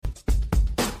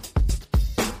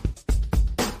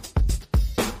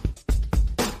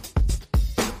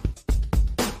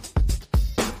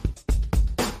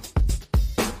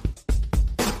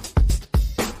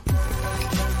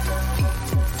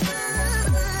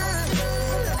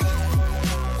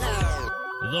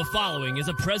following is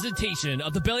a presentation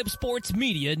of the Belly Up Sports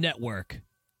Media Network.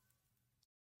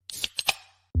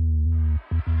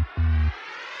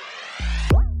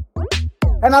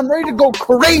 And I'm ready to go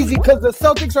crazy because the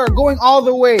Celtics are going all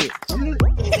the way.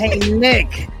 Hey, Nick,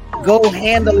 go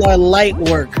handle our light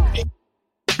work.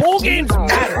 Bowl games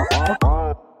matter.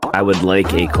 I would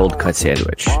like a cold cut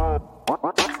sandwich.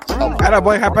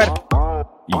 Attaboy, happen.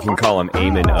 You can call him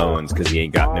Eamon Owens because he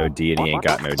ain't got no D and he ain't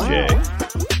got no J.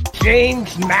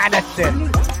 James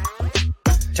Madison.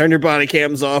 Turn your body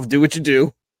cams off. Do what you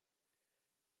do.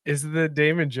 Is the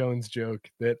Damon Jones joke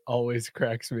that always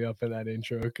cracks me up in that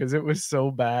intro because it was so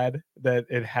bad that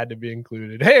it had to be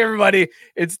included. Hey, everybody,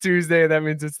 it's Tuesday. That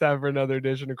means it's time for another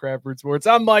edition of Crap Root Sports.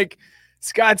 I'm Mike.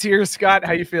 Scott's here. Scott,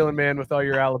 how you feeling, man, with all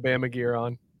your Alabama gear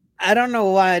on? I don't know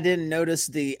why I didn't notice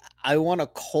the I want a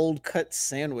cold cut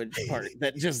sandwich part.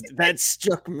 That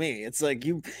struck me. It's like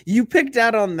you picked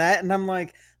out on that, and I'm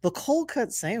like, the cold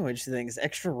cut sandwich thing is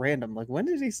extra random. Like, when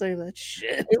did he say that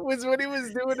shit? It was when he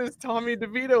was doing his Tommy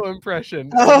DeVito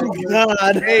impression. Oh,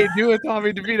 God. Hey, do a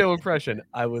Tommy DeVito impression.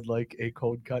 I would like a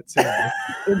cold cut sandwich.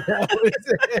 And that was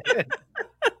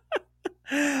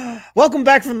it. Welcome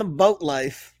back from the boat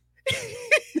life.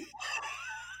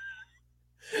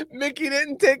 Mickey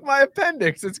didn't take my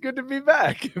appendix. It's good to be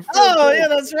back. Oh, yeah,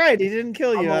 that's right. He didn't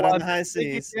kill you out on the high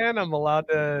seas. Again, I'm allowed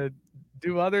to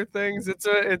do other things.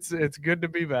 It's good to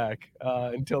be back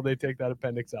until they take that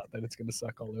appendix out. Then it's going to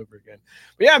suck all over again.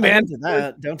 But yeah, man.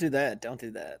 Don't do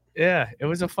that. Yeah, it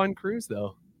was a fun cruise,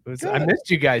 though. I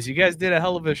missed you guys. You guys did a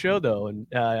hell of a show, though, and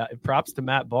props to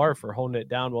Matt Barr for holding it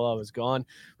down while I was gone,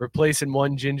 replacing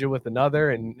one ginger with another,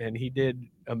 and he did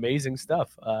amazing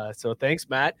stuff. So thanks,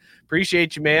 Matt.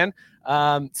 Appreciate you, man.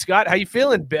 Scott, how you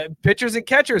feeling? Pitchers and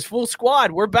catchers, full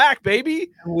squad. We're back,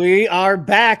 baby. We are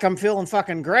back. I'm feeling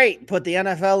fucking great. Put the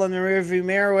NFL in the rearview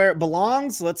mirror where it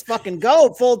belongs. Let's fucking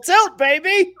go. Full tilt,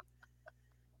 baby.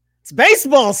 It's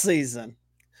baseball season.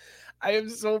 I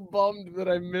am so bummed that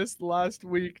I missed last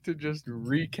week to just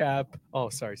recap. Oh,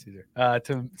 sorry, Caesar.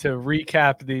 To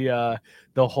recap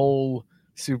the whole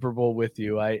Super Bowl with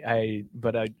you. I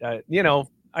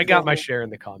got my share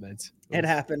in the comments. It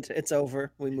happened. It's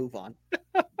over. We move on.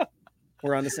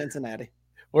 We're on to Cincinnati.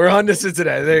 We're on to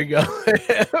Cincinnati. There you go.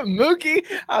 Mookie,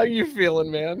 how you feeling,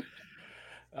 man?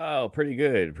 Oh, pretty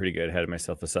good. Had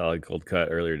myself a solid cold cut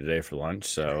earlier today for lunch,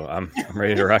 so I'm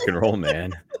ready to rock and roll,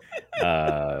 man.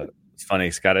 It's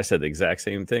funny, Scott, I said the exact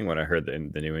same thing when I heard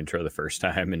the new intro the first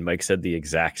time, and Mike said the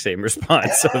exact same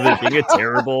response of it being a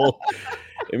terrible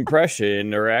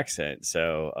impression or accent.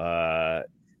 So,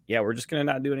 we're just going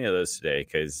to not do any of those today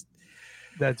because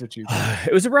that's what you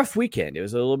it was a rough weekend. It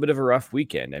was a little bit of a rough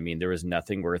weekend. I mean, there was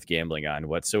nothing worth gambling on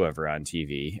whatsoever on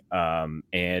TV.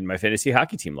 And my fantasy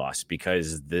hockey team lost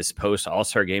because this post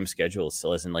All-Star game schedule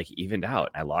still isn't evened out.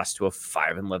 I lost to a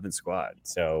 5-11 squad.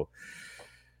 So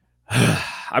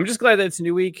I'm just glad that it's a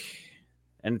new week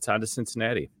and it's on to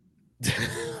Cincinnati.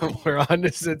 We're on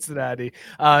to Cincinnati.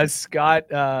 Scott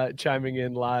chiming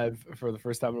in live for the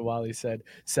first time in a while. He said,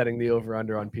 setting the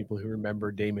over-under on people who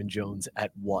remember Damon Jones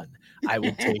at 1. I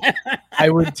would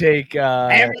take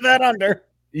hammer that under.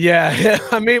 Yeah.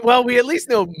 I mean, well, we at least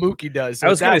know Mookie does. So I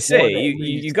was going to say,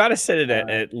 you got to set it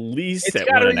at least at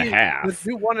 1.5. Let's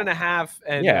do 1.5.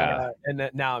 And and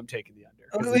now I'm taking the under.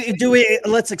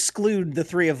 Let's exclude the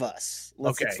three of us.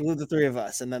 Exclude the three of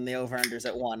us, and then the over-under's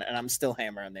at 1, and I'm still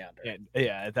hammering the under.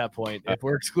 Yeah, at that point, if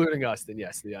we're excluding us, then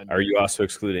yes, the under. Are you also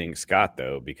excluding Scott,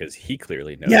 though? Because he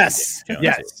clearly knows.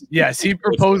 Yes, he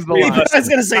proposed the line. I was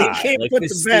going to say, you can't put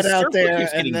the bet out there.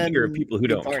 And then here are people who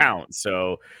don't count.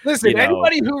 So listen,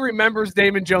 anybody who remembers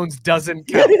Damon Jones doesn't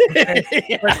count.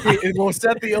 We'll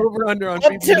set the over-under on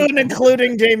up to and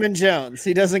including Damon Jones.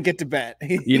 He doesn't get to bet.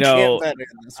 He can't bet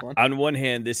on this one. On one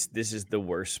hand, this is the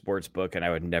worst sports book, and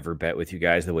I would never bet with you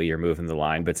guys the way you're moving the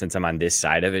line. But since I'm on this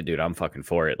side of it, dude, I'm fucking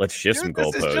for it. Let's shift some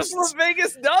goalposts. This is just what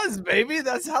Vegas does, baby.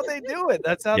 That's how they do it.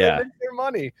 That's how they make their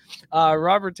money.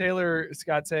 Robert Taylor,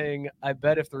 Scott saying, I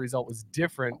bet if the result was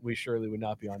different, we surely would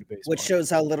not be on base. Which shows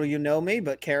how little you know me,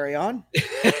 but carry on.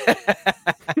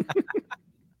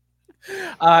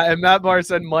 And Matt Barr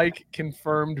said Mike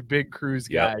confirmed big cruise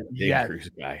guy. Cruise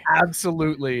guy.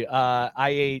 Absolutely. I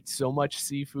ate so much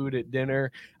seafood at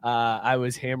dinner. I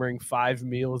was hammering 5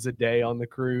 meals a day on the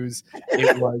cruise.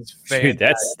 It was fantastic.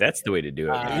 Dude, that's the way to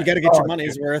do it. You got to get your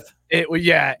money's worth.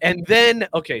 And then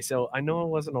so I know I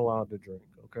wasn't allowed to drink.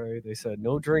 Okay, they said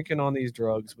no drinking on these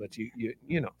drugs, but you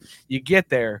get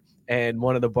there and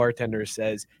one of the bartenders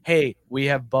says, "Hey, we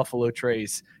have Buffalo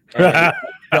Trace. And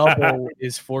double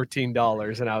is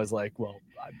 $14." And I was like, well,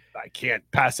 I can't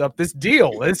pass up this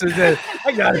deal. This is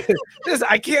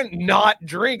I can't not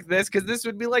drink this because this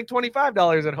would be like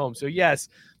 $25 at home. So yes,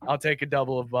 I'll take a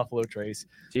double of Buffalo Trace,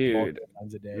 dude.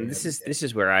 times a day. This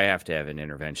is where I have to have an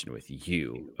intervention with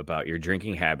you about your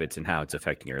drinking habits and how it's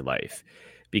affecting your life.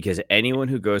 Because anyone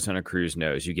who goes on a cruise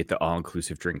knows you get the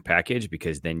all-inclusive drink package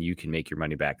because then you can make your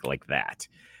money back like that.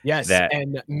 Yes,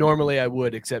 and normally I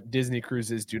would, except Disney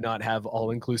cruises do not have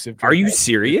all-inclusive drink. Are you packages.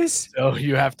 serious? So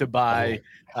you have to buy,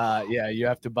 you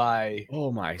have to buy.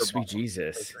 Oh my sweet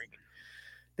Jesus!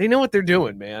 They know what they're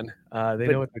doing, man. They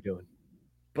know what they're doing.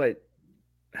 But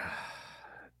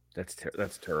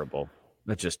that's terrible.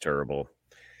 That's just terrible.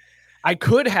 I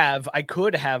could have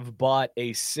bought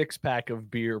a 6-pack of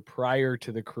beer prior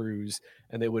to the cruise,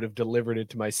 and they would have delivered it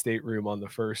to my stateroom on the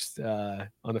first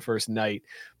night.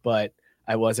 But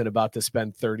I wasn't about to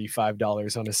spend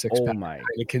 $35 on a 6-pack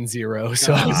Heineken Zero,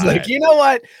 so I was like, you know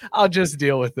what? I'll just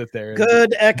deal with it there.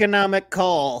 Good economic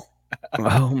call.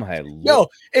 Oh my Lord. No,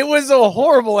 it was a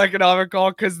horrible economic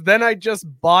call because then I just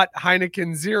bought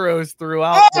Heineken Zeros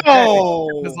throughout. Oh,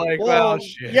 it was like, well,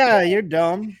 shit. Yeah, you're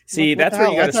dumb. See, that's where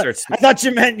you got to start. I thought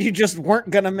you meant you just weren't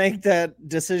gonna make that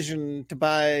decision to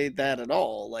buy that at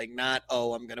all. Like, not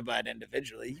I'm gonna buy it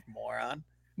individually, you moron.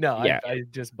 No, yeah. I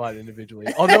just bought it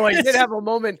individually. Although I did have a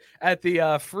moment at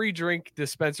the free drink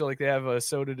dispenser, like they have a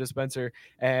soda dispenser,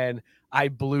 and I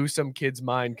blew some kid's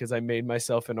mind because I made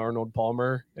myself an Arnold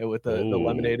Palmer with the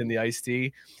lemonade and the iced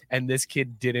tea, and this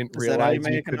kid didn't realize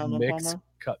you could mix.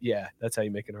 Yeah, that's how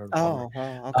you make an Arnold Palmer.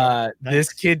 Okay.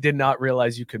 This kid did not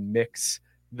realize you could mix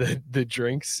the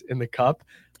drinks in the cup.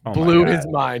 Blew his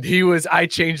mind. I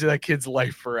changed that kid's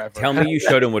life forever. Tell me you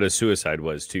showed him what a suicide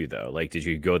was too, though. Like, did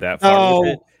you go that far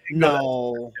with it?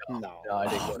 No, I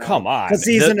didn't go come on. Because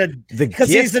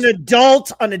he's an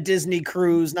adult on a Disney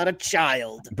cruise, not a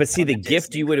child. But see, the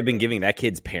gift you would have been giving that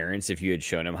kid's parents if you had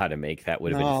shown him how to make that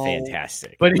would have been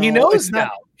fantastic. But he knows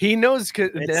now. He knows because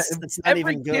it's not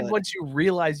every even kid, good. once you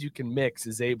realize you can mix,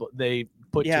 they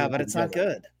put. Yeah, but it's not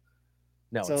good.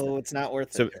 No, so it's not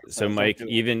worth it. So Mike,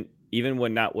 even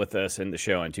when not with us in the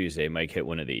show on Tuesday, Mike hit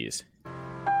one of these.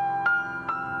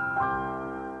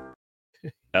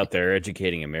 Out there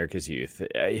educating America's youth.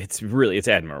 It's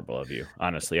admirable of you.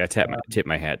 Honestly, I tip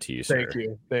my hat to you, sir.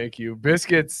 Thank you.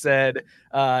 Biscuits said,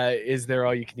 is there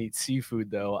all you can eat seafood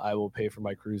though? I will pay for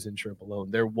my cruise and shrimp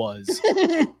alone. There was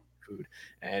food,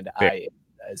 and I ate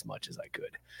as much as I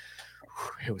could.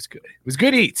 It was good. It was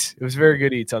good eats. It was very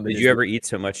good eats on the. Did you ever eat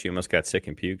so much you almost got sick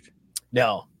and puked?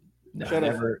 No,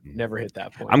 never hit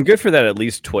that point. I'm good for that at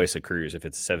least twice a cruise. If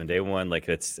it's a 7-day one, like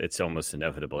it's almost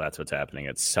inevitable. That's what's happening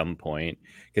at some point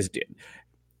because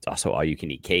it's also all you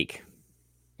can eat cake.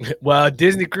 Well,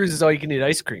 Disney Cruise is all you can eat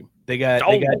ice cream. They got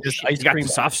just ice cream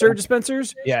soft serve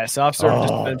dispensers. Yeah, soft serve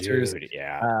dispensers. Dude,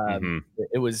 yeah,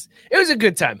 it was a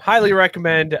good time. Highly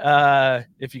recommend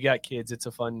if you got kids. It's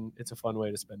a fun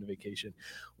way to spend a vacation.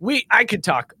 I could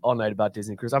talk all night about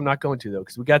Disney Cruise. I'm not going to though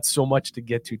because we got so much to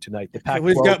get to tonight.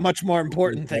 We've got much more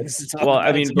important things to talk about. Well,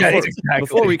 I mean,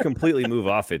 before we completely move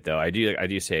off it though, I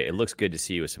do say it looks good to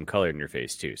see you with some color in your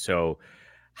face too. So,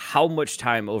 how much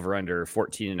time over under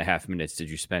 14 and a half minutes did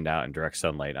you spend out in direct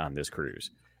sunlight on this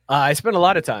cruise? I spent a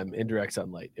lot of time in direct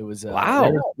sunlight. It was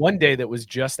one day that was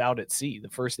just out at sea. The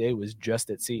first day was just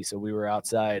at sea, so we were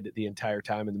outside the entire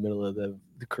time in the middle of the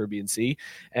Caribbean Sea.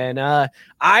 And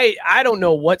I don't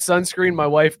know what sunscreen my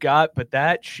wife got, but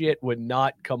that shit would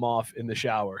not come off in the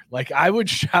shower. Like I would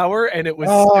shower and it was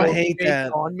I hate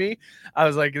that on me. I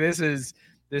was like, this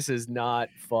is not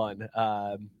fun.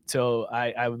 So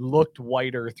I looked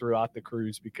whiter throughout the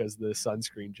cruise because the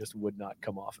sunscreen just would not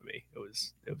come off of me. It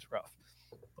was rough.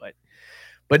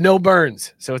 But no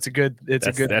burns, so it's a good. That's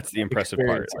the impressive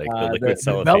part. Like the liquid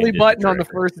the belly button on the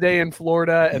first day in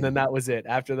Florida, and then that was it.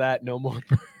 After that, no more.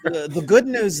 The good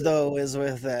news though is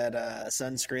with that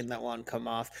sunscreen that won't come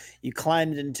off. You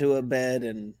climbed into a bed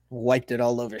and wiped it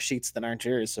all over sheets that aren't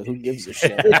yours. So who gives a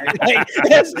shit? Like,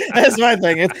 that's my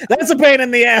thing. That's a pain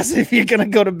in the ass if you're gonna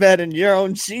go to bed in your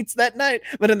own sheets that night.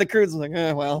 But in the cruise, I'm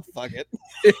like, well, fuck it.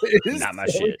 Not my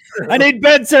shit. I need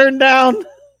bed turned down.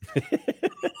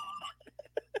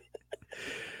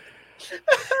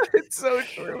 It's so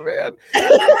true, man.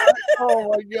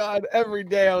 Oh my god! Every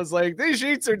day I was like, these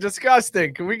sheets are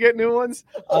disgusting. Can we get new ones?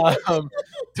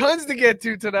 Tons to get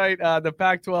to tonight. The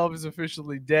Pac-12 is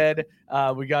officially dead.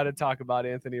 We got to talk about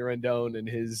Anthony Rendon and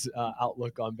his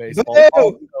outlook on baseball.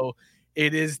 Also,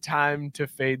 it is time to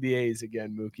fade the A's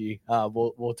again, Mookie.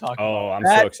 We'll talk. Oh, I'm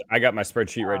that. so excited! I got my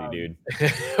spreadsheet ready, dude.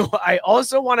 I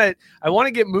also want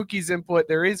to get Mookie's input.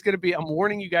 There is going to be. I'm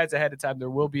warning you guys ahead of time. There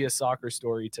will be a soccer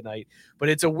story tonight, but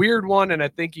it's a weird one, and I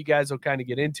think you guys will kind of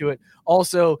get into it.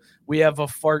 Also, we have a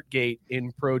fart gate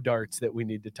in pro darts that we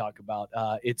need to talk about.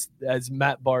 It's, as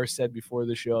Matt Barr said before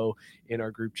the show in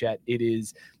our group chat, it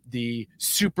is the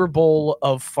Super Bowl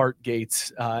of fart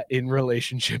gates in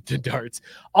relationship to darts.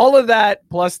 All of that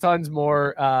plus tons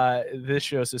more this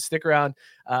show. So stick around.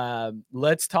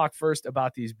 Let's talk first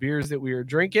about these beers that we are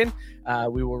drinking.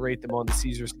 We will rate them on the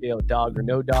Caesar scale, dog or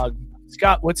no dog.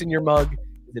 Scott, what's in your mug?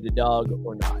 Is it a dog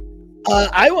or not?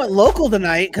 I went local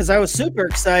tonight because I was super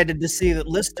excited to see that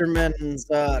Listerman's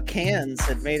cans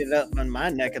had made it up in my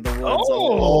neck of the woods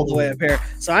all the way up here.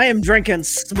 So I am drinking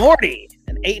Smorty,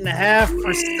 an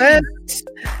 8.5%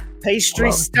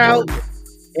 pastry stout.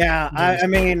 Yeah, I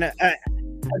mean,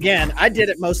 again, I did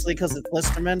it mostly because it's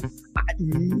Listerman. I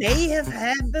may have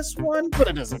had this one, but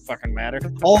it doesn't fucking matter.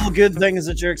 All the good things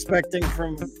that you're expecting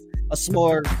from a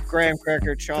s'more, graham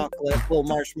cracker, chocolate, little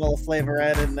marshmallow flavor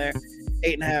added in there.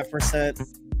 8.5%,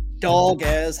 dog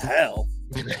as hell.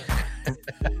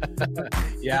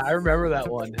 Yeah, I remember that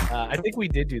one. I think we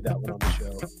did do that one on the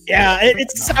show. Yeah,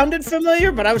 it sounded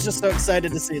familiar, but I was just so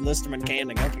excited to see Listerman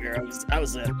canning up here. I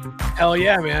was in. Hell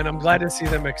yeah, man! I'm glad to see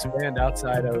them expand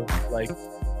outside of like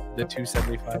the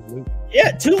 275 loop.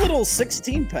 Yeah, 2 little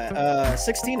 16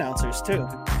 ounces too.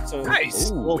 So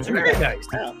nice, very nice.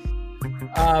 Yeah.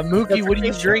 Mookie, what are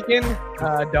you drinking?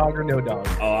 Dog or no dog?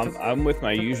 Oh, I'm with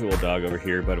my usual dog over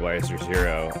here, Budweiser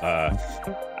Zero.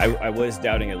 I was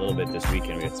doubting a little bit this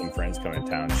weekend. We had some friends come in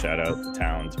town. Shout out to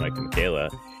town to Mike and Michaela.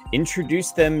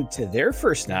 Introduced them to their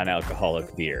first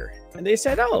non-alcoholic beer, and they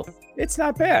said, "Oh, it's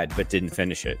not bad," but didn't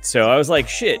finish it. So I was like,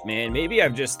 "Shit, man, maybe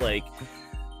I've just like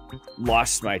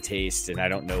lost my taste, and I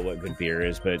don't know what good beer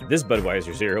is." But this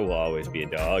Budweiser Zero will always be a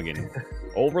dog, and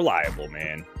reliable,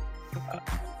 man.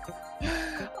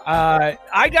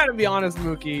 I gotta be honest,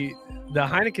 Mookie. The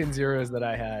Heineken Zeros that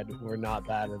I had were not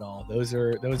bad at all. Those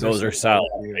are solid,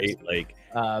 right? Like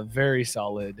very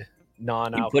solid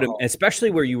non-alcohol. You put them, especially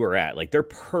where you were at. Like they're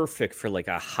perfect for like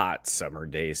a hot summer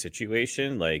day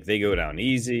situation. Like they go down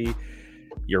easy.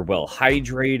 You're well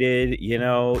hydrated. You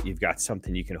know, you've got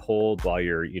something you can hold while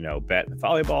you're, batting the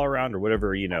volleyball around or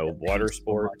whatever, water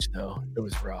sport. Though it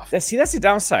was rough. That's the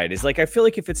downside is like, I feel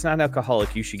like if it's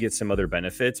non-alcoholic, you should get some other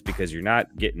benefits because you're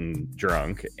not getting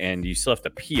drunk and you still have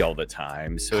to pee all the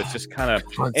time. So it's just kind of,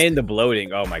 and the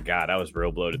bloating. Oh my God, I was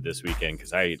real bloated this weekend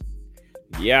because I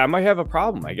might have a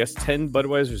problem. I guess 10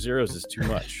 Budweiser Zeros is too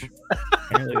much.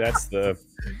 Apparently that's the...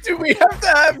 Do we have to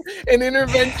have an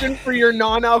intervention for your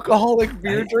non-alcoholic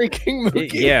beer drinking,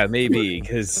 Mookie? Yeah, maybe,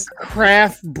 because...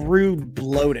 Craft brewed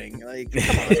bloating. Like,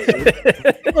 come on,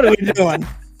 dude. What are we doing?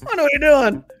 What are we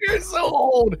doing? You're so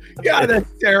old. God,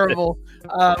 that's terrible.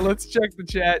 Let's check the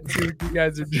chat and see what you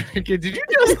guys are drinking. Did you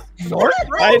just snort,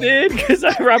 bro? I did, because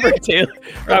Robert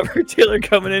Taylor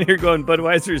coming in here going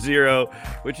Budweiser Zero,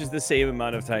 which is the same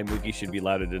amount of time Mookie should be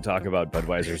allowed to talk about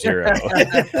Budweiser Zero.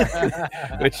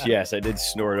 Which, yes, I did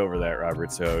snort over that,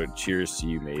 Robert. So cheers to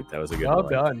you, mate. That was a good one. Well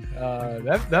done.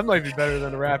 That might be better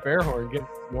than a rap air horn. Get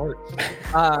snort.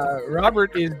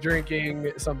 Robert is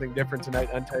drinking something different tonight.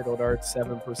 Untitled Art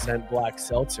 7% Black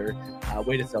Seltzer.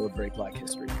 Way to celebrate Black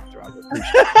History, Robert.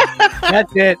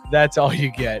 That's it. That's all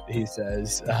you get, he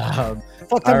says.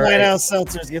 Fuck the White House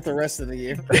seltzers. Get the rest of the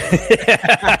year.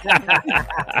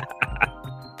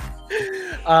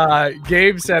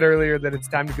 Gabe said earlier that it's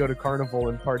time to go to Carnival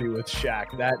and party with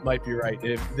Shaq. That might be right.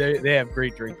 They have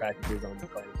great drink packages on the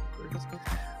Carnival cruise.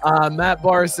 Matt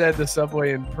Barr said the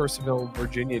subway in Purcellville,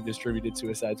 Virginia distributed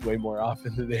suicides way more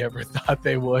often than they ever thought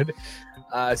they would.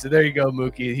 So there you go,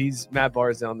 Mookie. Matt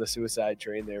Barr's on the suicide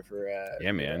train there for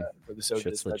man. For the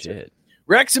social. Shit's legit.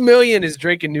 Rexamillion is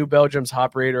drinking New Belgium's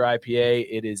Hop Raider IPA.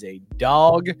 It is a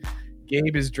dog.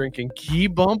 Gabe is drinking Key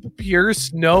Bump Pure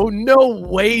Snow. No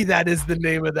way that is the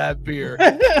name of that beer.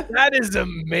 That is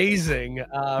amazing.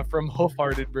 From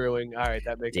Hoof-Hearted Brewing. All right,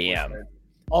 that makes sense.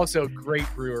 Also, great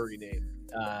brewery name.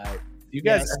 You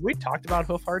guys, have we talked about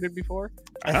Hoof-Hearted before?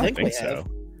 I think we so. have.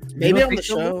 Maybe on the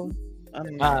show.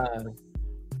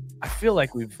 I feel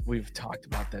like we've talked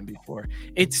about them before.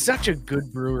 It's such a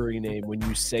good brewery name when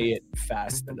you say it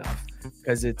fast enough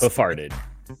because it's Hoof-Hearted.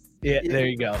 Yeah, there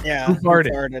you go. Yeah,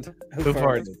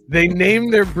 Hoof-Hearted. They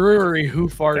named their brewery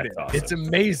Hoof-Hearted. Awesome. It's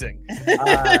amazing.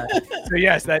 So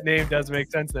yes, that name does make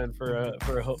sense then for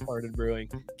a Hoof-Hearted Brewing.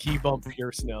 Key Bump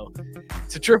Pure Snow.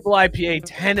 It's a triple IPA,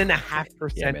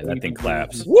 10.5%. Yeah, man, that thing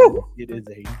claps. Woo! It is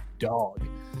a dog.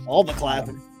 All the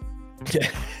clapping.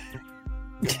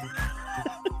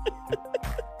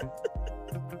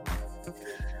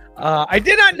 I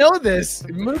did not know this.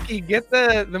 Mookie, get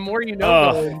the more you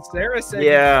know. And Sarah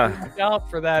said, watch out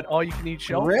for that all-you-can-eat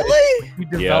shellfish. Really? You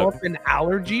develop an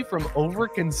allergy from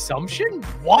overconsumption?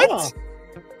 What? Huh.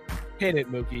 Hit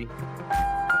it, Mookie.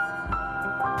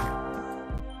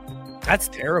 That's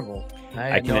terrible.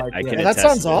 I can That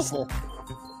sounds awful.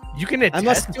 You can attest I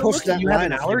must have to pushed it? that You have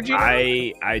an line. allergy?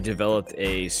 I developed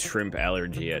a shrimp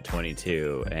allergy at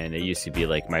 22, and it used to be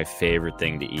like my favorite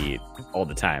thing to eat all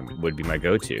the time. Would be my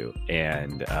go-to,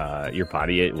 and your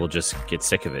body will just get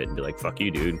sick of it and be like, "Fuck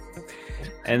you, dude,"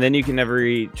 and then you can never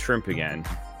eat shrimp again.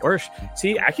 Or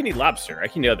see, I can eat lobster, I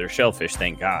can eat other shellfish,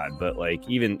 thank God, but like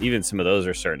even some of those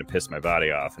are starting to piss my body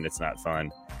off, and it's not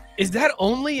fun. Is that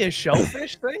only a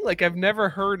shellfish thing? Like I've never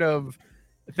heard of.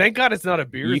 Thank God it's not a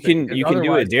beer. You can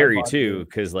do it dairy too,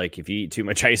 because like if you eat too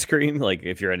much ice cream, like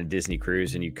if you're on a Disney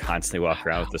cruise and you constantly walk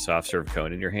around with the soft serve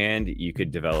cone in your hand, you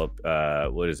could develop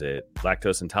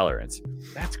lactose intolerance.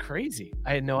 That's crazy.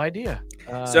 I had no idea.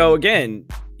 So again,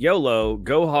 YOLO,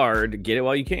 go hard, get it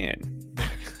while you can.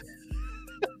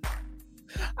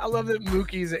 I love that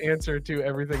Mookie's answer to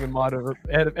everything in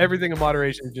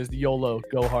moderation is just YOLO,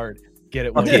 go hard. Get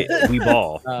it. Fuck it, we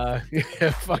ball.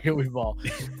 Yeah, fuck it, we ball.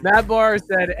 Matt Barr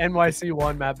said NYC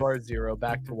 1, Matt Barr 0.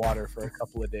 Back to water for a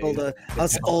couple of days.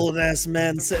 Us old ass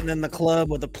men sitting in the club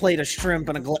with a plate of shrimp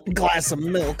and a glass of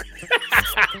milk.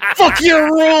 Fuck your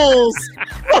rules.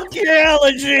 Fuck your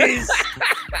allergies.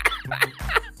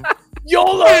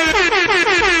 YOLO.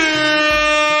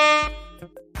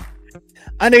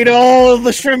 I need all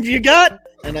the shrimp you got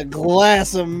and a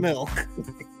glass of milk.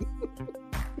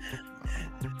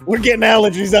 We're getting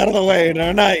allergies out of the way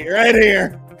tonight, right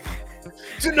here.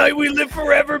 Tonight we live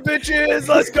forever, bitches.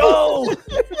 Let's go.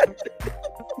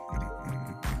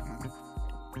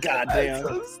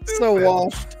 Goddamn. So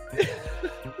washed.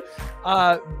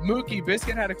 Mookie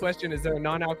Biscuit had a question. Is there a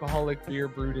non-alcoholic beer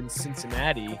brewed in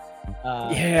Cincinnati?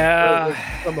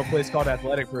 From a place called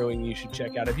Athletic Brewing you should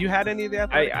check out. Have you had any of the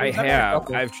Athletic? I have.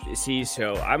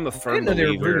 So I'm a firm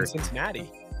believer in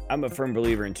Cincinnati. I'm a firm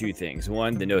believer in two things.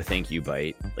 One, the no thank you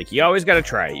bite. Like you always got to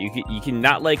try it. You can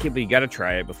not like it, but you got to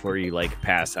try it before you like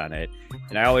pass on it.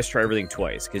 And I always try everything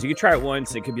twice because you can try it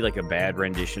once, it could be like a bad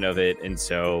rendition of it. And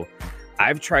so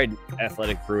I've tried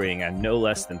Athletic Brewing on no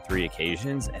less than 3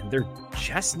 occasions, and they're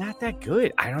just not that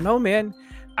good. I don't know, man.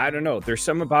 I don't know. There's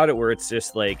some about it where it's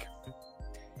just like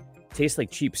tastes like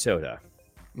cheap soda.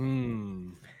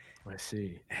 I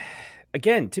see.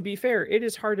 Again, to be fair, it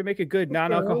is hard to make a good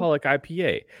non-alcoholic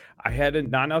IPA. I had a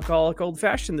non-alcoholic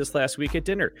old-fashioned this last week at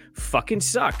dinner. Fucking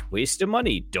sucked. Waste of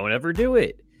money. Don't ever do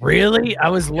it. Really? I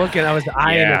was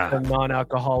eyeing some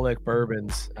non-alcoholic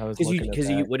bourbons. I was looking at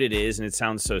that. What it is, and it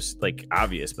sounds so like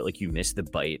obvious, but like you miss the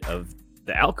bite of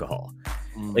the alcohol.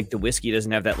 Like the whiskey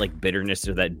doesn't have that like bitterness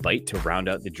or that bite to round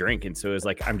out the drink, and so it's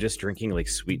like I'm just drinking like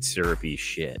sweet syrupy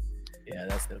shit. Yeah,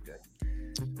 that's no good.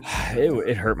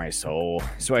 It hurt my soul.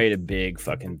 So I ate a big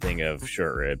fucking thing of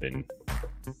short rib and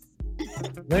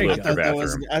I thought that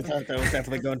was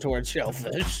definitely going towards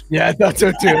shellfish. Yeah, I thought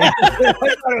so too. I thought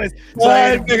it was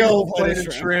one big old plate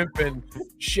of shrimp and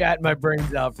shat my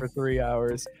brains out for 3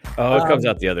 hours. Oh, it comes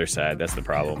out the other side. That's the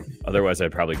problem. Otherwise,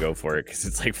 I'd probably go for it because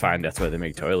it's like fine. That's why they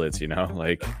make toilets, you know,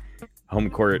 like home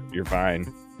court. You're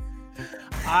fine.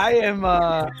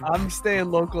 I'm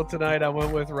staying local tonight. I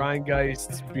went with Ryan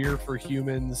Geist's Beer for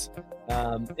Humans.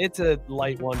 It's a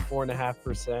light one,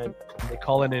 4.5%. They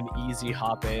call it an easy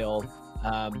hop ale.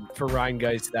 For Ryan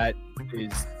Geist, that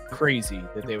is crazy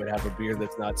that they would have a beer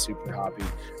that's not super hoppy.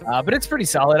 But it's pretty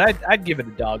solid. I'd give it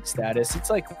a dog status. It's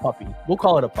like a puppy. We'll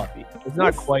call it a puppy. It's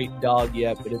not quite dog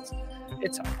yet, but it's all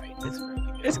right. It's really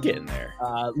good. It's getting there.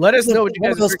 Let us know what you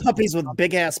guys. Those puppies with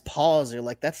big ass paws. You're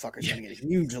like, that fucker's gonna get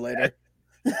huge later.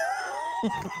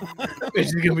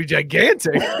 It's gonna be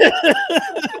gigantic.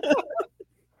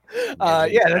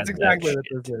 Yeah, that's exactly what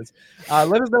this is.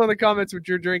 Let us know in the comments what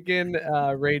you're drinking.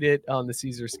 Rate it on the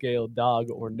Caesar scale,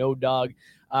 dog or no dog.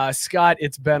 Scott,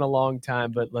 it's been a long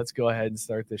time, but let's go ahead and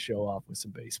start the show off with some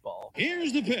baseball.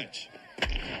 Here's the pitch.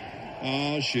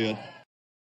 Oh, shit.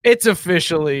 It's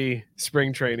officially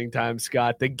spring training time,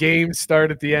 Scott. The games start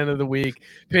at the end of the week.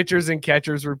 Pitchers and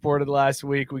catchers reported last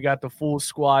week. We got the full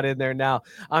squad in there now.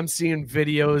 I'm seeing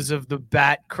videos of the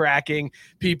bat cracking,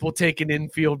 people taking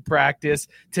infield practice.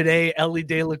 Today, Ellie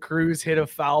De La Cruz hit a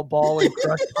foul ball and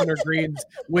crushed Hunter Green's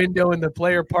window in the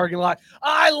player parking lot.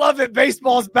 I love it.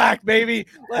 Baseball's back, baby.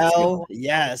 Hell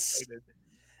yes.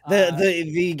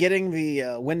 The getting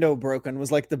the window broken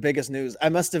was like the biggest news. I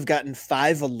must have gotten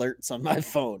 5 alerts on my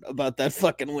phone about that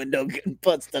fucking window getting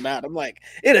busted out. I'm like,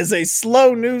 it is a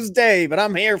slow news day, but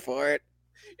I'm here for it.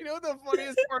 You know what the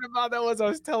funniest part about that was? I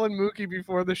was telling Mookie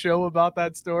before the show about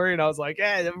that story, and I was like,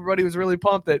 yeah, everybody was really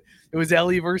pumped that it was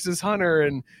Ellie versus Hunter,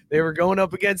 and they were going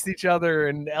up against each other,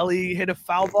 and Ellie hit a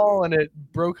foul ball, and it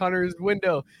broke Hunter's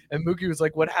window. And Mookie was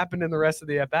like, what happened in the rest of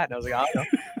the at-bat? And I was like, I don't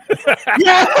know.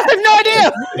 Yeah, I have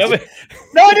no idea.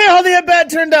 No idea how the at-bat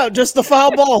turned out. Just the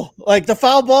foul ball. Like the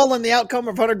foul ball and the outcome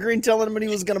of Hunter Green telling him he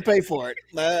was going to pay for it.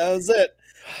 That was it.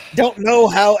 Don't know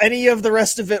how any of the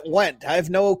rest of it went. I have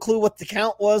no clue what the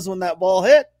count was when that ball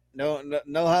hit. No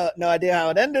idea how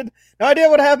it ended. No idea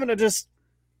what happened to just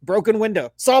broken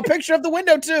window. Saw a picture of the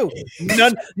window too.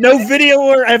 No video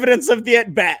or evidence of the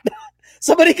at bat.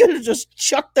 Somebody could have just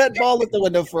chucked that ball at the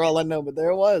window for all I know, but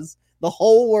there it was. The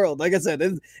whole world. Like I said,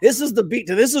 this was the beat.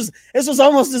 This was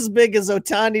almost as big as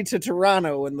Otani to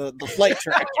Toronto in the flight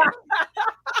track.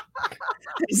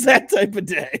 It's that type of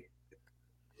day.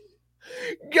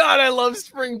 God, I love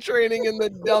spring training and the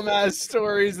dumbass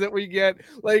stories that we get.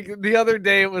 Like the other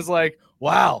day, it was like,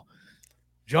 wow,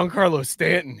 Giancarlo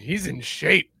Stanton, he's in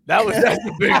shape. That's a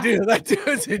big deal. That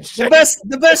dude's in shape.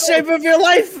 The best shape of your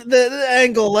life, the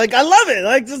angle. Like, I love it.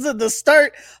 Like, this is the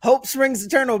start. Hope springs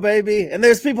eternal, baby. And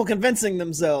there's people convincing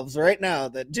themselves right now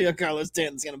that Giancarlo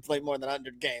Stanton's going to play more than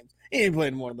 100 games. He ain't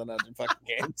played more than 100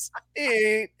 fucking games.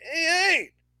 He ain't.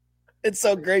 It's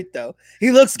so great, though. He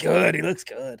looks good.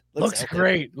 Looks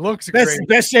great.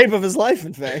 Best shape of his life,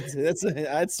 in fact.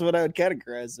 That's what I would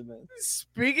categorize him as.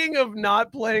 Speaking of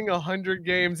not playing 100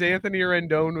 games, Anthony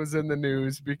Rendon was in the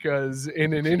news because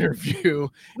in an interview.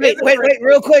 Wait,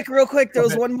 real quick. There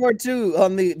was one more too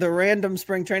on the random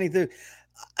spring training thing.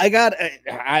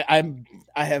 I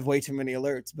have way too many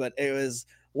alerts, but it was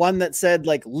one that said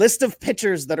like list of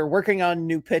pitchers that are working on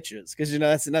new pitches, because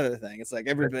that's another thing. It's like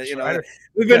everybody,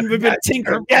 we've been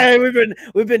tinkering. Yeah,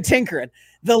 we've been tinkering.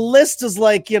 The list is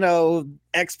like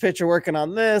X pitcher working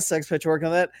on this, X pitcher working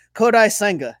on that. Kodai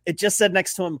Senga. It just said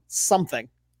next to him something.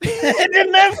 It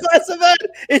didn't have classified.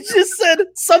 It just said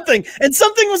something, and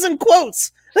something was in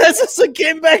quotes. That's just like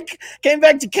came back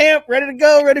to camp, ready to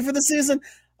go, ready for the season.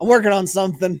 I'm working on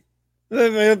something.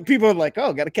 People are like,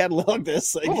 "Oh, got to catalog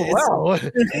this." Like, wow,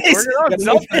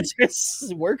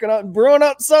 working on brewing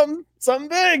up something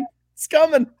big. It's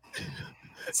coming.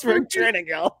 Spring training,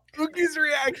 y'all. Mookie's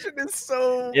reaction is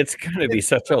so. It's gonna be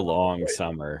such a long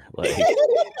summer. Like,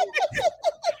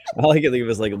 all I can think of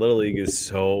is like Little League is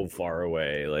so far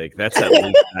away. Like that's at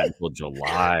least not until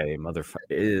July.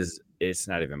 Motherfucker, it's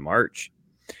not even March.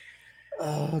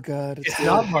 Oh God, it's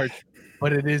not March.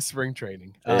 But it is spring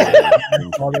training. All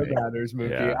that matters,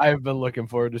 Mookie. Yeah. I've been looking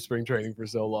forward to spring training for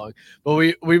so long. But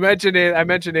we mentioned it. I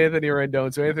mentioned Anthony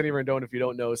Rendon. So Anthony Rendon, if you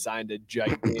don't know, signed a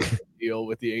gigantic deal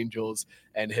with the Angels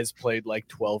and has played like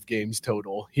 12 games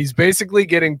total. He's basically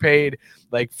getting paid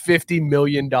like $50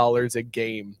 million a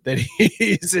game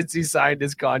since he signed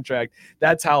his contract.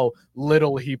 That's how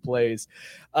little he plays.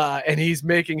 And he's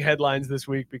making headlines this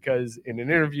week because in an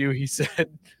interview he said,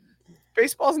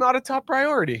 baseball's not a top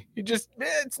priority.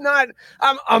 It's not.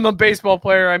 I'm a baseball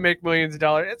player. I make millions of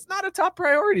dollars. It's not a top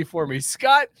priority for me.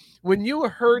 Scott, when you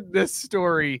heard this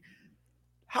story,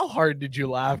 how hard did you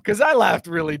laugh? Because I laughed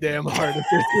really damn hard at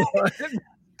this one.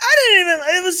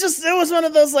 It was one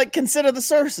of those like consider the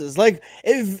sources. Like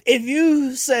if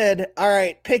you said, all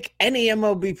right, pick any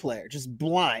MLB player, just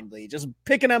blindly, just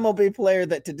pick an MLB player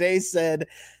that today said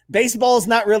baseball is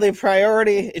not really a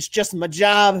priority. It's just my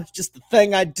job. It's just the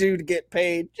thing I do to get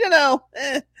paid.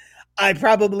 I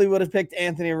probably would have picked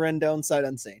Anthony Rendon sight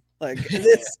unseen. Like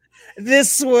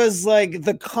this was like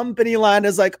the company line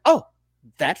is like, oh,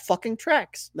 that fucking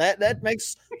tracks. That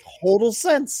makes total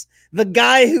sense. The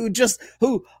guy who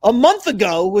a month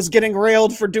ago was getting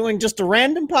railed for doing just a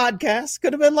random podcast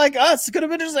could have been like us. Could have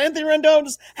been just Anthony Rendon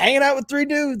just hanging out with three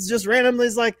dudes, just randomly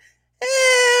is like,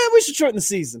 we should shorten the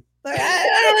season. Like,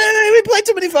 we play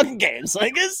too many fucking games.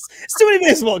 Like it's too many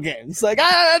baseball games. Like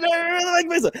I don't really like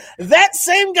baseball. That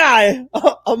same guy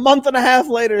a month and a half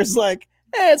later is like,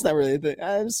 it's not really a thing.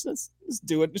 Just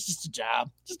do it. It's just a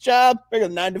job. Just a job.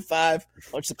 Regular 9 to 5.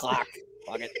 Watch the clock.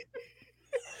 Fuck it.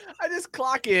 I just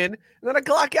clock in and then I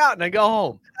clock out and I go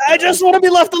home. I just want to be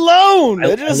left alone.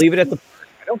 I leave it at the.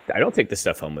 I don't take the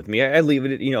stuff home with me. I leave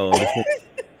it at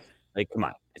like come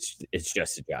on. It's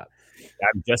just a job.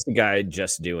 I'm just a guy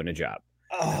just doing a job.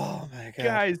 Oh my God,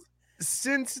 guys.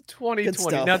 Since 2020.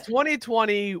 stuff. Now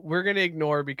 2020 we're going to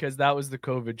ignore because that was the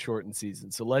COVID shortened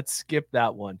season. So let's skip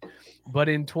that one. But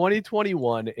in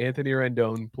 2021, Anthony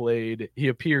Rendon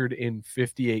appeared in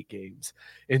 58 games.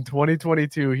 In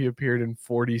 2022, he appeared in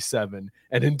 47.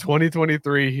 And in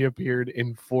 2023, he appeared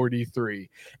in 43.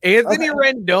 Anthony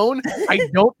Rendon, I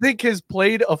don't think has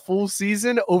played a full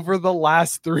season over the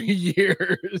last 3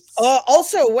 years.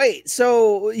 Also, wait.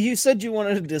 So you said you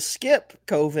wanted to skip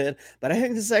COVID, but I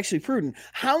think this is actually prudent.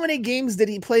 How many games did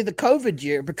he play the COVID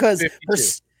year? Because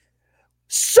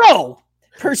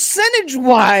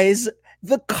percentage-wise,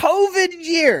 the COVID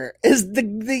year is the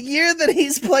year that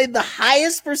he's played the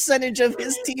highest percentage of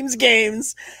his team's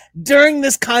games during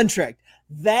this contract.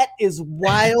 That is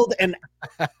wild and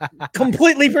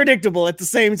completely predictable at the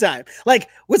same time. Like,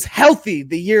 was healthy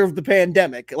the year of the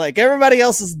pandemic. Like, everybody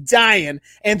else is dying.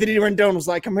 Anthony Rendon was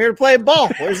like, I'm here to play ball.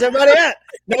 Where's everybody at?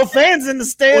 No fans in the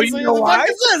stands. Well, you know what why? the fuck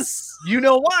is this? You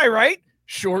know why, right?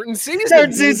 Shortened season.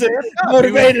 Third season,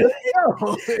 motivated.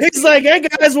 He's like, hey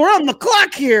guys, we're on the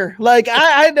clock here. Like,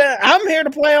 I'm here to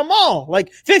play them all.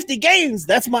 Like 50 games,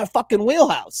 that's my fucking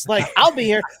wheelhouse. Like, I'll be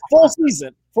here full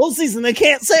season. Full season. They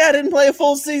can't say I didn't play a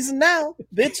full season now,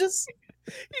 bitches.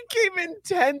 He came in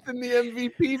 10th in the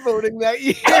MVP voting that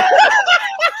year.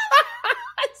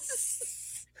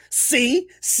 See,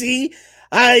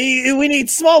 we need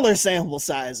smaller sample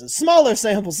sizes. Smaller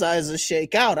sample sizes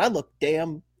shake out. I look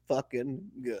damn fucking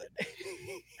good.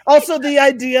 Also, the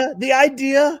idea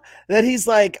that he's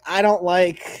like, I don't,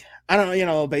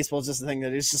 baseball's just a thing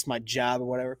that it's just my job or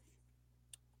whatever.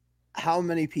 How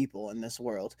many people in this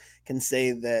world can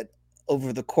say that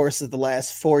over the course of the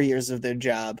last 4 years of their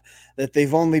job that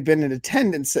they've only been in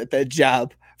attendance at that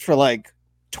job for like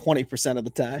 20% of the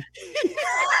time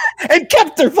and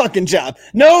kept their fucking job?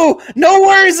 No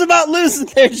worries about losing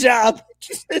their job.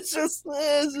 It's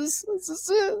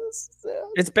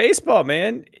baseball,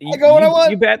 man. I go what I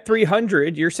want. You bat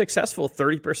 300, you're successful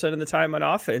 30% of the time on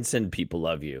offense, and people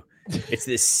love you. It's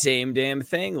the same damn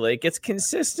thing. Like, it's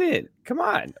consistent. Come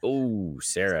on. Oh,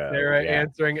 Sarah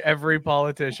answering every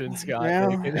politician, Scott.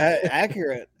 Yeah,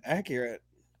 accurate.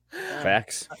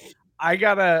 Facts. I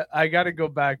gotta go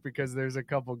back because there's a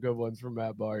couple good ones from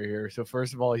Matt Barr here. So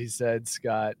first of all, he said,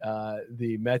 Scott,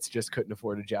 the Mets just couldn't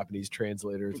afford a Japanese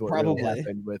translator. Is what really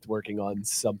happened with working on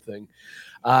something.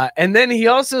 And then he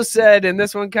also said, and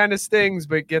this one kind of stings,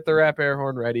 but get the rap air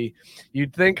horn ready.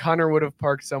 You'd think Hunter would have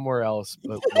parked somewhere else,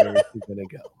 but where is he gonna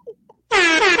go?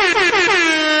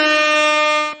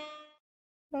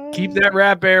 Keep that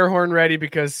rap air horn ready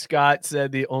because Scott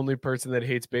said the only person that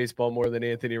hates baseball more than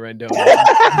Anthony Rendon.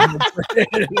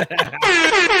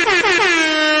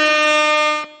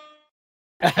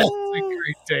 That's a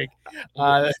great take.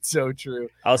 That's so true.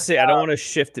 I'll say I don't want to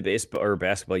shift to baseball or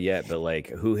basketball yet, but like,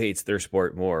 who hates their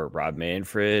sport more, Rob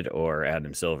Manfred or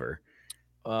Adam Silver?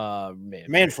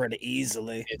 Manfred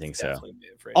easily. I think so.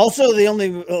 Manfred. Also, the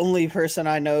only person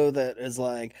I know that is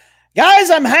like, guys,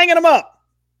 I'm hanging them up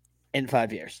in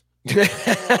 5 years.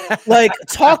 Like,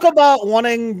 talk about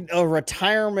wanting a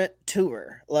retirement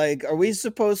tour. Like, are we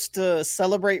supposed to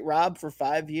celebrate Rob for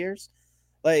 5 years?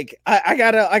 Like, I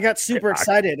got super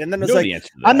excited, and then it was like,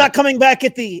 I'm not coming back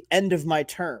at the end of my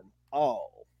term. Oh,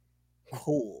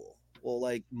 cool. Well,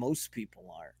 like, most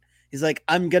people aren't. He's like,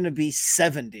 I'm gonna be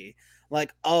 70.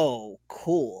 Like, oh,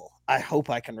 cool. I hope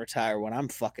I can retire when I'm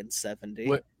fucking 70.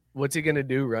 What's he gonna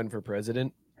do? Run for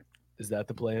president? Is that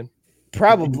the plan?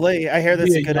 Probably. I hear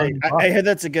that's a good age. I hear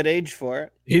that's a good age for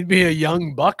it. He'd be a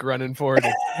young buck running for it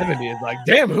at 70. It's like,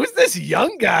 damn, who's this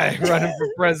young guy running for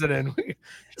president?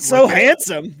 So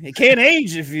handsome. He can't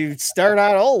age if you start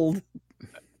out old.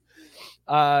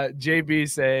 JB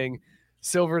saying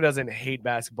Silver doesn't hate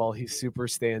basketball. He super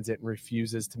stands it and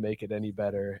refuses to make it any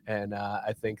better. And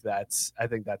I think that's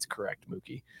correct,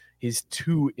 Mookie. He's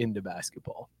too into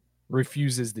basketball.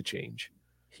 Refuses to change.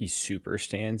 He super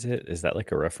stands it. Is that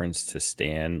like a reference to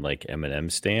Stan, like Eminem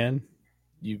Stan?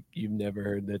 You've never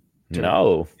heard that?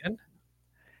 No. Stan?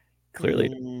 Clearly.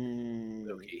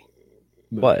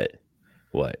 What?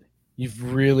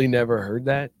 You've really never heard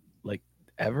that? Like,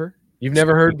 ever? You've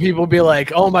never heard people be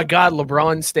like, oh my God,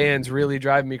 LeBron stands really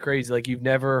driving me crazy. Like, you've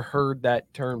never heard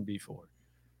that term before.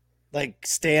 Like,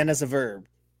 stand as a verb.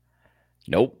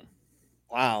 Nope.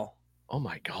 Wow. Oh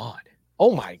my God.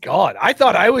 I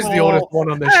thought I was the oldest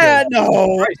one on this show.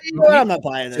 No, I'm not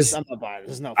buying this.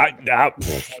 No.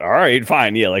 All right,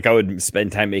 fine. Yeah, like I would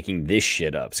spend time making this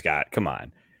shit up, Scott. Come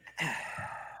on.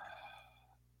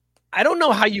 I don't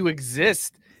know how you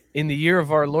exist in the year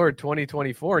of our Lord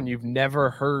 2024 and you've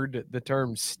never heard the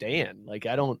term stan. Like,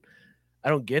 I don't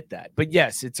get that. But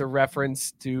yes, it's a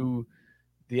reference to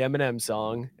the Eminem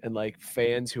song, and like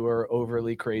fans who are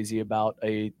overly crazy about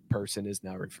a person is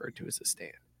now referred to as a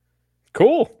stan.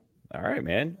 Cool. All right,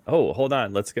 man. Oh, hold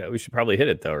on. Let's go. We should probably hit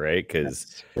it though, right?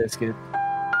 Because Biscuit.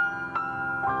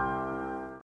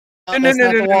 That's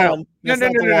not the one. That's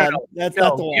not the one. That's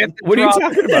not the one. what are you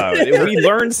talking about? We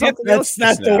learned something else.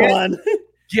 That's not the one.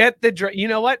 Get the drop. You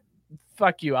know what?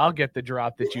 Fuck you. I'll get the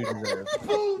drop that you deserve.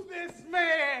 Move this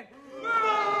man.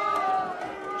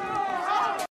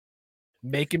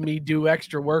 Making me do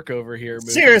extra work over here. Mookie.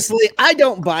 Seriously, I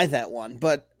don't buy that one,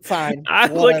 but fine.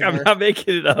 I'm whatever. not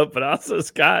making it up, but also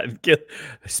Scott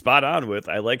spot on with.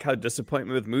 I like how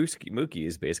disappointment with Mookie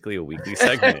is basically a weekly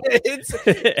segment. it's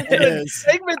a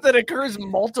segment that occurs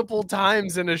multiple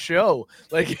times in a show.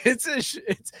 Like it's a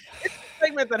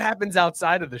segment that happens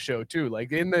outside of the show too.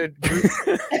 Like in the group.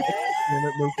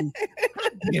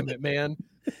 Damn it, man.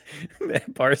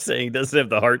 Barr saying he doesn't have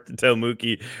the heart to tell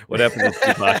Mookie what happened to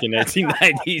Tupac in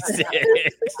 1996.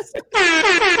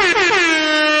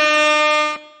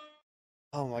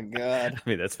 Oh my god! I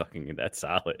mean, that's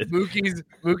solid.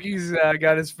 Mookie's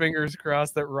got his fingers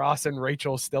crossed that Ross and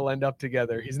Rachel still end up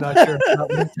together. He's not sure how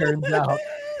it turns out.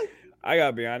 I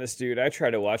gotta be honest, dude. I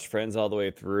tried to watch Friends all the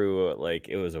way through. Like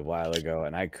it was a while ago,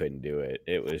 and I couldn't do it.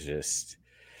 It was just.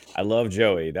 I love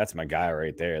Joey. That's my guy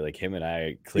right there. Like him and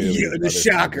I clearly the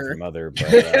shocker. Mother, but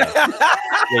yeah,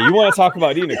 you want to talk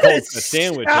about eating a cold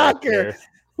sandwich? Shocker.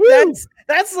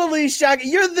 That's the least shocking.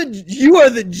 You are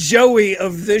the Joey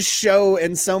of this show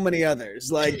and so many others.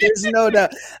 Like there's no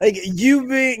doubt. Like you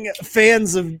being a fan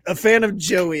of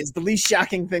Joey is the least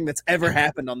shocking thing that's ever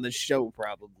happened on this show.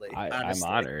 Probably. I'm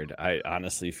honored. I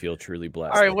honestly feel truly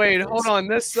blessed. All right, wait, hold on.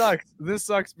 This sucks. This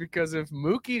sucks because if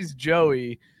Mookie's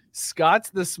Joey, Scott's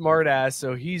the smart ass,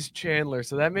 so he's Chandler.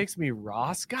 So that makes me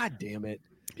Ross. God damn it.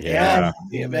 Yeah.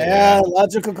 Damn it. Yeah.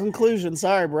 Logical conclusion.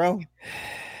 Sorry, bro.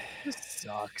 This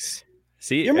sucks.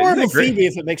 See, you're more of a Phoebe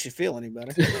if it makes you feel any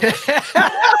better.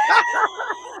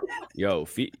 Yo,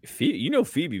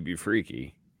 Phoebe be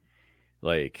freaky.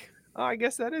 Like, oh, I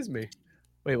guess that is me.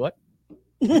 Wait, what?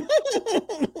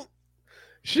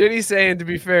 Shitty saying, to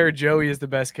be fair, Joey is the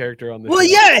best character on the show. Well,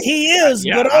 yeah, he is,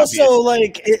 yeah, but obviously. also,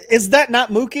 like, is that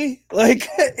not Mookie? Like,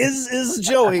 is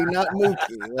Joey not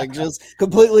Mookie? Like, just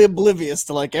completely oblivious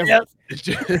to, like, everything.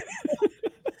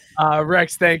 Yep.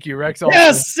 Rex, thank you. Rex also.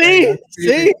 Yes, see?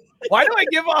 Why do I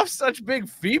give off such big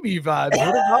Phoebe vibes? What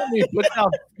about me puts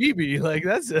out Phoebe? Like,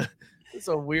 that's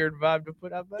a weird vibe to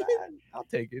put out, but I'll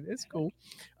take it. It's cool.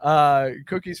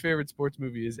 Cookie's favorite sports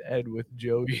movie is Ed with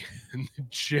Joey and the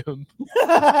gym.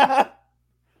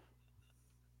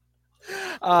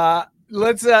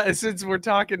 Let's since we're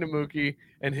talking to Mookie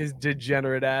and his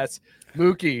degenerate ass,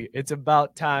 Mookie, it's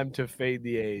about time to fade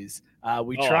the A's.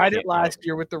 We tried it last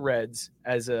year with the Reds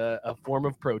as a form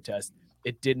of protest.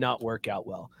 It did not work out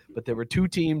well, but there were two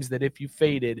teams that if you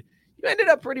faded, you ended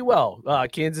up pretty well,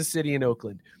 Kansas City and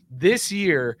Oakland. This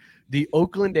year, the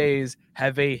Oakland A's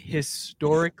have a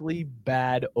historically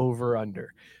bad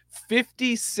over-under.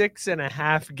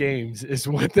 56.5 games is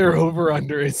what their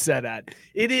over-under is set at.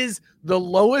 It is the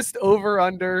lowest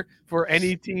over-under for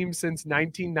any team since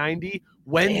 1990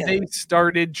 when they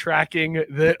started tracking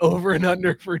the over and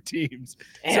under for teams.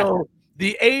 So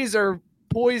the A's are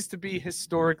poised to be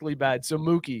historically bad. So,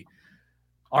 Mookie,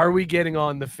 are we getting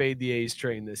on the fade the A's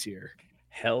train this year?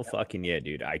 Hell fucking yeah,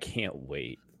 dude. I can't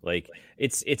wait. Like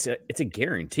it's a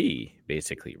guarantee,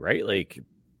 basically, right? Like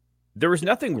there was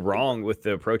nothing wrong with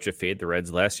the approach of fade the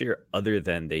Reds last year, other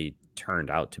than they turned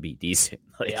out to be decent.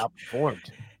 Like, they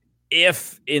outperformed.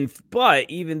 But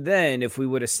even then, if we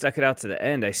would have stuck it out to the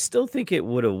end, I still think it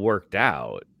would have worked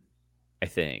out. I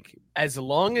think as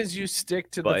long as you stick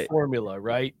to the formula,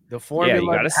 right? The formula, you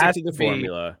got to stick to the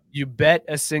formula. You bet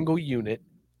a single unit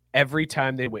every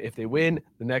time they win. If they win,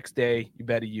 the next day you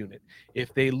bet a unit.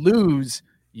 If they lose,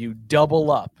 you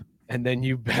double up, and then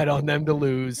you bet on them to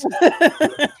lose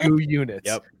 2 units.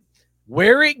 Yep.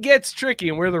 Where it gets tricky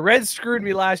and where the Reds screwed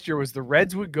me last year was the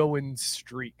Reds would go in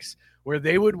streaks where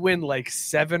they would win like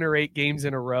 7 or 8 games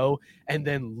in a row and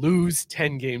then lose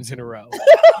 10 games in a row.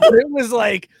 It was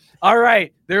like, all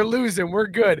right, they're losing, we're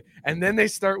good. And then they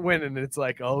start winning, and it's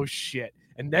like, oh, shit.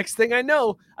 And next thing I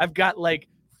know, I've got like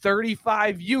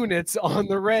 35 units on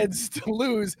the Reds to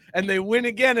lose, and they win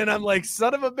again, and I'm like,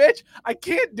 son of a bitch, I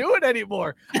can't do it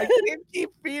anymore. I can't keep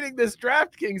feeding this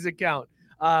DraftKings account.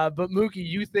 But Mookie,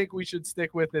 you think we should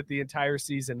stick with it the entire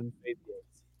season and fade the A's?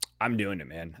 I'm doing it,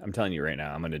 man. I'm telling you right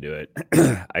now, I'm going to do it.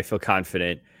 I feel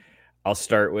confident. I'll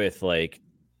start with like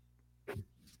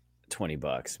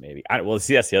 $20 maybe. Well,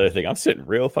 see, that's the other thing. I'm sitting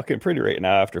real fucking pretty right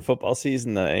now after football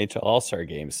season, the NHL All-Star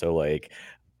game. So like,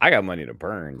 I got money to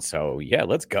burn. So yeah,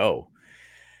 let's go.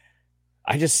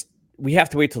 we have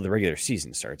to wait till the regular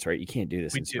season starts, right? You can't do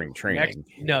this We in do. spring training.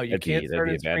 No, you can't start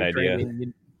in that'd be a bad spring idea.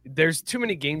 training. There's too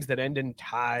many games that end in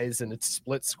ties and it's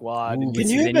split squad. Ooh, and Can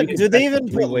see, you then you even can do they bet the even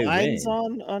put three-way lines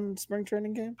win. on spring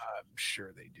training games? I'm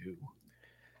sure they do.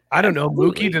 I don't know,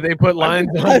 Absolutely. Mookie. Do they put lines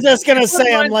I on? was just gonna Put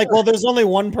say, I'm lines like, on- well, there's only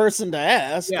one person to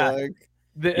ask. Yeah. Like,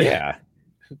 Yeah.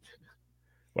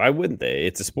 Why wouldn't they?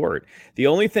 It's a sport. The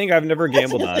only thing I've never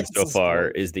gambled on It's so a far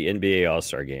sport. is the NBA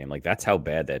All-Star game. Like, that's how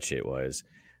bad that shit was.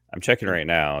 I'm checking right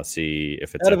now, see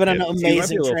if it's that would up have been yet. an See, it might be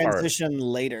amazing a little far. transition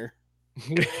later.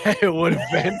 It would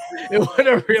have been. It would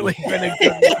have really been a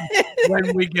good one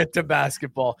when we get to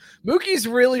basketball. Mookie's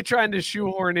really trying to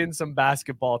shoehorn in some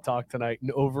basketball talk tonight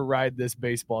and override this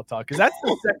baseball talk because that's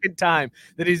the second time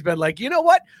that he's been like, you know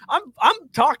what? I'm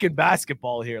talking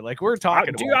basketball here. Like we're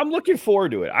talking. Dude, I'm looking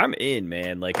forward to it. I'm in,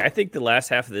 man. Like, I think the last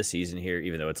half of the season here,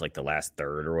 even though it's like the last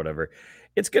third or whatever,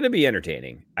 it's going to be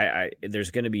entertaining. There's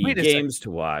going to be Wait a games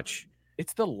to watch.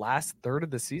 It's the last third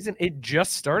of the season. It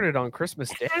just started on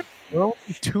Christmas Day. We're only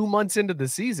 2 months into the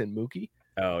season, Mookie.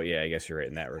 Oh yeah, I guess you're right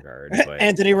in that regard. But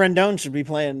Anthony Rendon should be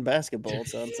playing basketball. It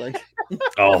sounds like.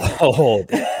 oh,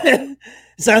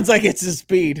 Sounds like it's his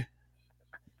speed.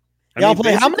 I Y'all mean,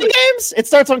 play how many games? It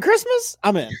starts on Christmas?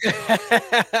 I'm in.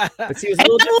 But see, it was a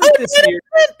little different this year.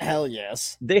 Hell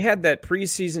yes. They had that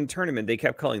preseason tournament. They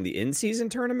kept calling the in-season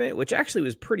tournament, which actually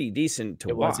was pretty decent to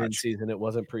It watch. was in season. It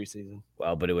wasn't preseason.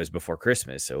 Well, but it was before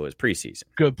Christmas, so it was preseason.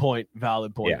 Good point.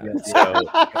 Valid point. Yeah. Yes.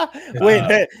 So,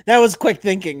 Wait, that was quick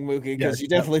thinking, Mookie, because Yes, you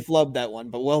definitely flubbed that one.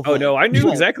 But well. oh played. no, I knew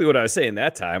Yeah. exactly what I was saying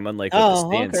that time. Unlike with the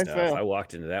stand okay, stuff, fair. I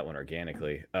walked into that one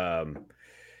organically.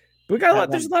 We got a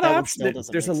lot. There's a lot of that one still options.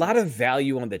 doesn't There's a make lot sense. of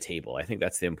value on the table. I think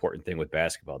that's the important thing with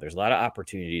basketball. There's a lot of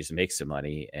opportunities to make some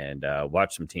money and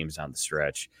watch some teams on the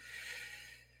stretch.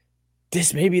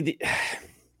 This may be the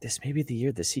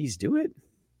year the C's do it.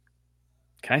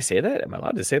 Can I say that? Am I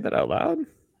allowed to say that out loud?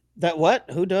 That what?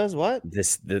 Who does what?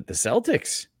 The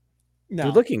Celtics. No.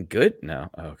 They're looking good. No,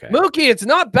 okay. Mookie, it's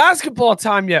not basketball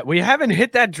time yet. We haven't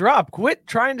hit that drop. Quit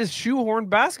trying to shoehorn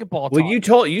basketball talk. Well, you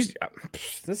told you.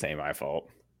 This ain't my fault.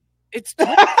 It's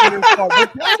Twitter fault. We're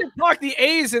trying to talk the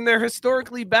A's and their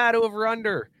historically bad over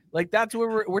under. Like that's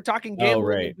where we're talking gambling. Oh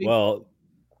right. Well,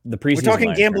 the preseason. We're talking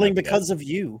lines gambling are not because of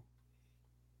you.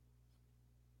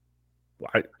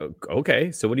 bad.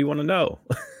 Okay, so what do you want to know?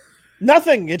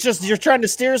 Nothing. It's just you're trying to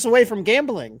steer us away from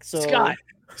gambling. So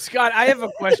Scott, I have a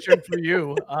question for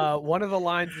you. One of the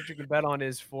lines that you can bet on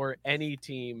is for any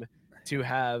team to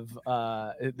have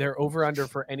their over under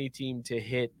for any team to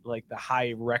hit like the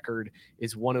high record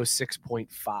is 106.5.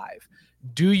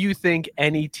 Do you think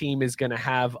any team is going to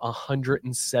have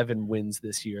 107 wins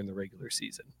this year in the regular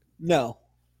season? No.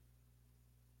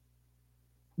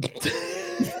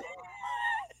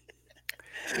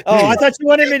 I thought you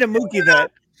wanted me to Mookie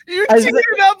that. You I teed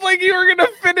it up like you were going to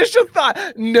finish a thought.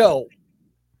 No.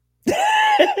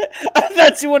 I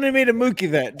thought you wanted me to Mookie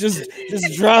that. Just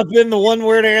drop in the one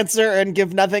word answer and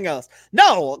give nothing else.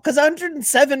 No, because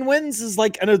 107 wins is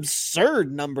like an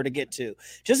absurd number to get to.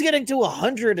 Just getting to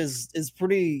 100 is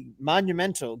pretty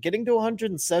monumental. Getting to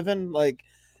 107, like,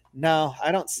 no,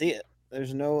 I don't see it.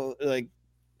 There's no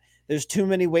there's too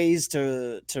many ways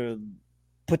to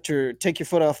take your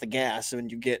foot off the gas when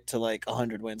you get to like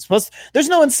 100 wins. Plus, there's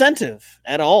no incentive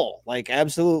at all, like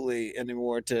absolutely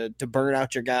anymore to burn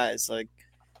out your guys. Like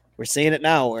we're seeing it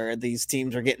now where these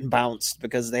teams are getting bounced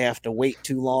because they have to wait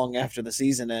too long after the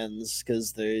season ends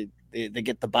because they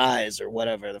get the buys or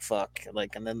whatever the fuck,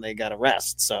 like, and then they got to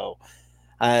rest. So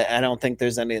I don't think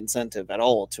there's any incentive at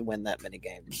all to win that many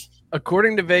games.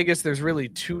 According to Vegas, there's really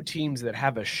two teams that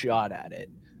have a shot at it.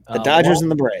 The Dodgers and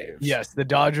the Braves. Yes, the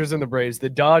Dodgers and the Braves. The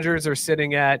Dodgers are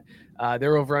sitting at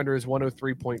their over-under is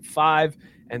 103.5,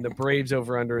 and the Braves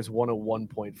over-under is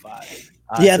 101.5.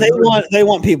 Yeah, they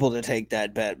want people to take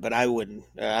that bet, but I wouldn't.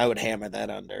 I would hammer that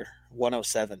under.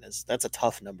 107 that's a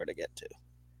tough number to get to.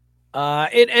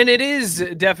 It is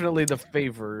definitely the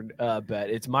favored bet.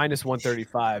 It's minus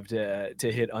 135 to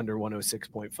hit under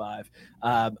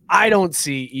 106.5. I don't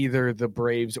see either the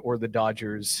Braves or the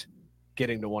Dodgers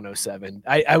getting to 107.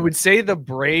 I would say the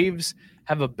Braves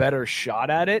have a better shot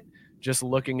at it just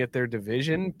looking at their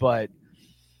division, but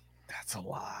that's a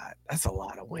lot. That's a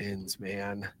lot of wins,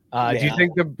 man. Do you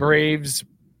think the Braves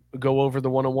go over the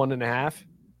 101.5?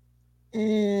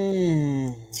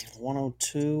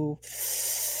 102.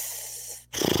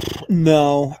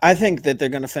 No, I think that they're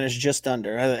going to finish just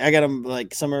under. I got them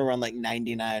like somewhere around like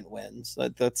 99 wins.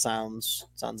 That sounds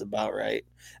about right.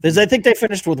 I think they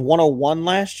finished with 101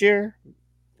 last year.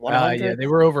 Yeah, they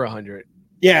were over 100.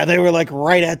 Yeah, they were like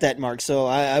right at that mark. So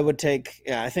I would take.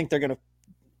 Yeah, I think they're going to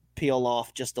peel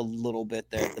off just a little bit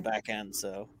there at the back end.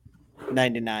 So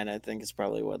 99, I think, is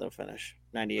probably where they'll finish.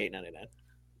 98, 99.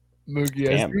 Mookie,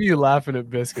 I Damn. see you laughing at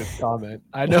Biscuit's comment.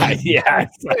 I know. Yeah,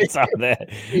 I saw that.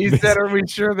 He said, "Are we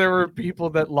sure there were people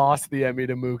that lost the Emmy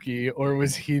to Mookie, or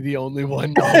was he the only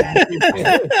one?"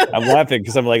 I'm laughing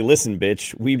because I'm like, listen,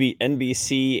 bitch, we beat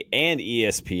NBC and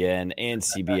ESPN and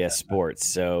CBS Sports,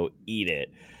 so eat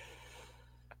it.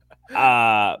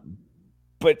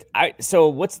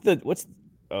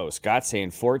 Scott's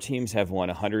saying 4 teams have won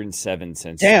 107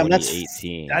 since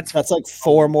 2018. That's like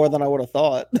 4 more than I would have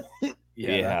thought.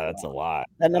 Yeah, that's a lot.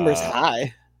 That number is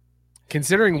high.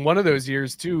 Considering one of those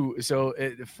years too, so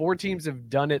 4 teams have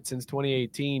done it since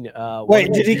 2018.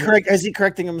 Wait, did he correct? Is he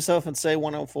correcting himself and say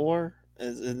 104?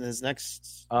 Is in his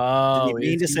next? Did he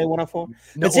mean to say 104?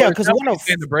 No, yeah, because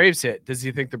 104. The Braves hit. Does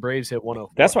he think the Braves hit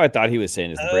 104? That's what I thought he was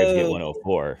saying. Is the Braves get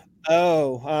 104?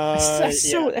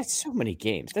 That's so many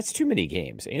games. That's too many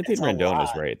games. Anthony Rendon is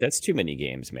right. That's too many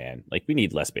games, man. Like, we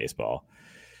need less baseball.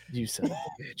 You son of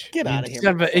a bitch. Get out of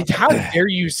here. How dare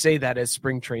you say that as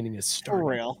spring training is starting? For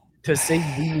real. To say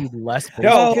we need less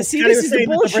baseball. No, because see, this is the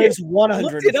bullshit. 100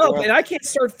 Looked it up, and I can't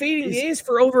start fading the A's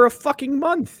for over a fucking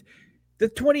month. The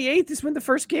 28th is when the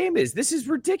first game is. This is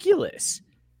ridiculous.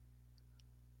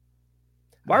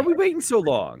 Why are we waiting so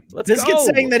long? Let's go. Biscuit's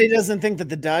saying that he doesn't think that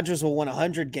the Dodgers will win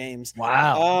 100 games.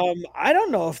 Wow. I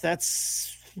don't know if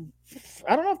that's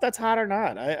hot or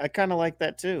not. I kind of like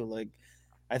that too. Like,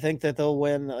 I think that they'll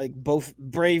win. Like, both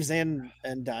Braves and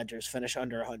Dodgers finish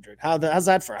under 100. How's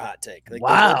that for a hot take? Like,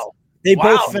 wow. They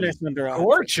both finished under 100.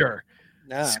 Scorcher.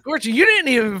 Yeah. Scorcher, you didn't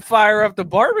even fire up the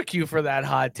barbecue for that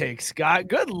hot take, Scott.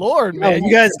 Good Lord, man.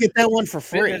 You guys get that one for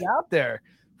free. It out there.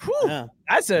 Whew. Yeah.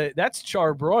 That's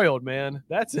charbroiled, man.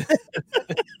 That's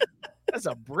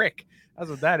a brick. That's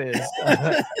what that is.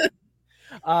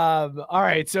 All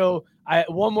right. So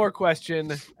one more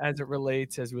question as it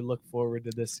relates as we look forward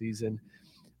to this season.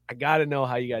 I got to know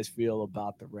how you guys feel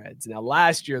about the Reds. Now,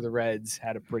 last year, the Reds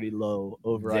had a pretty low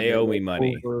over. They owe me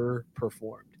money.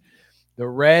 Overperformed. The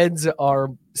Reds are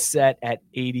set at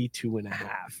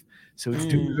 82.5. So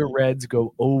do the Reds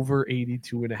go over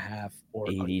 82.5 or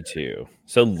 82? Under?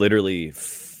 So literally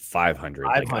 500.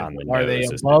 Are they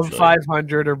above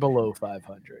 500 or below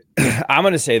 500? I'm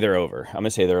going to say they're over. I'm going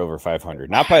to say they're over 500.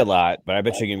 Not by a lot, but I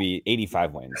bet you're going to be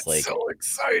 85 wins. That's like so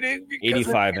exciting.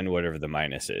 85 and whatever the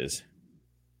minus is.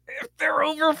 If they're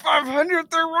over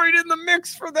 500, they're right in the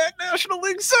mix for that National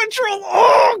League Central.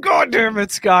 Oh, God damn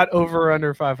it, Scott. Over or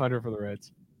under 500 for the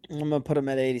Reds? I'm going to put them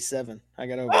at 87. I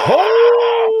got over.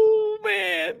 Oh,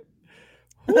 man.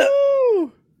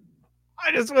 Woo.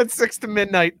 I just went 6 to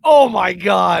midnight. Oh, my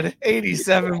God.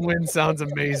 87 wins sounds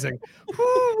amazing.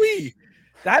 Woo-wee.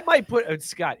 That might put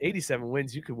Scott, 87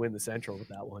 wins. You could win the Central with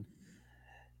that one.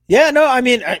 Yeah, no, I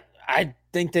mean, I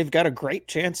think they've got a great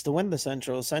chance to win the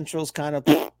Central. Central's kind of,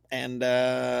 and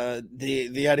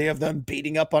the idea of them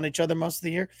beating up on each other most of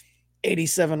the year,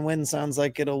 87 wins sounds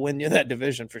like it'll win you that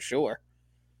division for sure.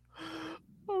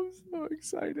 I'm so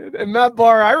excited. And Matt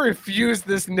Barr, I refuse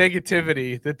this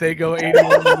negativity that they go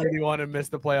 81 and 81 and miss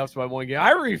the playoffs by 1 game.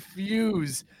 I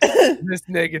refuse this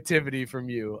negativity from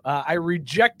you. I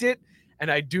reject it. And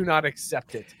I do not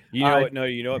accept it. You know what? No,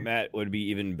 you know what, Matt, would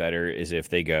be even better is if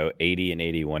they go 80 and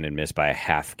 81 and miss by a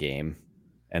half game,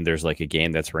 and there's like a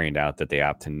game that's rained out that they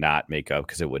opt to not make up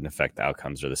because it wouldn't affect the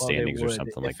outcomes or the standings or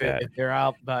something like that. If they're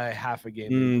out by half a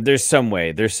game, there's some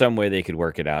way they could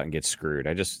work it out and get screwed.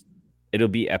 It'll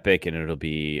be epic and it'll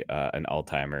be an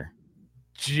all-timer.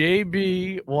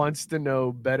 JB wants to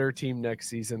know better team next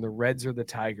season, the Reds or the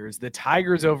Tigers. The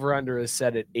Tigers over-under is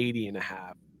set at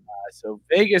 80.5. So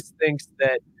Vegas thinks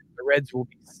that the Reds will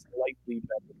be slightly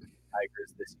better than the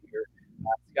Tigers this year.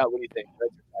 Scott, what do you think?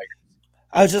 Reds or Tigers?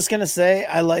 I was just gonna say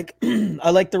I like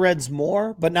the Reds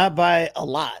more, but not by a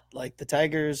lot. Like, the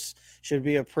Tigers should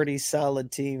be a pretty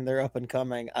solid team. They're up and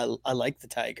coming. I like the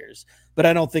Tigers, but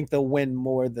I don't think they'll win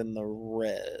more than the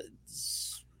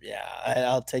Reds. Yeah,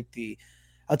 I'll take the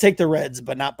Reds,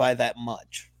 but not by that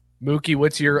much. Mookie,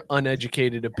 what's your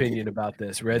uneducated opinion about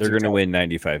this? Reds? They're going to win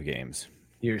 95 games.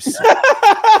 You're so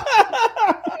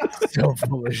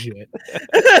full of shit.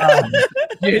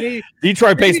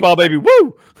 Detroit baseball, baby.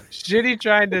 Woo! Shitty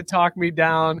trying to talk me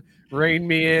down, rein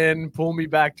me in, pull me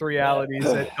back to reality.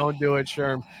 Said, don't do it,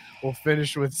 Sherm. We'll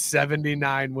finish with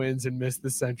 79 wins and miss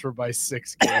the Central by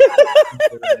 6 games.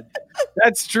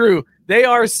 That's true. They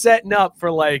are setting up for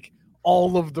like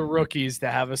all of the rookies to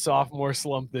have a sophomore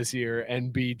slump this year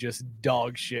and be just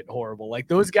dog shit horrible. Like,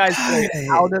 those guys played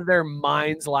out of their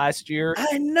minds last year.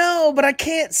 I know, but I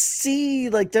can't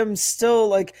see like them still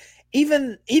like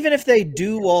even if they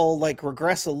do all like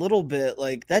regress a little bit,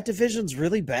 like that division's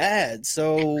really bad.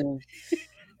 So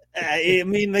I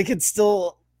mean, they could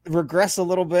still regress a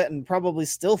little bit and probably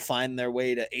still find their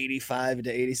way to 85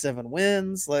 to 87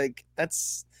 wins. Like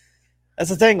that's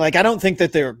the thing. Like I don't think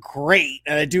that they're great,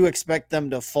 and I do expect them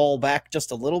to fall back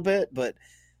just a little bit, but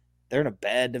they're in a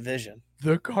bad division.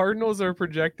 The Cardinals are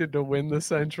projected to win the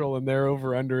Central, and their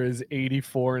over/under is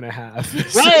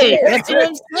 84.5. Right, that's what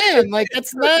I'm saying. Like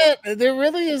that's not. There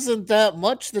really isn't that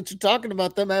much that you're talking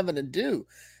about them having to do.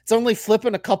 It's only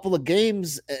flipping a couple of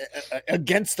games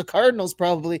against the Cardinals,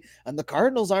 probably, and the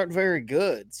Cardinals aren't very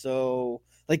good. So,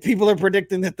 like, people are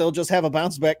predicting that they'll just have a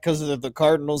bounce back because of the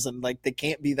Cardinals, and like they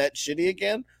can't be that shitty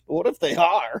again. But what if they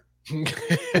are?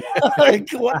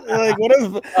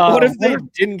 What if they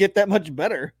didn't get that much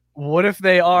better? What if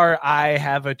they are? I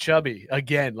have a chubby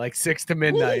again, like 6 to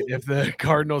midnight. If the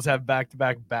Cardinals have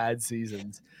back-to-back bad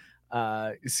seasons,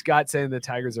 Scott saying the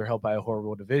Tigers are helped by a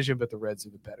horrible division, but the Reds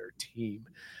are the better team.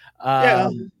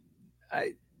 I'd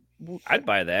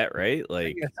buy that, right?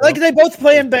 Like they both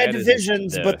play in bad bad as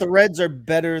divisions, the- but the Reds are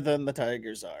better than the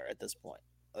Tigers are at this point.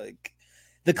 Like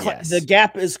the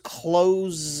gap is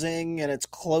closing, and it's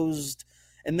closed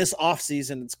in this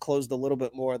offseason. It's closed a little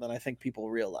bit more than I think people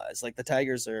realize. Like the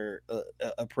Tigers are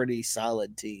a pretty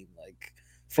solid team, like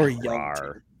for a young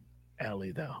team.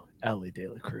 Ellie De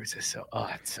La Cruz is so. I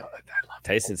love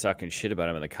Tyson's talking shit about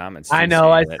him in the comments. I too, know.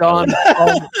 I saying that saw him.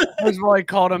 Ellie- First of all, I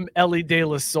called him Ellie De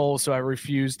La Soul, so I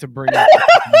refused to bring it.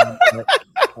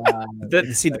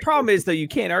 the problem is though, you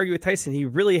can't argue with Tyson. He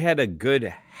really had a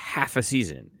good half a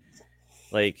season.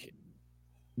 Like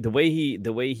the way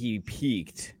he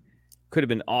peaked could have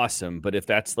been awesome, but if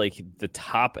that's like the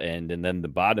top end and then the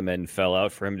bottom end fell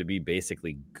out for him to be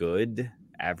basically good,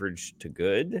 average to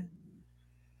good,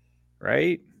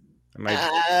 right?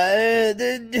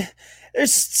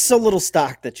 There's so little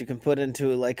stock that you can put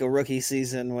into like a rookie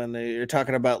season when you're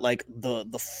talking about like the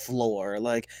floor.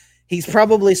 Like he's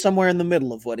probably somewhere in the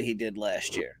middle of what he did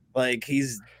last year. Like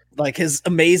he's like his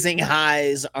amazing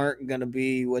highs aren't going to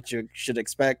be what you should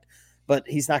expect, but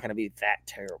he's not going to be that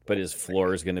terrible. But his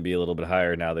floor is going to be a little bit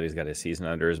higher now that he's got his season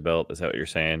under his belt. Is that what you're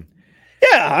saying?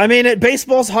 Yeah, I mean,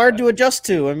 baseball's hard to adjust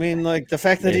to. I mean, like the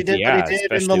fact that he did what he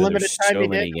did in the limited time so he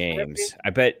many did. games. I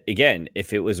bet again,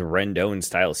 if it was a Rendon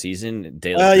style season,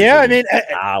 I mean,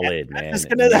 solid man. I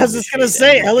was just gonna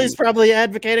say, Ellie's probably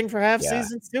advocating for half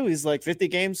seasons too. He's like 50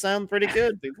 games sound pretty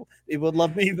good. People would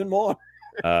love me even more.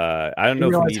 I don't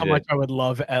know if how much I would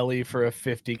love Ellie for a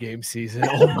 50-game season.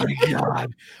 Oh my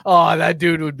god! Oh, that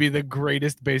dude would be the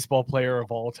greatest baseball player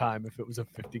of all time if it was a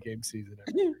 50-game season.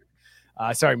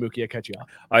 Sorry, Mookie, I cut you off.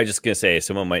 I was just gonna say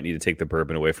someone might need to take the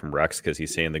bourbon away from Rex because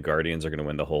he's saying the Guardians are going to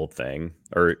win the whole thing,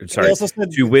 or sorry,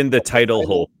 to win the title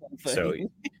whole. So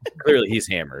clearly he's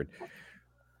hammered.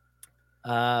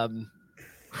 I'm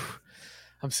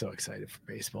so excited for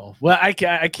baseball. Well, I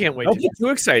can't wait. Don't get too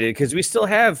excited because we still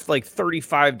have like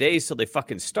 35 days till they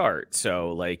fucking start.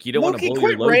 So like you don't want to blow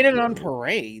your load. Quit raining on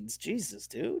parades, Jesus,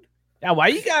 dude. Yeah, why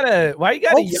you gotta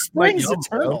spring's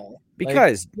eternal.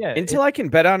 Because until I can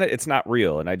bet on it, it's not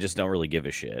real, and I just don't really give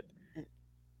a shit.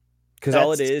 Because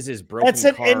all it is broken. That's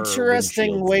an car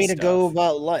interesting windshields way and to stuff. go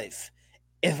about life.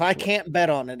 If I can't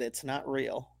bet on it, it's not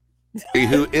real.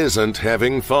 Who isn't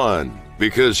having fun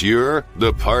because you're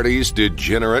the party's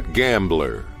degenerate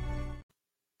gambler.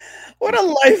 What a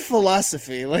life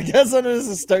philosophy. Like, as soon as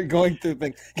I start going through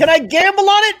things, can I gamble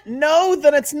on it? No,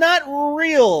 then it's not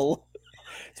real.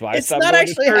 That's why it's not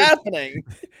actually happening.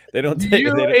 They don't take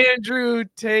you, Andrew,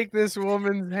 take this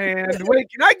woman's hand. Wait,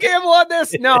 can I gamble on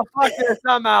this? No, fuck this.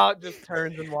 I'm out. Just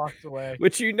turns and walks away.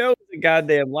 Which you know is a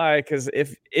goddamn lie, because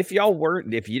if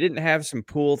you didn't have some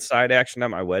pool side action at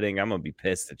my wedding, I'm gonna be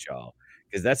pissed at y'all.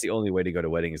 Because that's the only way to go to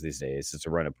weddings these days is to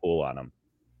run a pool on them.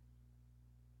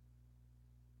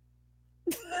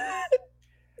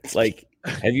 Like,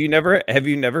 have you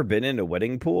never been in a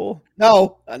wedding pool?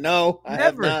 No, I Never.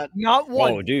 have not. Not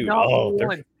one. Oh, dude. Not Oh,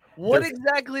 one. What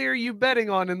exactly are you betting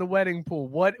on in the wedding pool?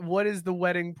 What is the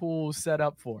wedding pool set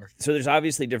up for? So there's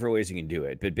obviously different ways you can do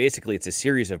it, but basically it's a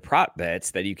series of prop bets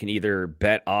that you can either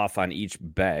bet off on each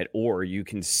bet, or you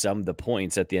can sum the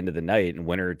points at the end of the night and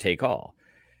winner take all.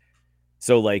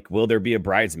 So like, will there be a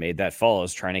bridesmaid that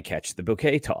falls trying to catch the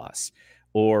bouquet toss?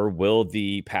 Or will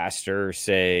the pastor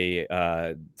say,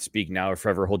 speak now or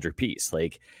forever hold your peace?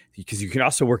 Like, because you can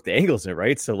also work the angles in it,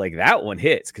 right? So like that one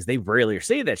hits because they rarely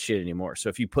say that shit anymore. So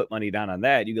if you put money down on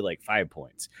that, you get like 5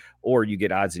 points, or you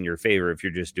get odds in your favor if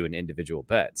you're just doing individual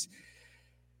bets.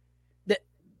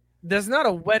 There's not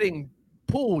a wedding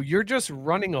pool. You're just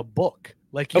running a book.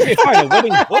 Like, Okay, fine, a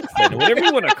wedding book then, whatever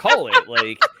you want to call it.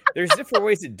 Like, there's different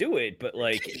ways to do it, but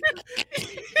like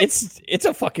it's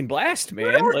a fucking blast, man.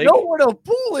 You don't Like, know what a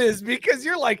pool is because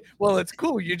you're like, well, it's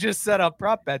cool. You just set up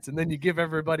prop bets and then you give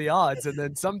everybody odds, and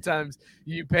then sometimes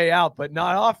you pay out, but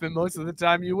not often. Most of the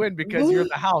time you win because you're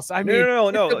the house. I mean,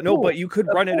 no, but you could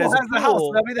run it as a the house.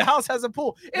 pool. I mean, the house has a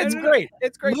pool. It's great.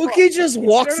 It's great. Mookie just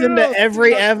walks into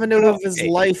every avenue of his Hey.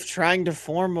 life trying to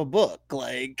form a book.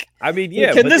 Like, I mean,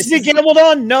 yeah, can but this be gambled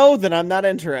on? No, then I'm not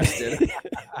interested.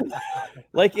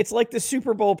 like it's like the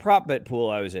Super Bowl prop bet pool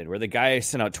I was in, where the guy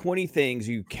sent out 20 things,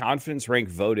 you confidence rank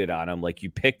voted on them, like you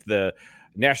picked the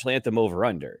national anthem over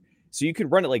under. So you can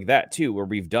run it like that too, where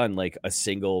we've done like a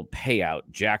single payout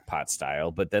jackpot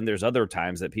style, but then there's other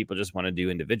times that people just want to do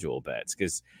individual bets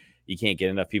because you can't get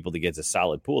enough people to get a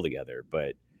solid pool together.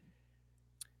 But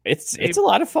it's a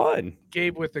lot of fun.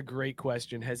 Gabe with a great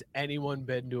question. Has anyone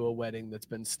been to a wedding that's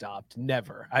been stopped?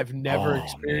 Never. I've never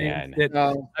experienced it.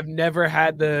 No. I've never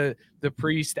had the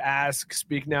priest ask,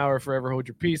 speak now or forever hold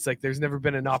your peace. Like there's never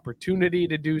been an opportunity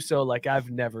to do so. Like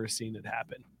I've never seen it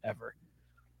happen ever.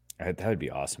 That would be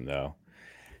awesome though.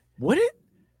 Would it?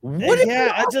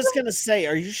 Yeah, I'm just gonna say,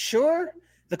 are you sure?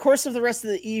 The course of the rest of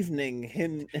the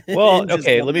evening, Well,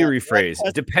 okay, let me rephrase.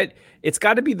 It's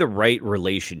got to be the right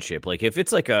relationship. Like if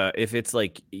it's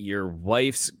like your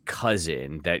wife's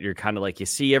cousin that you're kind of like you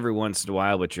see every once in a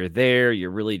while, but you're there, you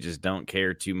really just don't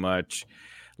care too much.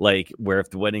 Like where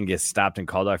if the wedding gets stopped and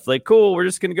called off, like cool, we're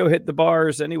just gonna go hit the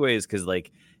bars anyways, because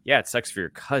like yeah, it sucks for your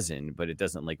cousin, but it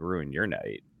doesn't like ruin your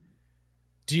night.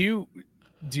 Do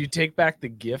you take back the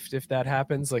gift if that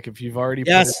happens? Like if you've already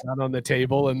put Yes. it down on the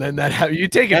table and then you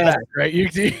take it back, right?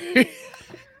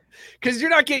 Because you're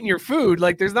not getting your food.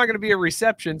 Like there's not going to be a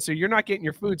reception, so you're not getting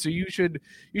your food. So you should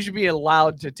be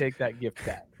allowed to take that gift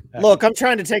back. Look, I'm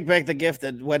trying to take back the gift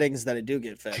at weddings that I do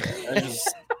get fed.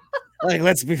 Like,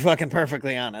 let's be fucking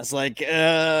perfectly honest. Like,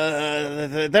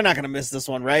 they're not gonna miss this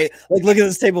one, right? Like, look at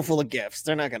this table full of gifts.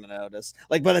 They're not gonna notice.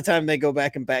 Like, by the time they go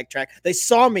back and backtrack, they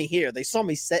saw me here. They saw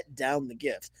me set down the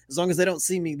gift. As long as they don't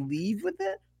see me leave with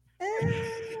it.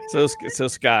 So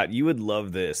Scott, you would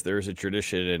love this. There's a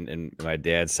tradition in my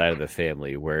dad's side of the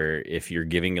family where if you're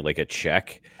giving like a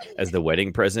check as the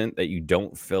wedding present, that you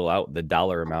don't fill out the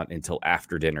dollar amount until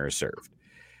after dinner is served.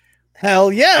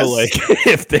 Hell yes. So like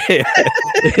if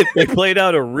they played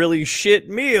out a really shit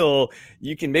meal,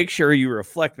 you can make sure you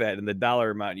reflect that in the dollar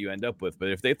amount you end up with. But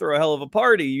if they throw a hell of a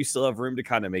party, you still have room to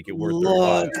kind of make it worth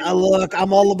Look,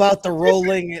 I'm all about the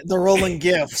rolling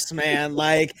gifts, man.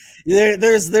 Like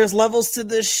there's levels to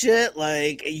this shit.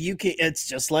 Like it's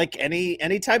just like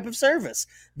any type of service.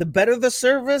 The better the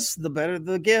service, the better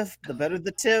the gift, the better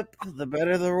the tip, the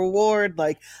better the reward.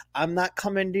 Like I'm not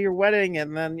coming to your wedding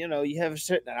and then you have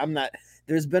shit.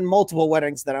 There's been multiple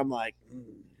weddings that I'm like,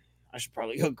 I should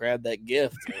probably go grab that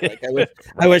gift. Like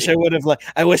I wish I would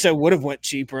have went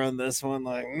cheaper on this one.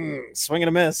 Like swing and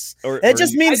a miss. It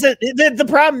just means that the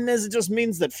problem is it just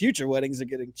means that future weddings are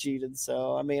getting cheated.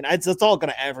 So I mean, it's all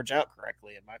going to average out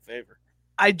correctly in my favor.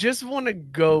 I just want to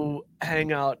go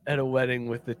hang out at a wedding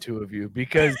with the two of you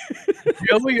because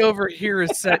Joey over here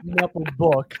is setting up a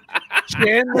book.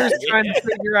 Chandler's trying to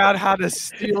figure out how to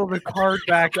steal the card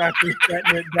back after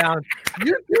setting it down.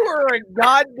 You two are a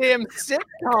goddamn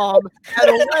sitcom at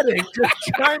a wedding, just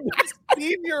trying to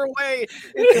steam your way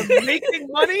into making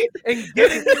money and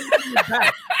getting your money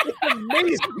back. It's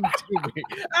amazing to me.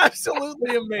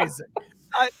 Absolutely amazing.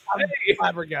 I'm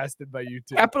flabbergasted by you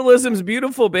two. Capitalism's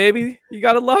beautiful, baby. You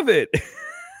gotta love it.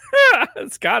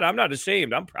 Scott, I'm not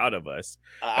ashamed. I'm proud of us.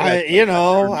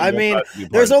 I mean,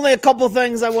 there's only a couple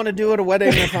things I want to do at a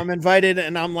wedding if I'm invited,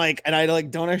 and I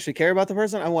don't actually care about the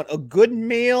person. I want a good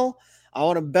meal. I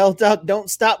want to belt out "Don't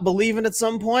Stop Believing" at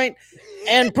some point,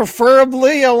 and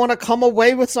preferably I want to come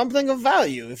away with something of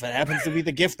value. If it happens to be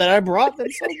the gift that I brought, then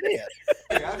so be it.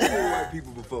 Hey, I've seen white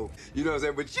people before, you know what I'm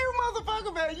saying? But you,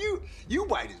 motherfucker, man, you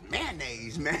white as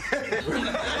mayonnaise, man.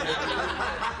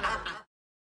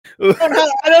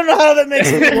 I don't know how that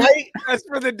makes me white. That's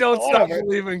for the "Don't Stop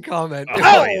Believing" comment.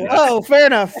 Fair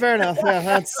enough.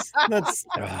 Yeah, that's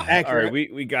accurate. All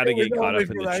right, we got to get caught up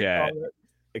in the chat. Comment.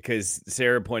 Because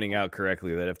Sarah pointing out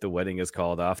correctly that if the wedding is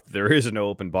called off, there is no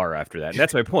open bar after that. And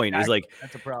that's my point. Is like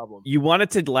that's a problem. You want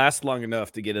it to last long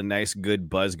enough to get a nice, good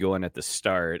buzz going at the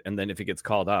start, and then if it gets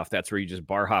called off, that's where you just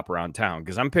bar hop around town.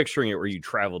 Because I'm picturing it where you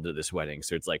traveled to this wedding,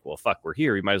 so it's like, well, fuck, we're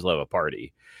here. We might as well have a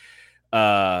party.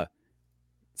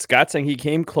 Scott saying he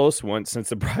came close once since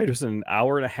the bride was an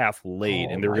hour and a half late,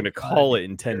 and they were going to call it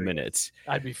in 10 minutes.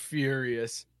 I'd be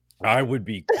furious. I would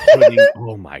be putting.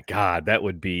 Oh my god,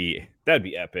 that'd be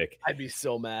epic. I'd be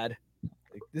so mad.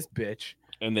 Like, this bitch.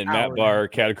 And then Matt Barr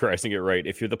categorizing it right.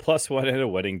 If you're the plus one at a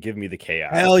wedding, give me the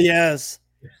chaos. Hell yes.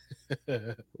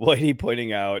 Whitey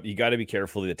pointing out, you got to be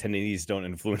careful the attendees don't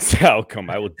influence the outcome.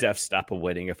 I will stop a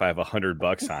wedding if I have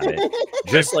 $100 on it.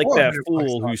 Just like that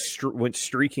fool who went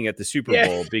streaking at the Super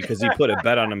Bowl because he put a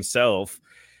bet on himself,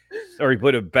 or he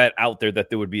put a bet out there that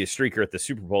there would be a streaker at the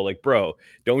Super Bowl. Like, bro,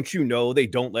 don't you know they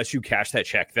don't let you cash that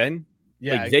check then?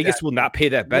 Yeah, like, Vegas will not pay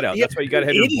that bet out. That's why you got to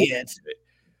have idiot.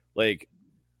 Like,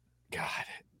 God.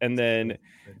 And then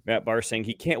Matt Barr saying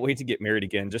he can't wait to get married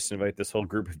again. Just invite this whole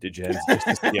group of degens just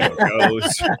to see how it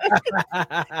goes.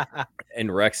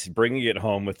 And Rex bringing it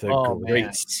home with a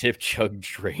great sip, chug,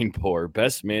 drain, pour.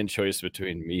 Best man choice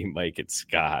between me, Mike, and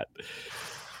Scott.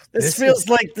 This feels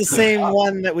like the same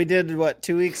one that we did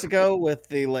 2 weeks ago with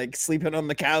the like sleeping on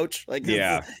the couch. Like,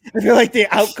 yeah, I feel like the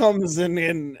outcomes and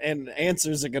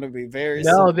answers are going to be very.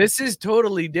 No, this is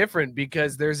totally different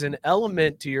because there's an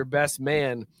element to your best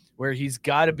man where he's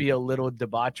got to be a little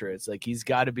debaucherous. Like, he's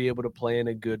got to be able to plan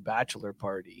a good bachelor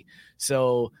party.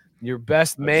 So your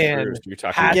best man has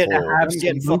to have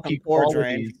some Mookie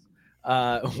qualities.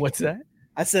 What's that?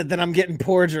 I said that I'm getting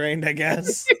pour drained, I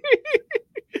guess.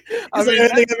 I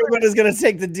think everybody's gonna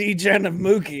take the D-gen of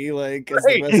Mookie, like, give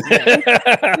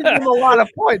him a lot of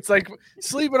points. Like,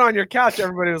 sleeping on your couch,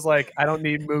 everybody was like, I don't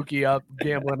need Mookie up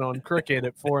gambling on cricket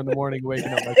at 4 a.m,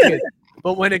 waking up my kids.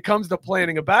 But when it comes to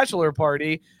planning a bachelor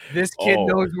party, this kid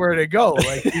knows where to go.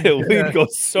 Like, we'd go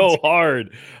so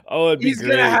hard. Oh, he's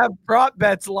gonna have prop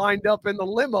bets lined up in the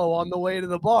limo on the way to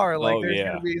the bar. Like, there's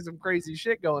gonna be some crazy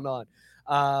shit going on.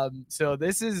 So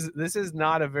this is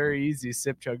not a very easy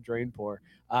sip, chug, drain, pour.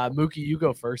 Mookie, you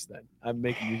go first then. I'm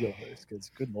making you go first because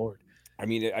good Lord. I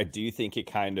mean, I do think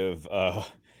it kind of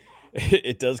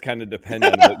it does kind of depend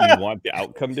on what you want the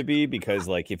outcome to be, because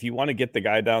like if you want to get the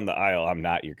guy down the aisle, I'm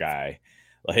not your guy.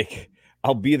 Like,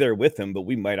 I'll be there with him, but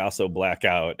we might also black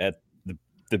out at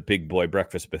the big boy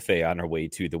breakfast buffet on our way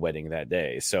to the wedding that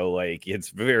day. So like, it's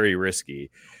very risky.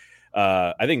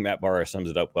 I think Matt Barra sums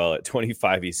it up well. At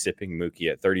 25, he's sipping Mookie.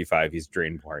 At 35, he's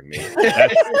drain pouring me.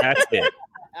 That's it.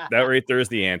 That right there is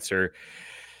the answer.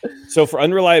 So for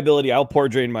unreliability, I'll pour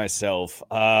drain myself.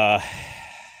 I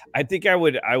think I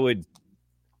would.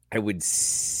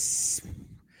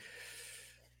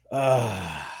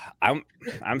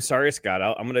 I'm sorry, Scott.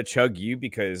 I'm going to chug you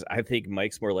because I think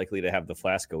Mike's more likely to have the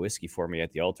flask of whiskey for me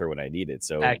at the altar when I need it.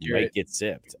 So accurate. Mike gets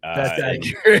sipped. That's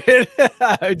accurate.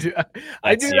 I do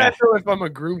that though if I'm a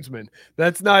groomsman.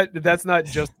 That's not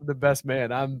just the best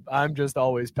man. I'm just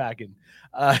always packing.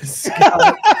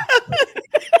 Scott.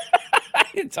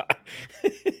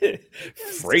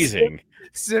 Phrasing.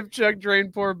 Sip, chug, drain,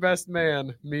 pour, best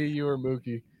man. Me, you, or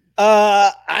Mookie?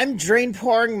 I'm drain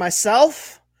pouring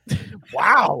myself.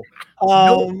 Wow.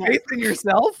 No faith in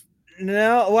yourself?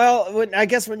 No. Well, I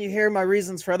guess when you hear my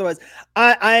reasons for otherwise,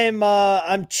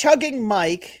 I'm chugging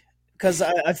Mike because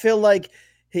I feel like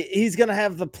he's gonna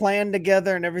have the plan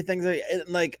together and everything.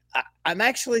 Like, I'm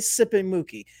actually sipping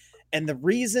Mookie, and the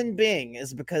reason being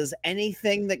is because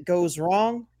anything that goes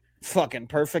wrong, fucking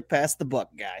perfect pass the buck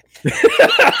guy.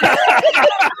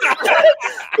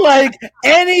 Like,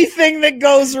 anything that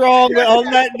goes wrong on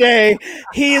that day,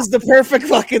 he is the perfect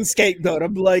fucking scapegoat.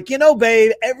 I'm like,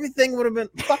 babe, everything would have been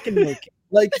fucking Mookie.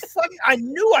 Like, fuck, I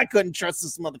knew I couldn't trust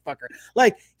this motherfucker.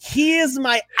 Like, he is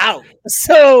my out.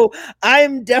 So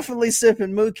I'm definitely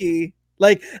sipping Mookie.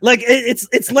 Like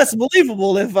it's less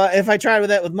believable if I tried with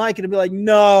that with Mike, it'd be like,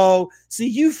 no, see,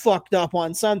 you fucked up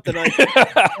on something.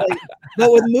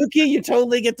 But with Mookie, you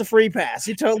totally get the free pass.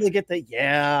 You totally get the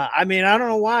I mean, I don't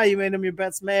know why you made him your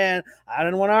best man. I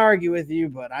didn't want to argue with you,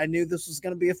 but I knew this was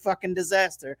going to be a fucking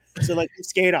disaster. So like, you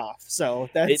skate off. So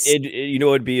that's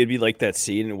it'd be like that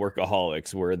scene in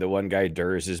Workaholics where the one guy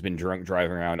Durs has been drunk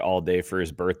driving around all day for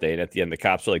his birthday, and at the end the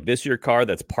cops are like, "This your car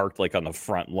that's parked like on the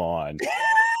front lawn."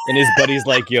 And his buddy's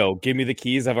like, "Yo, give me the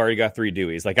keys. I've already got 3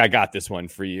 Deweys. Like, I got this one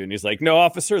for you." And he's like, "No,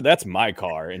 officer, that's my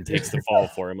car," and takes the fall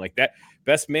for him. Like, that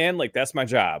best man, like, that's my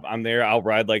job. I'm there. I'll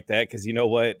ride like that because you know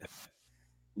what?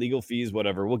 Legal fees,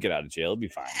 whatever. We'll get out of jail. It'll be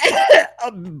fine.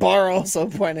 Barr also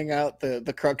pointing out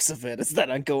the crux of it is that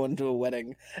I go into a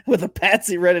wedding with a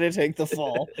patsy ready to take the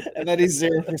fall, and that he's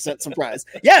 0% surprised.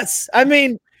 Yes, I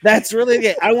mean, that's really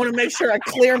it. I want to make sure I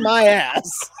clear my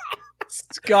ass.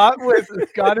 Scott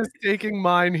is taking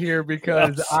mine here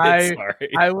because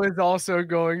I was also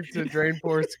going to drain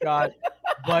pour Scott,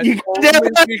 but only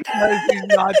because he's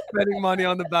not spending money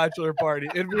on the bachelor party.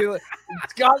 It'd be like,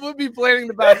 Scott would be planning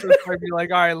the bachelor party, be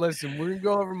like, all right, listen, we're gonna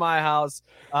go over to my house.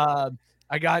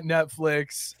 I got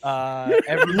Netflix. I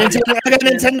got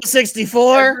Nintendo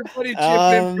 64. Everybody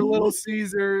chip in for Little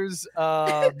Caesars.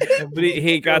 But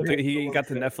he got the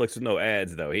Netflix with no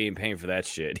ads though. He ain't paying for that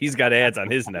shit. He's got ads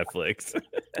on his Netflix.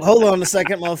 Hold on a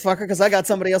second, motherfucker, because I got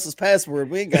somebody else's password.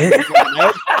 We ain't got it. Get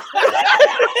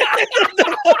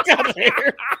the fuck out of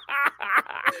here.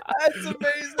 That's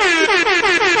amazing.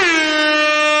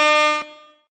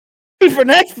 For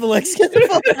Netflix, get the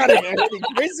fuck out of here. Are you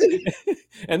crazy?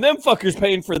 And them fuckers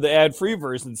paying for the ad-free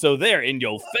version, so they're in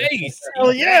your face.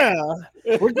 Hell yeah.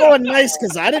 We're going nice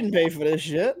because I didn't pay for this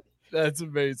shit. That's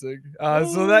amazing.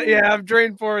 So that I'm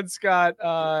drain pouring Scott.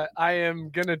 I am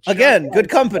gonna again. Good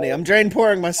company. I'm drain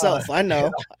pouring myself. I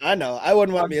know. I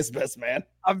wouldn't want me as best man.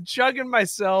 I'm chugging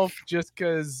myself just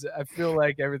because I feel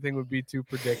like everything would be too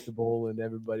predictable and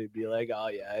everybody'd be like, "Oh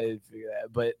yeah, I didn't figure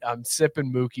that." But I'm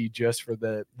sipping Mookie just for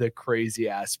the crazy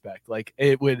aspect. Like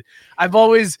it would. I've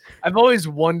always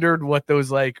wondered what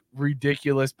those like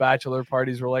ridiculous bachelor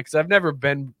parties were like. Because I've never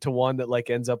been to one that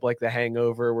like ends up like The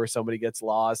Hangover, where somebody gets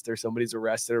lost or somebody's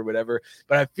arrested or whatever.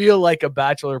 But I feel like a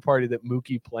bachelor party that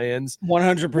Mookie plans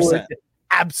 100%.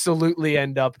 Absolutely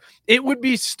end up. It would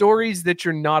be stories that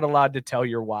you're not allowed to tell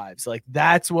your wives. Like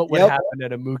that's what would happen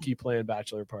at a Mookie planned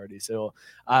bachelor party. So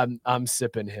I'm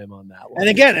sipping him on that one. And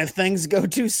again, if things go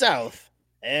too south,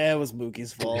 it was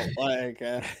Mookie's fault. Like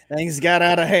things got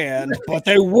out of hand, but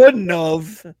they wouldn't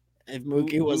have if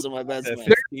Mookie wasn't my best man.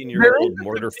 15-year-old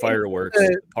mortar fireworks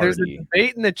There's a party.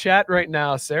 debate in the chat right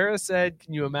now. Sarah said,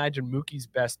 "Can you imagine Mookie's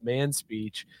best man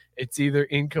speech? It's either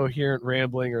incoherent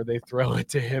rambling or they throw it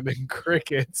to him in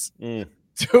crickets."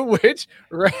 To which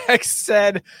Rex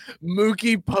said,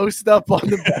 "Mookie post up on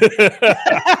the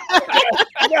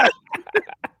bed."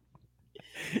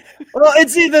 Well,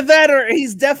 it's either that or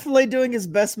he's definitely doing his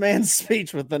best man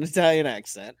speech with an Italian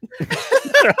accent.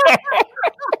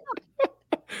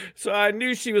 So I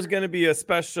knew she was going to be a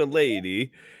special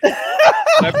lady. There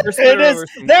it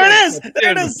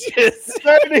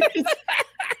is.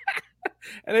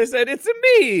 And I said, "It's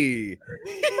me,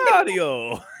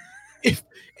 Mario." If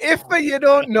you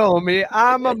don't know me,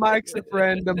 I'm a Mike's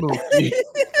friend, a Mookie.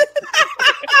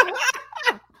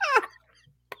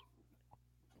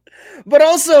 But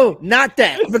also not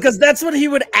that, because that's what he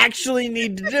would actually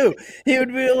need to do. He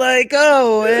would be like,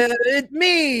 "Oh, it's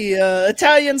me,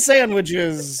 Italian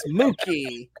sandwiches,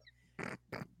 Mookie.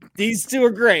 These two are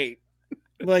great."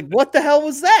 Like, what the hell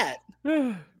was that?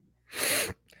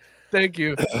 Thank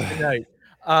you. Good night.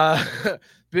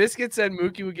 Biscuit said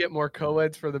Mookie would get more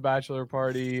co-eds for the bachelor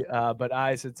party, but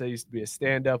I, since I used to be a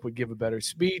stand-up, would give a better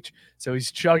speech. So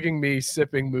he's chugging me,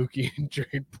 sipping Mookie, and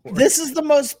drain pouring. This is the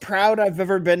most proud I've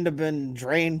ever been to been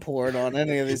drain poured on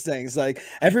any of these things. Like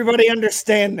everybody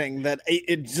understanding that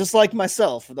it just like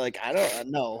myself. Like I don't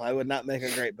know, I would not make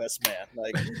a great best man.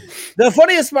 Like the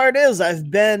funniest part is I've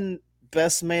been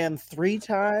best man 3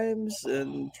 times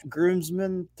and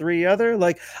groomsman 3 other.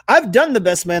 Like I've done the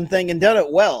best man thing and done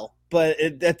it well. But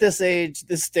at this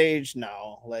stage,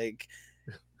 no. Like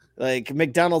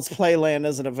McDonald's Playland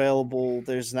isn't available.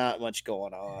 There's not much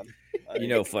going on. You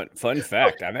know, fun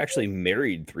fact: I've actually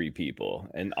married 3 people,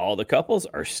 and all the couples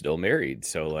are still married.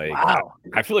 So, like, wow,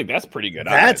 I feel like that's pretty good.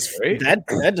 That's right?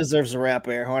 that deserves a rap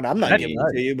air horn. I'm not giving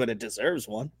it to you, but it deserves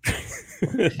one.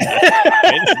 I'm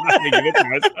not gonna give it to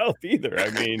myself either. I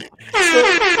mean.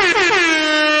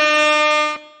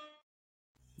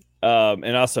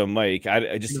 And also, Mike,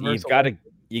 I just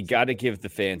you gotta give the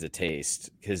fans a taste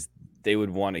because they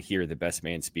would want to hear the best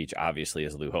man speech. Obviously,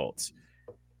 as Lou Holtz.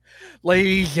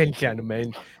 Ladies and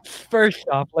gentlemen, first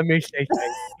off, let me say thank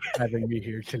you for having me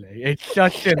here today. It's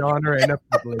such an honor and a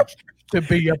privilege to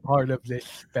be a part of this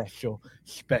special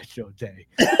day.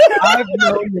 I've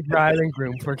known the bride and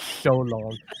groom for so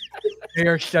long. They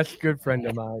are such good friends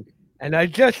of mine, and I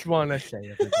just want to say,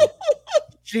 everybody,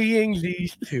 seeing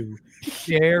these two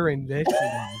share in this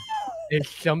love is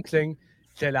something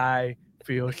that I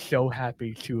feel so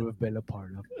happy to have been a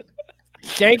part of.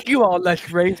 Thank you all.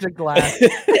 Let's raise a glass to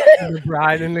the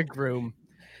bride and the groom.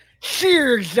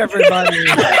 Cheers, everybody.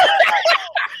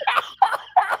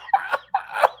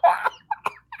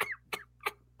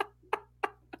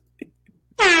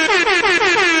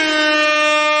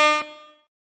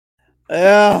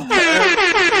 Yeah.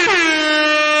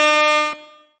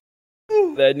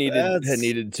 That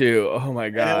needed too. Oh my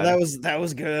god, that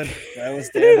was good. That was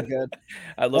damn good.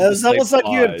 I love. It was almost like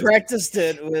you had practiced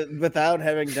it without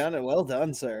having done it. Well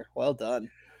done, sir. Well done.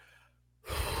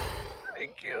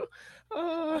 Thank you.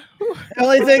 The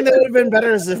only thing that would have been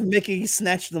better is if Mickey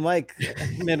snatched the mic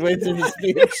midway through his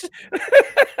speech.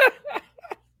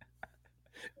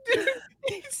 Dude,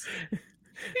 he's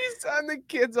on the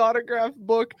kid's autograph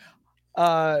book.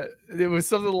 It was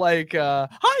something like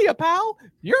hiya pal,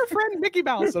 your friend Mickey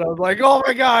Mouse, and I was like, oh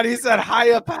my god, he said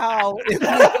hiya pal in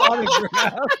the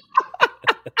autograph.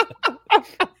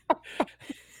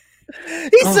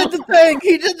 He said the thing.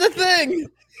 He did the thing.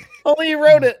 Only he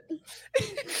wrote it.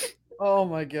 Oh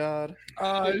my god.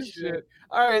 Oh shit.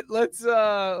 All right, let's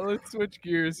switch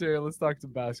gears here. Let's talk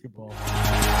some basketball. Boom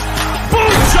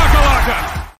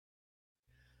shakalaka!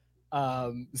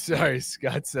 Sorry,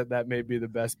 Scott said that may be the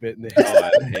best bit in the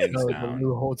hands the down.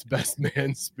 Lou Holtz best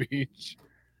man speech.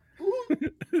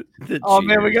 Oh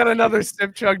man, we got another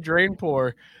sip chug drain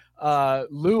pour.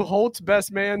 Lou Holtz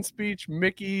best man speech.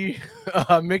 Mickey,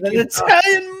 Mickey, An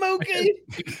Italian Mookie.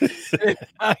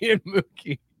 Italian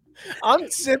Mookie. I'm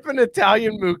sipping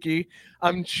Italian Mookie.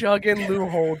 I'm chugging Lou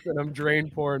Holtz, and I'm drain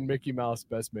pouring Mickey Mouse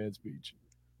best man speech.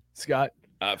 Scott.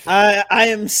 I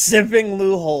am sipping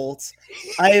Lou Holtz.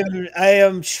 I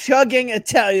am chugging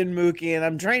Italian Mookie, and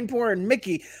I'm drain pouring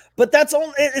Mickey. But that's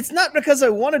only. It's not because I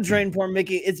want to drain pour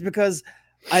Mickey. It's because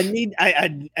I need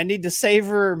to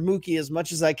savor Mookie as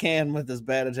much as I can with this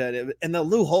bad Italian. And the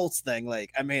Lou Holtz thing, like,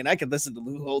 I mean, I could listen to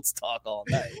Lou Holtz talk all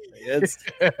night. That's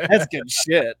good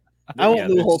shit. I want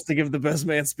Lou Holtz to give the best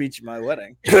man speech at my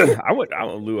wedding. I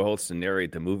want Lou Holtz to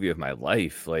narrate the movie of my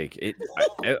life. Like it,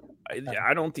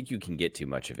 I don't think you can get too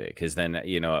much of it because then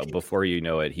before you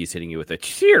know it, he's hitting you with a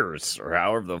cheers or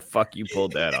however the fuck you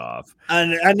pulled that off.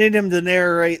 I need him to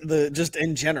narrate just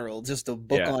in general, just a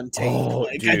book on tape.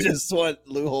 I just want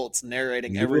Lou Holtz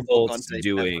narrating every book on tape.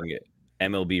 Doing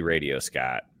MLB radio,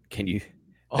 Scott. Can you?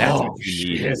 That's what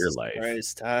you need in your life.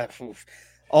 Christ.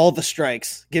 All the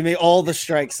strikes. Give me all the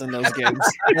strikes in those games.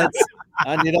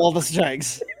 I need all the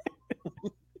strikes.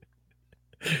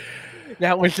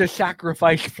 That was the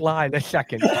sacrifice fly, the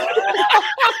second. The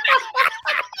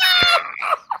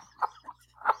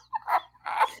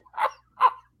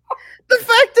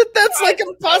fact that that's like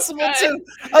impossible to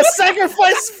a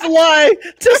sacrifice fly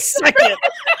to second.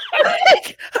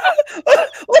 Like,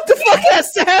 what the fuck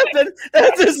has to happen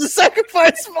if there's a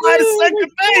sacrifice fly to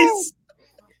second base?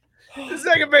 The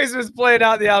second baseman's playing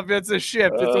out the outfield. It's a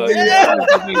shift. It's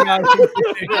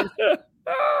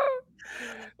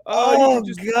Oh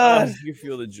God! You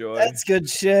feel the joy. That's good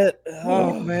shit.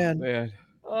 Oh man.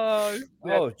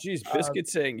 Oh geez, Biscuit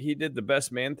saying he did the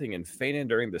best man thing and fainted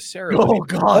during the ceremony. Oh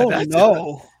God!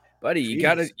 No, buddy, you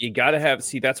gotta have.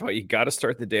 See, that's why you gotta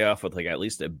start the day off with like at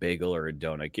least a bagel or a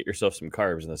donut. Get yourself some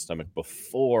carbs in the stomach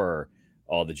before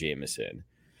all the Jameson.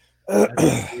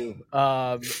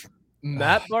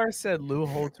 Matt Barr said Lou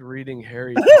Holtz reading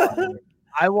Harry Potter.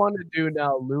 I want to do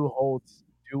now Lou Holtz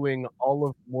doing all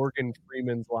of Morgan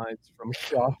Freeman's lines from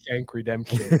Shawshank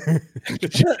Redemption.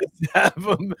 Just have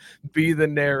him be the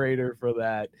narrator for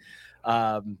that.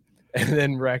 And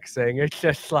then Rex saying, it's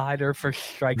a slider for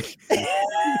strike. The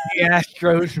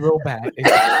Astros real bad.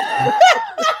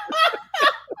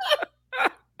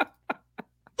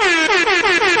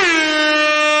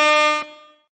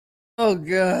 Oh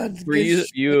God! For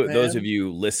those of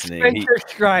you listening, Spencer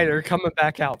Strider coming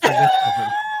back out for this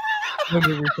when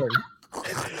we return.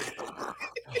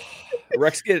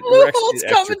 Rex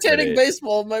commentating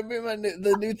baseball might be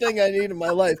the new thing I need in my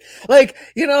life. Like,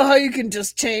 you know how you can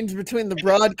just change between the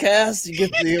broadcasts, you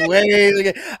get the away.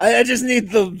 Like, I just need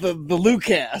the Lou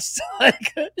cast,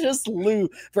 like just Lou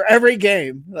for every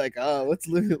game. Like, what's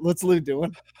Lou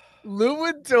doing? Lou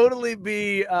would totally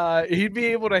be he'd be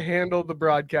able to handle the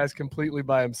broadcast completely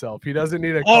by himself. He doesn't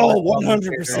need a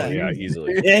 100%. Yeah,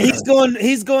 easily. Yeah,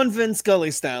 he's going Vin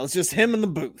Scully style. It's just him in the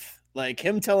booth. Like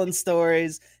him telling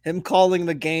stories, him calling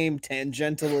the game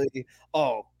tangentially.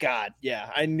 Oh God, yeah.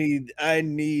 I need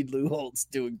Lou Holtz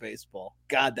doing baseball.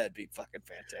 God, that'd be fucking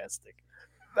fantastic.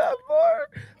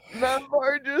 Matt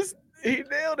Barr just he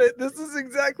nailed it. This is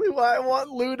exactly why I want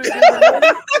Lou to do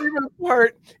the favorite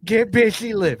part. Get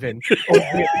busy living. Or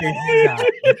get busy dying.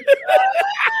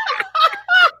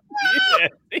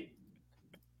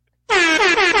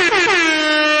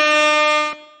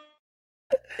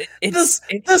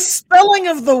 The spelling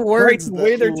of the words, the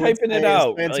way they're typing it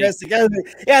out, fantastic.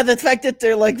 Yeah, the fact that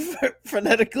they're like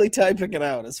phonetically typing it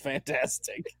out is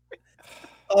fantastic.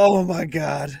 Oh my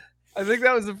God. I think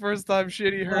that was the first time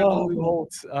Shitty heard Lou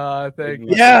Holtz. Thank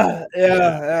you. Yeah.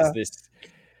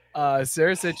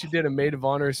 Sarah said she did a maid of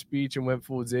honor speech and went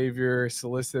full Xavier,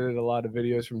 solicited a lot of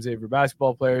videos from Xavier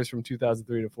basketball players from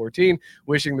 2003 to 14,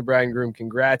 wishing the bride and groom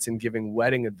congrats and giving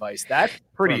wedding advice. That's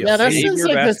pretty. Yeah, that sounds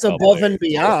like that's above and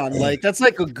beyond. Like that's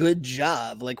like a good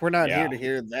job. Like we're not here to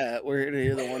hear that. We're here to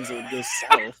hear the ones that go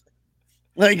south.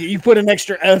 Like you put an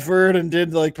extra effort and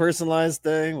did like personalized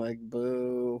thing. Like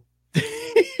boo.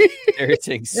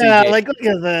 Yeah, like look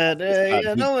at that.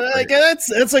 Like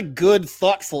that's like good,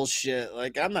 thoughtful shit.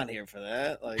 Like I'm not here for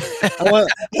that. Like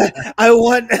I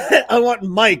want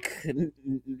Mike,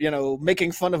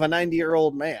 making fun of a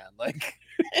 90-year-old man. Like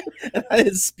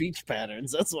His speech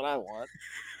patterns. That's what I want.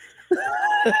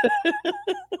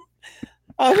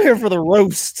 I'm here for the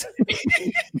roast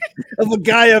of a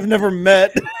guy I've never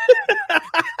met.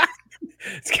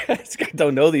 This guy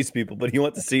don't know these people, but he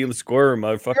wants to see him squirm,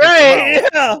 motherfucker. Right?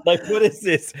 Yeah. Like, what is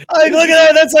this? Like, look at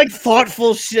that. That's like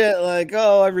thoughtful shit. Like,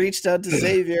 oh, I reached out to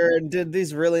Xavier and did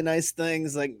these really nice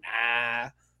things. Like, nah,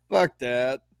 fuck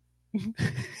that.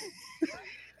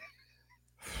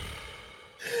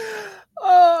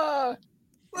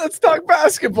 Let's talk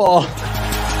basketball. Boom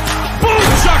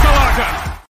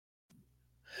shakalaka!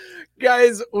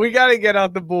 Guys, we got to get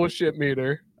out the bullshit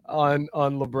meter on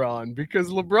LeBron, because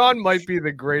LeBron might be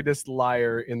the greatest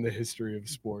liar in the history of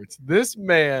sports. This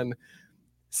man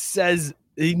says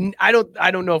I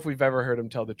don't know if we've ever heard him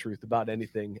tell the truth about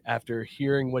anything after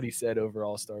hearing what he said over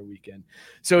All-Star weekend.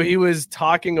 So he was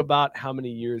talking about how many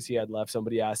years he had left.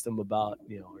 Somebody asked him about,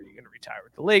 are you going to retire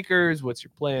with the Lakers? What's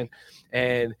your plan?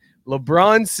 And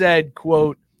LeBron said,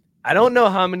 quote, "I don't know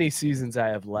how many seasons I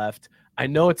have left. I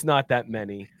know it's not that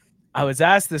many. I was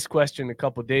asked this question a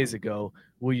couple days ago.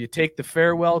 Will you take the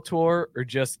farewell tour or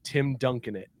just Tim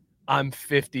Duncan it? I'm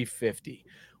 50-50.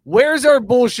 Where's our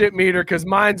bullshit meter? Because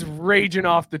mine's raging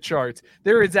off the charts.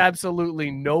 There is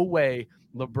absolutely no way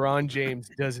LeBron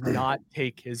James does not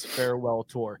take his farewell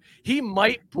tour. He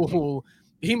might pull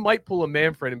a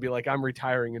Manfred and be like, I'm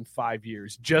retiring in 5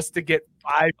 years just to get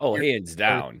 5 years hands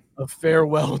down of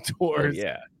farewell tours. Oh,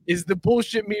 yeah. Is the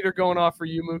bullshit meter going off for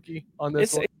you, Mookie, on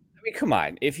this one? I mean, come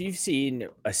on. If you've seen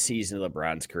a season of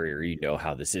LeBron's career, you know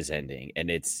how this is ending. And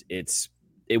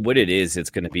what it is, it's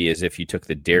going to be as if you took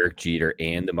the Derek Jeter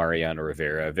and the Mariano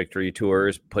Rivera victory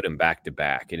tours, put them back to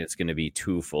back, and it's going to be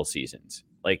 2 full seasons,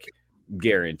 like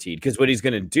guaranteed. Because what he's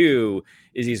going to do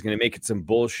is he's going to make it some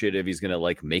bullshit if he's going to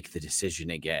like make the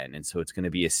decision again. And so it's going to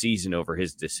be a season over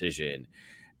his decision.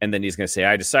 And then he's going to say,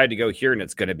 I decided to go here and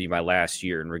it's going to be my last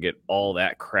year. And we'll get all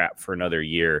that crap for another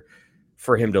year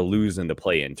for him to lose in the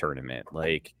play-in tournament.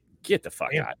 Like, get the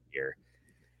fuck out of here.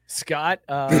 Scott,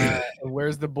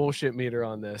 where's the bullshit meter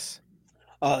on this?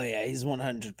 Oh yeah, he's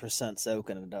 100%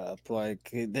 soaking it up. Like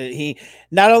he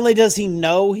not only does he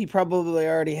know, he probably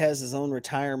already has his own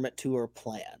retirement tour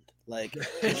planned. Like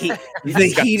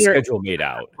the Heater schedule made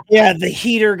out. Yeah, the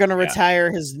Heat are gonna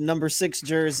retire his number 6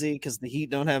 jersey because the Heat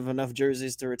don't have enough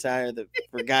jerseys to retire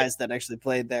for guys that actually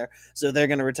played there. So they're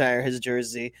gonna retire his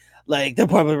jersey. Like they'll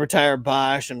probably retire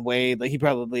Bosch and Wade. Like he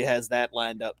probably has that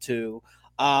lined up too.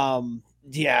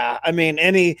 Yeah, I mean,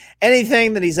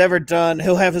 anything that he's ever done,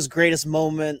 he'll have his greatest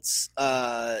moments,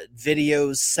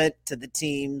 videos sent to the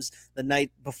teams the night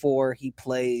before he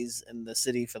plays in the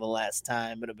city for the last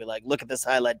time. It'll be like, look at this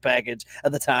highlight package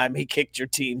of the time he kicked your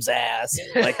team's ass.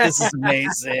 Like, this is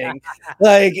amazing.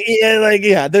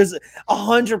 Yeah, there's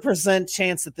 100%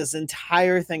 chance that this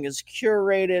entire thing is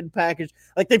curated, packaged.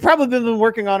 Like, they've probably been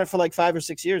working on it for like 5 or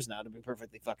 6 years now, to be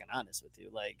perfectly fucking honest with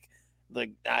you.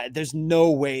 There's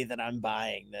no way that I'm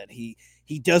buying that he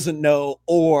doesn't know,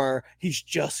 or he's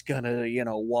just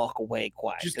gonna walk away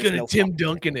quiet. Just gonna Tim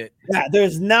Duncan it. Yeah,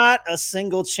 there's not a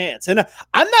single chance, and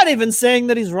I'm not even saying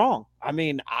that he's wrong. I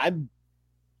mean, I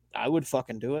would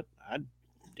fucking do it.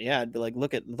 I'd be like,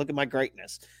 look at my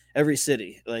greatness. Every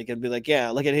city, like, I'd be like, yeah,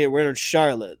 look at here, we're in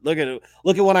Charlotte. Look at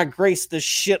when I graced this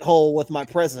shithole with my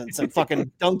presence and fucking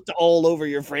dunked all over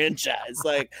your franchise.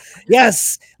 Like,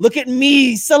 yes, look at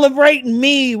me celebrating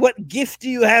me. What gift do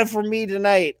you have for me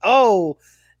tonight? Oh,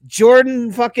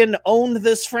 Jordan fucking owned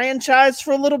this franchise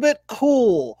for a little bit.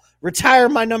 Cool. Retire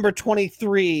my number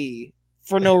 23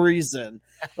 for no reason.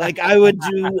 Like, I would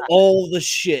do all the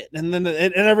shit, and then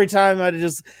every time I'd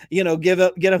just get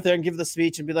up there and give the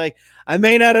speech and be like, I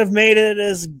may not have made it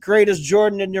as great as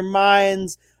Jordan in your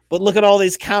minds, but look at all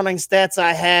these counting stats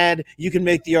I had. You can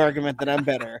make the argument that I'm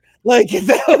better. Like,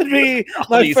 that would be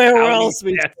my farewell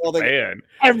speech to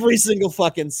every single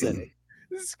fucking city.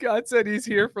 Scott said he's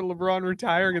here for LeBron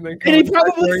retiring, and then he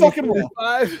probably fucking will.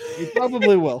 He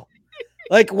probably will.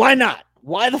 Like, why not?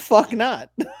 Why the fuck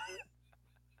not?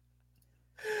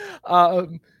 All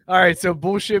right, so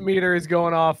bullshit meter is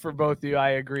going off for both of you.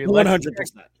 I agree. 100%.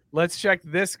 Let's check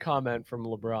this comment from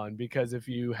LeBron, because if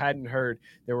you hadn't heard,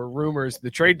 there were rumors.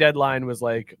 The trade deadline was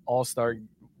like All-Star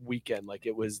weekend. Like,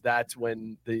 that's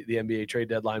when the NBA trade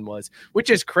deadline was,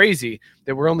 which is crazy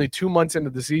that we're only 2 months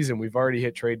into the season. We've already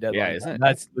hit trade deadline. Yeah,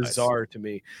 that's bizarre to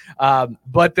me.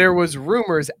 But there was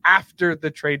rumors after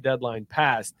the trade deadline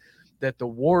passed that the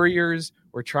Warriors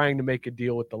were trying to make a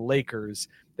deal with the Lakers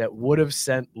that would have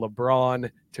sent LeBron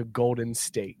to Golden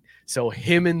State. So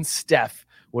him and Steph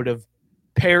would have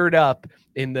paired up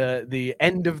in the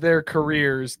end of their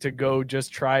careers to go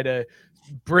just try to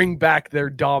bring back their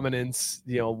dominance,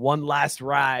 one last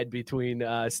ride between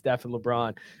Steph and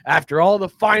LeBron. After all the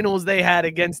finals they had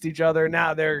against each other,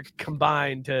 now they're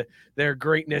combined to their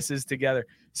greatnesses together.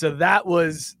 So that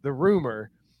was the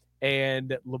rumor.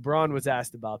 And LeBron was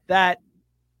asked about that.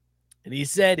 And he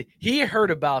said he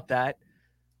heard about that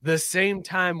the same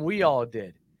time we all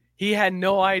did. He had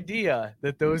no idea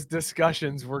that those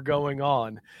discussions were going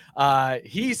on.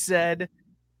 He said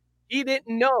he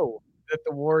didn't know that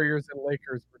the Warriors and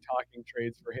Lakers were talking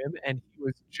trades for him, and he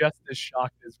was just as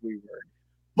shocked as we were.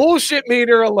 Bullshit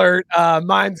meter alert.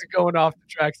 Mine's going off the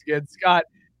tracks again. Scott,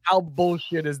 how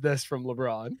bullshit is this from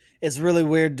LeBron? It's really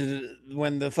weird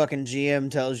when the fucking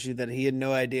GM tells you that he had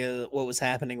no idea what was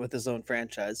happening with his own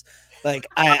franchise. Like,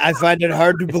 I find it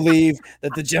hard to believe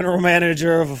that the general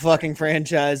manager of a fucking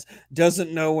franchise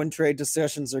doesn't know when trade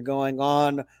discussions are going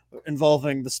on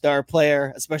involving the star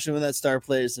player, especially when that star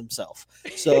player is himself.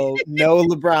 So, no,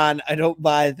 LeBron, I don't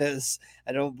buy this.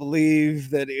 I don't believe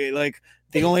that,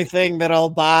 the only thing that I'll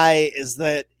buy is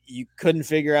that you couldn't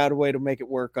figure out a way to make it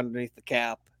work underneath the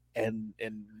cap and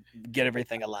get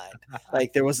everything aligned.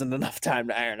 Like, there wasn't enough time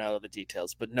to iron out all the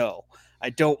details. But no, I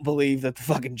don't believe that the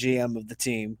fucking GM of the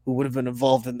team who would have been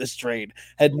involved in this trade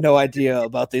had no idea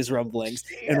about these rumblings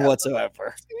and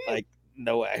whatsoever. Like,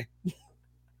 no way.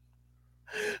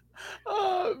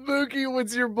 Mookie,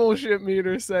 what's your bullshit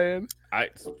meter saying?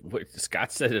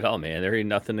 Scott said it all, man. There ain't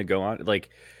nothing to go on. Like,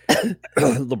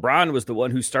 LeBron was the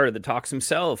one who started the talks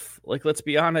himself. Like, let's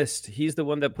be honest. He's the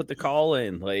one that put the call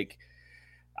in. Like,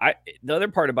 the other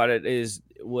part about it is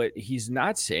what he's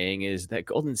not saying is that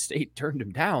Golden State turned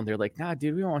him down. They're like, nah,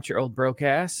 dude, we don't want your old broke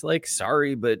ass. Like,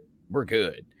 sorry, but we're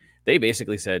good. They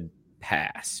basically said,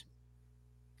 pass.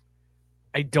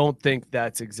 I don't think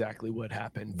that's exactly what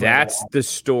happened. That's the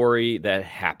story that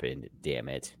happened. Damn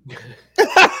it.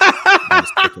 I'm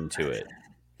sticking to it.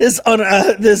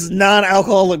 This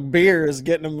non-alcoholic beer is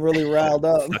getting him really riled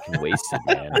up. Fucking wasted,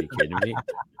 man. Are you kidding me?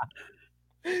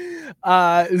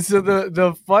 So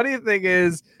the funny thing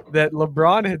is that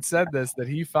LeBron had said this, that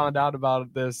he found out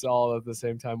about this all at the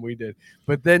same time we did.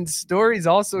 But then stories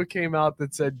also came out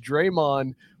that said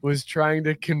Draymond was trying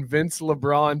to convince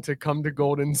LeBron to come to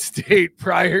Golden State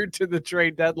prior to the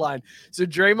trade deadline. So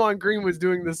Draymond Green was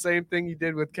doing the same thing he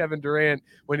did with Kevin Durant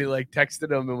when he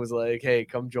texted him and was like, hey,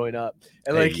 come join up.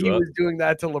 And he was doing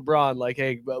that to LeBron, like,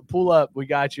 hey, pull up, we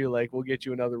got you. Like, we'll get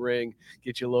you another ring,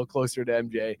 get you a little closer to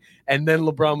MJ. And then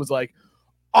LeBron was like,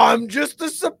 I'm just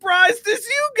as surprised as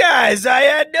you guys. I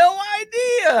had no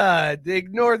idea.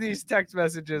 Ignore these text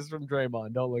messages from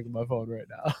Draymond. Don't look at my phone right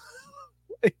now.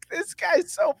 This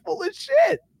guy's so full of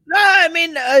shit. No, I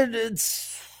mean,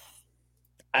 it's,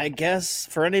 I guess,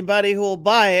 for anybody who will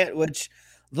buy it, which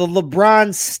the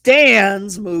LeBron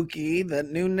stands, Mookie, that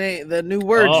new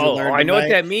word you learned. I know tonight. what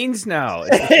that means now.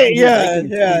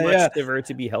 Yeah. For it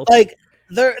to be healthy. Like,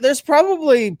 there's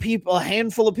probably a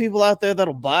handful of people out there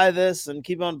that'll buy this and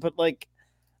keep on, but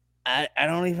I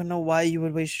don't even know why you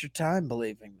would waste your time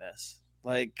believing this.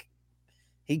 Like,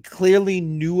 he clearly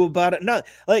knew about it. No,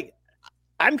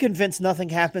 I'm convinced nothing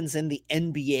happens in the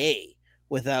NBA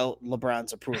without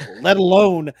LeBron's approval, let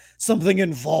alone something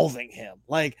involving him.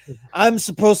 Like, I'm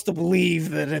supposed to believe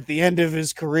that at the end of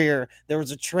his career, there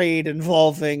was a trade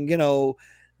involving,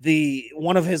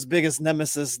 one of his biggest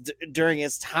nemesis during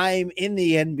his time in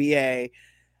the NBA,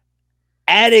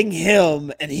 adding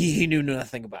him, and he knew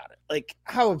nothing about it. Like,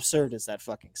 how absurd does that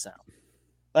fucking sound?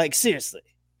 Like, seriously.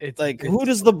 It's who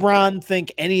does LeBron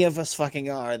think any of us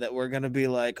fucking are that we're going to be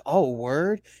like, oh,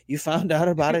 word? You found out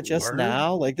about it just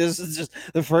now? Like, this is just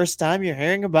the first time you're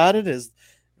hearing about it is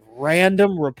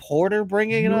random reporter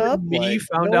bringing it up? We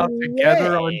found out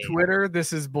together on Twitter.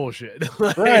 This is bullshit.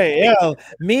 Right, yeah.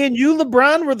 Me and you,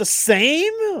 LeBron, were the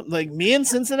same? Like, me in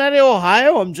Cincinnati,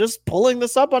 Ohio, I'm just pulling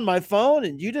this up on my phone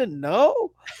and you didn't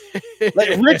know?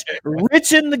 Like,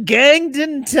 Rich and the gang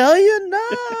didn't tell you?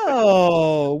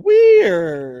 No.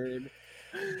 Weird.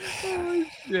 Oh,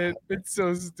 shit. It's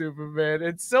so stupid, man.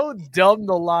 It's so dumb,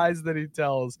 the lies that he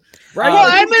tells. Right. Well,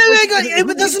 I mean,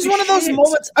 but this is one of those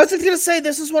moments. I was just going to say,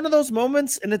 this is one of those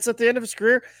moments, and it's at the end of his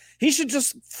career. He should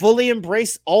just fully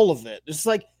embrace all of it. Just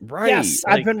yes,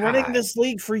 I've been running this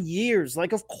league for years.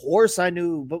 Like, of course I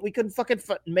knew, but we couldn't fucking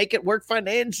make it work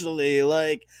financially.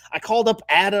 Like, I called up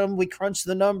Adam. We crunched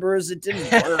the numbers. It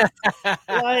didn't work.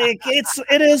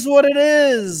 It is what it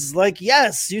is. Like,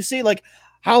 yes, you see,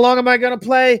 how long am I going to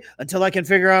play? Until I can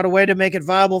figure out a way to make it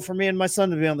viable for me and my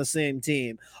son to be on the same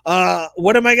team.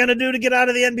 What am I going to do to get out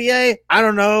of the NBA? I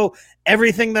don't know.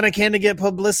 everything that I can to get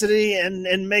publicity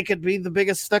and make it be the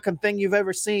biggest fucking thing you've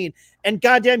ever seen. And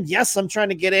goddamn, yes, I'm trying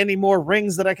to get any more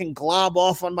rings that I can glob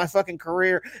off on my fucking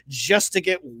career just to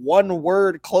get one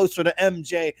word closer to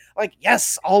MJ. Like,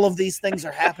 yes, all of these things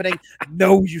are happening.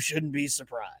 No, you shouldn't be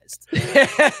surprised.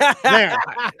 There,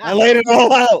 I laid it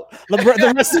all out.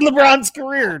 The rest of LeBron's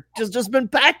career just been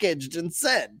packaged and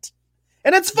sent.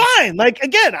 And it's fine. Like,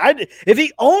 again, if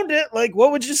he owned it, like,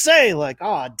 what would you say? Like,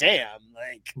 oh, damn.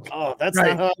 Like, oh, that's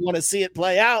not how I want to see it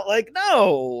play out. Like,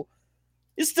 no.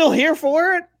 You're still here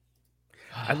for it?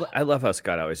 I love how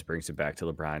Scott always brings it back to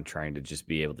LeBron trying to just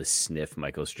be able to sniff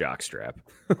Michael's jockstrap.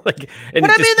 Like, and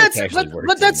but I mean,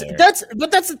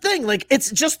 that's the thing. Like, it's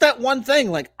just that one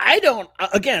thing. Like,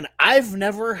 I've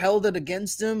never held it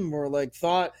against him or like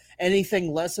thought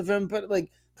anything less of him. But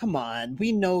like, come on,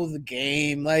 we know the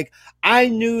game. Like, I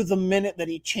knew the minute that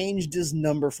he changed his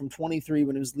number from 23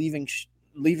 when he was leaving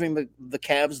the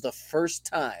Cavs the first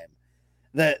time,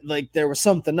 that like there was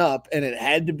something up, and it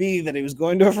had to be that he was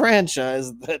going to a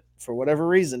franchise that for whatever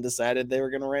reason decided they were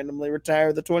going to randomly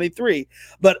retire the 23.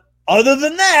 But other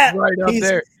than that, right up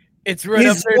there, it's right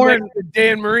up there next to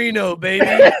Dan Marino, baby.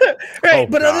 Right,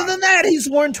 but other than that, he's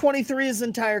worn 23 his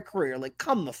entire career. Like,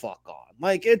 come the fuck on.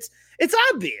 Like, it's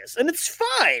obvious and it's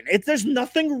fine. There's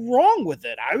nothing wrong with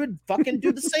it. I would fucking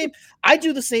do the same. I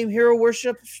do the same hero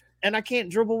worship, and I can't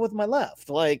dribble with my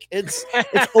left. Like, it's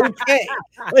okay.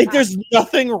 Like, there's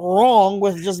nothing wrong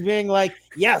with just being like,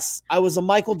 yes, I was a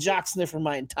Michael Jackson for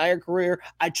my entire career.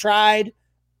 I tried.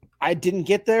 I didn't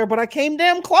get there, but I came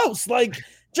damn close. Like,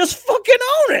 just fucking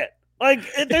own it. Like,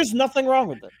 there's nothing wrong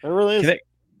with it. There really is.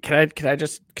 Can I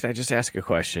just ask a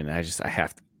question? I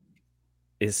have to.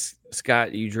 Is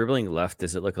Scott, you dribbling left?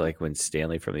 Does it look like when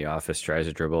Stanley from The Office tries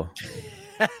to dribble?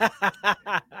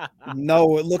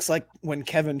 No, it looks like when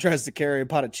Kevin tries to carry a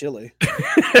pot of chili.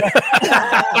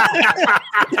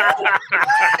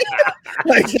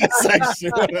 Like, that's actually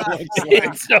what it looks like.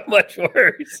 It's so much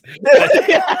worse.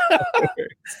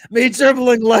 Me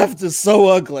dribbling left is so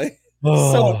ugly.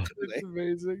 So ugly. It's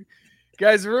amazing.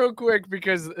 Guys, real quick,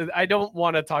 because I don't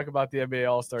want to talk about the NBA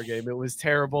All-Star game. It was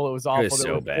terrible. It was awful. It was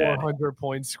so bad. 400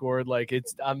 points scored. Like,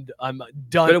 I'm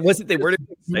done. But it wasn't. They weren't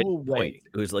point.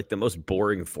 It was like the most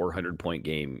boring 400-point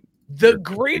game. The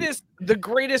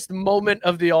greatest moment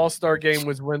of the All-Star game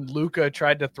was when Luka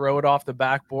tried to throw it off the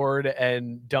backboard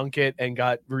and dunk it and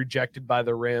got rejected by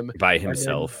the rim by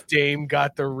himself. Dame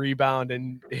got the rebound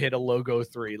and hit a logo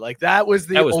three. Like, that was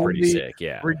only pretty sick,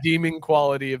 yeah, redeeming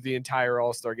quality of the entire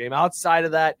All-Star game. Outside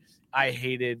of that, I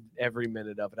hated every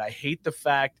minute of it. I hate the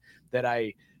fact that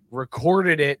I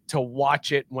recorded it to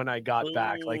watch it when I got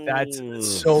back. Like, that's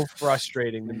so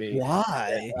frustrating to me.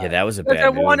 Why? Yeah, that was a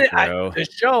bad move, bro. The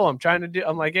show I'm trying to do.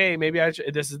 I'm like, hey, maybe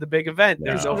this is the big event.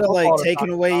 No. There's like taking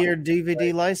away your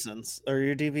DVD license or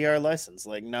your DVR license.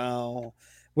 Like, no,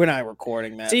 we're not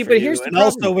recording that. See, but here's the problem.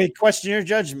 Also, we question your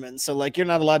judgment. So, like, you're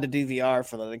not allowed to DVR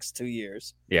for the next 2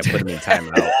 years. Yeah, put them in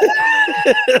timeout.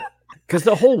 Because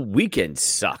the whole weekend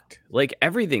sucked. Like,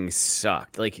 everything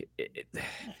sucked. Like,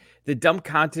 the dunk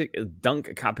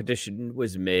competition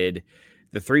was mid.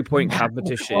 The 3-point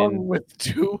competition with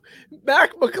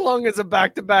Mac McClung is a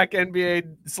back-to-back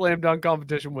NBA slam dunk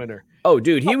competition winner. Oh,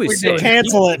 dude, he was sick.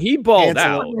 Cancel it. He balled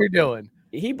out. What are we doing?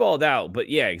 He balled out, but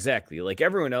yeah, exactly. Like,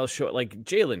 everyone else showed, like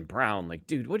Jaylen Brown. Like,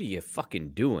 dude, what are you fucking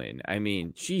doing? I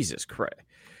mean, Jesus Christ.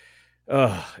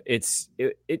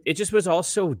 It just was all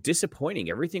so disappointing.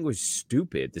 Everything was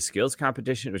stupid. The skills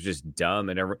competition was just dumb,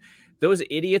 and those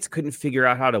idiots couldn't figure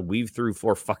out how to weave through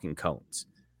 4 fucking cones.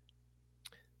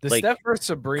 The Steph versus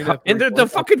Sabrina, and the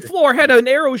fucking floor had an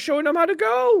arrow showing them how to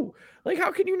go. Like,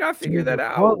 how can you not figure that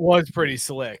out? It was pretty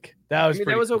slick.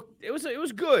 It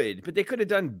was good, but they could have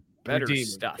done better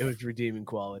stuff. It was redeeming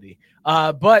quality.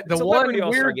 But the one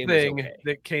weird thing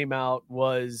that came out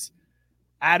was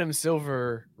Adam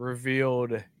Silver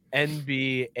revealed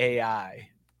NBAI.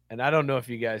 And I don't know if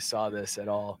you guys saw this at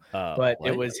all, but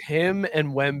it was him and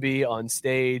Wemby on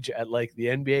stage at like the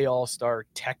NBA All-Star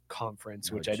Tech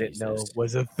Conference, which I didn't know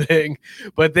was a thing.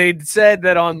 But they said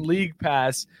that on League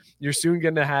Pass, you're soon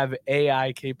going to have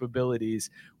AI capabilities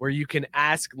where you can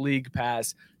ask League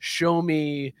Pass, show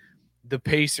me the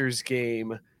Pacers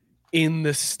game in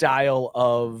the style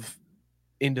of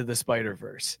Into the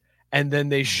Spider-Verse. And then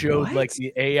they showed like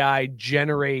the AI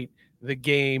generate the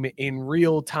game in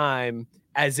real time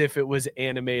as if it was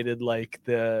animated like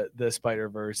the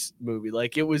Spider-Verse movie.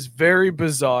 Like, it was very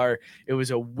bizarre. It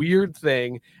was a weird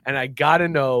thing. And I got to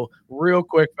know real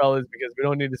quick, fellas, because we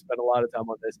don't need to spend a lot of time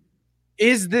on this.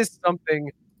 Is this something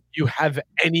you have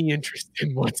any interest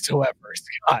in whatsoever,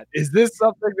 Scott? Is this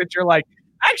something that you're like,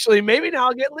 actually, maybe now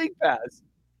I'll get League Pass?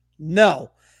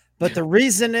 No. But the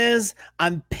reason is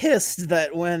I'm pissed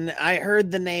that when I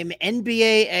heard the name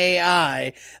NBA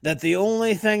AI, that the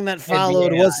only thing that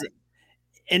followed was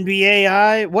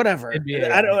NBAI, whatever. NBA.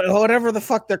 I don't, whatever the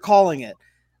fuck they're calling it.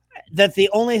 That the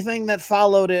only thing that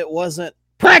followed it wasn't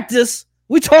practice.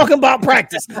 We talking about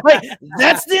practice. Like,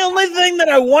 that's the only thing that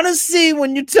I want to see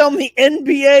when you tell me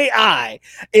NBAI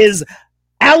is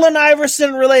Allen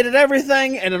Iverson related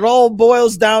everything, and it all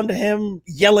boils down to him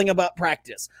yelling about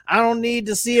practice. I don't need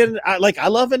to see it. I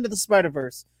love Into the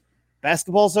Spider-Verse.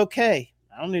 Basketball's okay.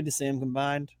 I don't need to see them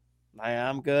combined.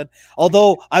 I'm good.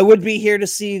 Although I would be here to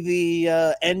see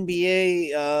the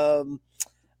NBA,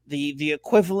 the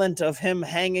equivalent of him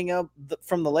hanging up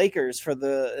from the Lakers for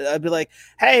the. I'd be like,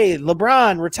 hey,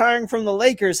 LeBron retiring from the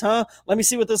Lakers, huh? Let me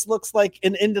see what this looks like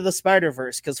in Into the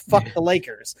Spider-Verse, because fuck the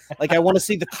Lakers. Like, I want to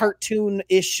see the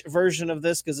cartoon-ish version of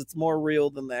this because it's more real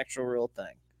than the actual real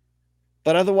thing.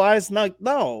 But otherwise,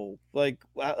 no. Like,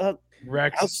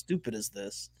 Rex, how stupid is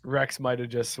this? Rex might have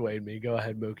just swayed me. Go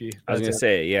ahead, Mookie. I was going to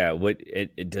say, yeah.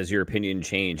 Does your opinion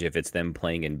change if it's them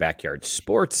playing in backyard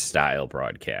sports style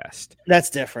broadcast?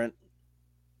 That's different.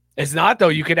 It's not, though.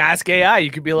 You could ask AI. You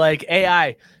could be like,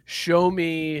 AI, show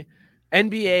me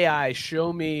NBAI,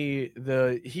 show me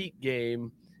the Heat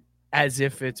game as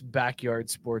if it's backyard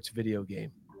sports video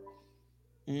game.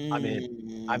 I'm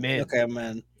in. Okay, I'm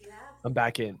in. I'm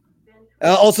back in.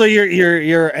 Also,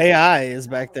 your AI is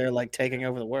back there, like, taking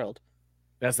over the world.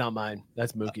 That's not mine.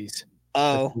 That's Mookie's.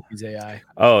 Oh, Mookie's AI.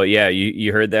 Oh yeah,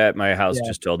 you heard that? My house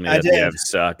just told me I that the did. Avs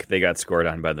suck. They got scored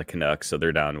on by the Canucks, so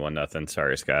they're down 1-0.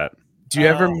 Sorry, Scott. Do you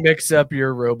ever mix up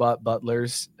your robot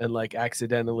butlers and like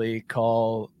accidentally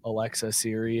call Alexa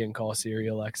Siri and call Siri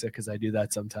Alexa? Because I do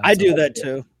that sometimes. I do that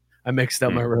too. I mixed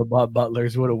up my robot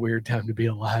butlers. What a weird time to be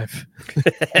alive.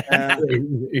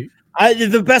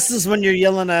 The best is when you're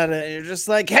yelling at it and you're just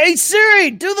like, hey Siri,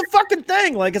 do the fucking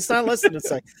thing. Like, it's not listening. It's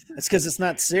like, it's because it's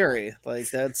not Siri. Like,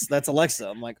 that's Alexa.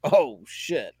 I'm like, oh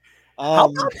shit. How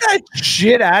about that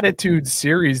shit attitude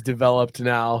Siri's developed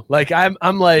now? Like, I'm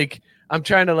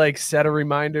trying to like set a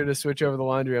reminder to switch over the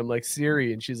laundry. I'm like,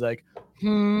 Siri, and she's like,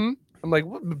 I'm like,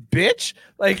 what, bitch?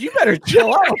 Like, you better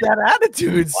chill out with that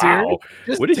attitude, Siri. Wow.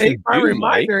 Just What did take you my do,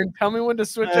 reminder Mike? and tell me when to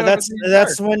switch over.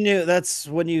 That's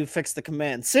when you fix the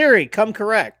command. Siri, come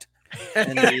correct.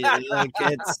 And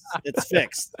it's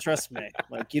fixed. Trust me.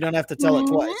 Like, you don't have to tell it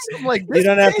twice. I'm like, You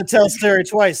don't have to tell Siri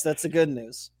twice. That's the good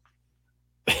news.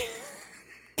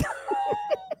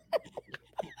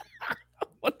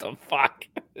 What the fuck?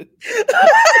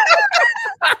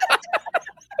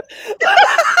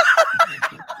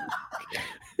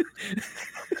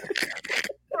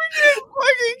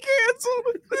 fucking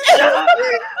canceled.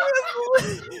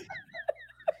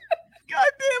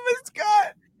 God damn it,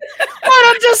 Scott. But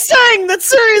I'm just saying that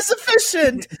Siri is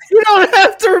efficient. You don't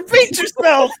have to repeat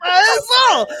yourself. That's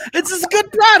all. It's a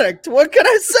good product. What can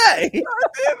I say?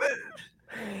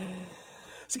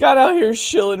 Scott out here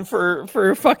shilling for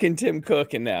fucking Tim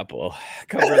Cook and Apple,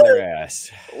 covering their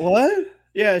ass. What?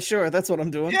 Yeah, sure. That's what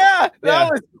I'm doing. Yeah, Yeah.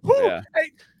 that was. Woo. Yeah.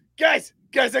 Hey, guys,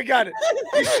 I got it.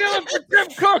 He's shilling for Tim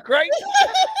Cook, right?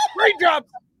 Great job.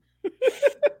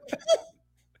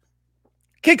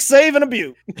 Kick, save, and a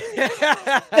butte.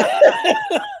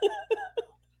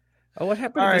 Oh, what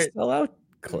happened All to right. the sellout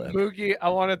clip? Mookie, I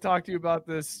want to talk to you about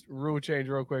this rule change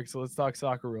real quick. So let's talk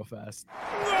soccer real fast.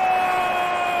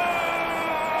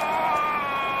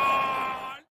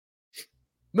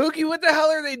 Mookie, what the hell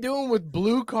are they doing with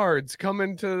blue cards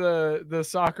coming to the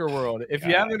soccer world? If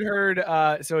you haven't heard,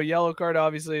 so a yellow card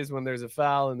obviously is when there's a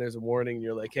foul and there's a warning. And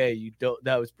you're like, hey,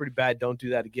 that was pretty bad. Don't do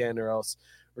that again, or else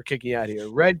we're kicking you out of here.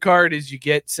 Red card is you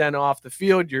get sent off the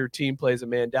field. Your team plays a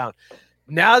man down.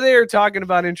 Now they are talking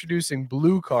about introducing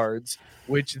blue cards,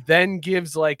 which then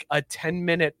gives like a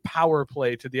 10-minute power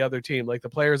play to the other team. Like the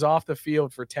player's off the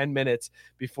field for 10 minutes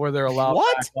before they're allowed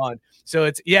back on. So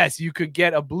it's, yes, you could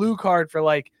get a blue card for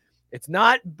like, it's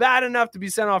not bad enough to be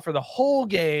sent off for the whole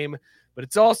game, but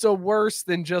it's also worse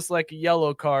than just like a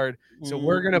yellow card. So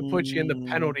we're going to put you in the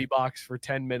penalty box for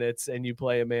 10 minutes and you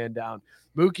play a man down.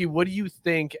 Mookie, what do you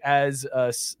think as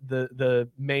the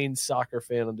main soccer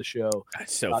fan on the show?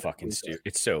 It's so fucking stupid.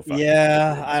 It's so fucking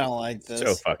Yeah, I don't like this.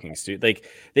 so fucking stupid. Like,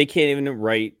 they can't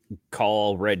even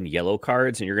call red and yellow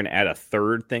cards, and you're going to add a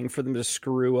third thing for them to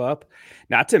screw up.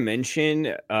 Not to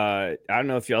mention, I don't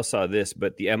know if y'all saw this,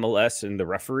 but the MLS and the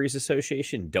Referees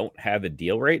Association don't have a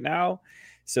deal right now.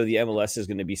 So the MLS is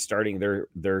going to be starting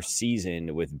their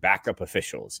season with backup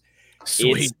officials.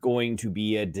 Sweet. It's going to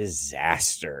be a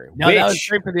disaster. No, that was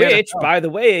great for the which, NFL. by the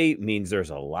way, means there's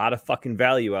a lot of fucking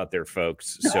value out there,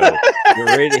 folks. So you're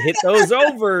ready to hit those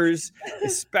overs,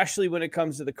 especially when it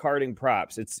comes to the carding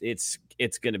props. It's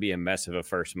going to be a mess of a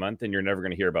first month, and you're never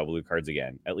going to hear about blue cards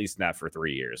again, at least not for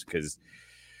 3 years, because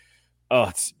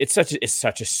it's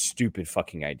such a stupid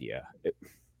fucking idea.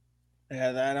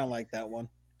 Yeah, I don't like that one.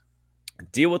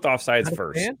 Deal with offsides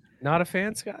first. Not a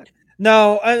fan, Scott?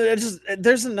 No, I just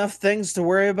there's enough things to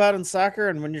worry about in soccer,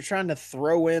 and when you're trying to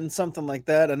throw in something like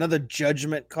that, another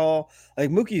judgment call, like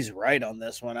Mookie's right on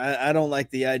this one. I don't like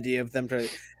the idea of them to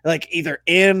like either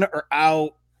in or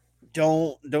out.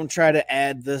 Don't try to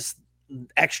add this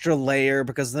extra layer,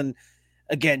 because then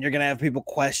again you're gonna have people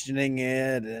questioning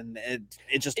it, and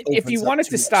it just if you opens want up it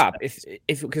too to much stop, space.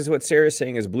 if because what Sarah's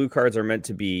saying is blue cards are meant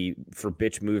to be for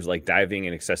bitch moves like diving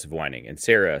and excessive whining, and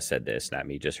Sarah said this, not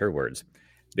me, just her words.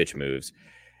 Bitch moves.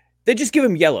 Then just give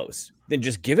them yellows.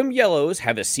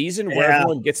 Have a season where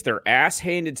everyone gets their ass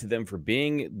handed to them for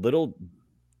being little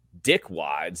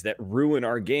dickwads that ruin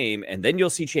our game, and then you'll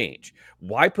see change.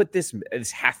 Why put this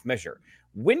half measure?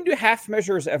 When do half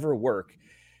measures ever work?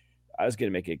 I was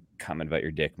going to make a comment about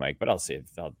your dick, Mike, but I'll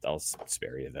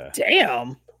spare you the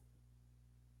Damn.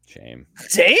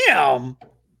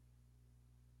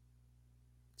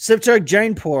 Sip Chug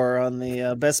Jane Pour on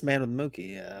the Best Man with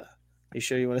Mookie. You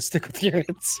sure you want to stick with your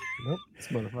hits? Nope. This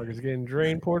motherfucker's getting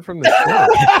drain poured from the show.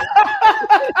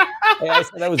 Hey, I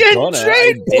said I was Get gonna.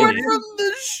 drain poured from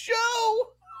the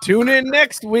show. Tune in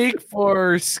next week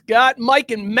for Scott, Mike,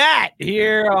 and Matt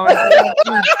here on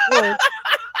Sports.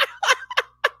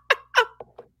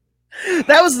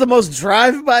 That was the most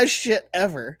drive-by shit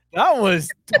ever. That was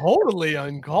totally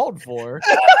uncalled for.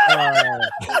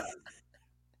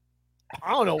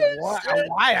 I don't know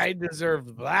why I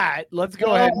deserve that. Let's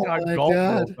go ahead and talk golf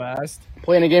real fast.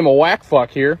 Playing a game of whack fuck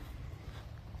here.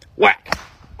 Whack.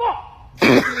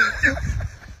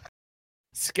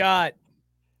 Scott,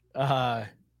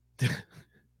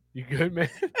 you good, man?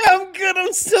 I'm good.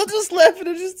 I'm still just laughing.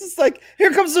 It's just like,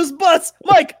 here comes those butts.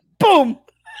 Mike, boom.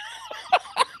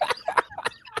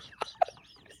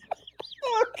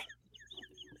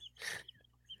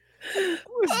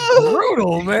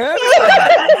 Brutal, man.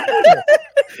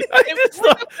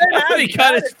 He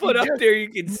got his foot up there. You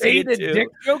can see Made a it too. dick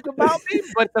joke about me,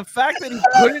 but the fact that he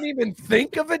couldn't even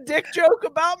think of a dick joke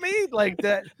about me, like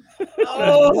that,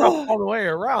 all the way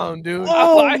around, dude.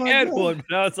 I had one,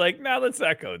 but I was like, no, let's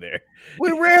not go there.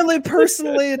 We rarely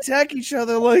personally attack each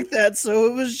other like that, so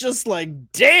it was just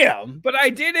like, damn. But I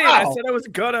didn't. Wow. I said I was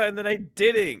gonna, and then I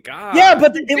didn't. God. Yeah,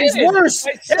 but it was worse.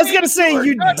 I was gonna say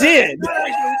you did.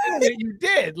 You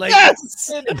did. Like, Yes.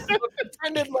 you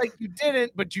pretended like you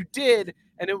didn't, but you did,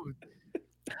 and it was.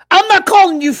 I'm not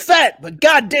calling you fat, but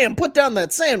goddamn, put down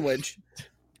that sandwich.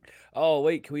 Oh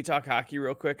wait, can we talk hockey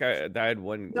real quick? I had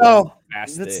one. No,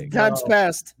 fast it's thing. time's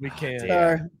passed. We can't.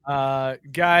 Sorry.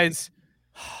 Guys,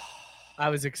 I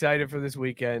was excited for this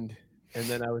weekend, and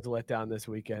then I was let down this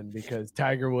weekend because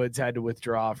Tiger Woods had to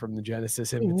withdraw from the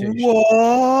Genesis Invitation.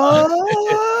 What?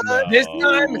 This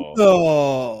time,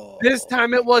 Oh. this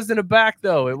time it wasn't a back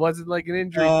though. It wasn't like an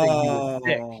injury thing. He was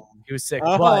sick. He was sick,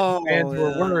 but fans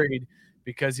were worried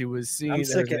because he was seen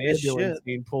as an ambulance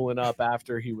being pulling up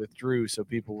after he withdrew, so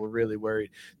people were really worried.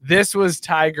 This was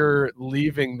Tiger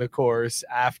leaving the course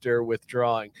after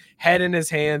withdrawing, head in his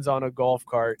hands on a golf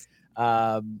cart.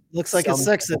 Looks like a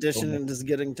sex addiction and is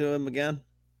getting to him again.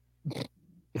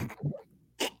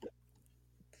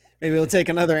 Maybe he'll take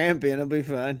another Ambien. It'll be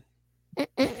fine.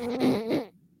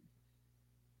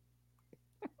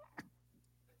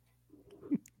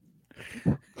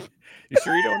 You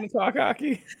sure you don't want to talk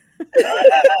hockey?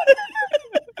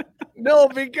 No,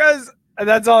 because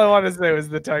that's all I wanted to say was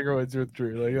the Tiger Woods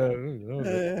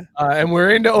withdrew. And we're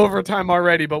into overtime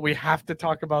already, but we have to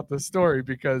talk about the story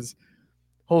because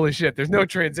holy shit, there's no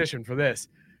transition for this.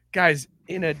 Guys,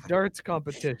 in a darts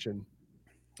competition,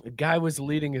 a guy was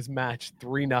leading his match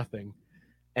 3-0,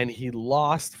 and he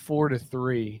lost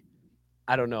 4-3.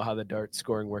 I don't know how the darts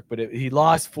scoring worked, but he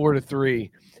lost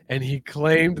 4-3, and he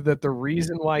claimed that the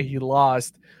reason why he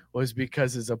lost was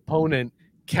because his opponent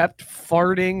kept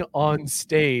farting on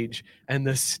stage, and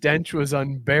the stench was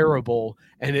unbearable,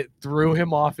 and it threw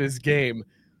him off his game.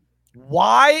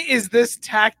 Why is this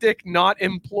tactic not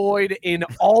employed in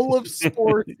all of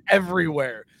sports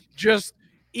everywhere? Just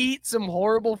eat some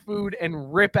horrible food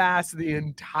and rip ass the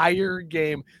entire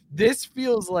game. This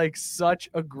feels like such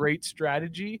a great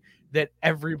strategy that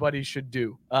everybody should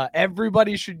do.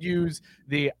 Everybody should use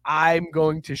the I'm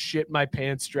going to shit my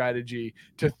pants strategy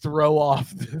to throw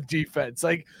off the defense.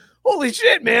 Like, holy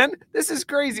shit, man. This is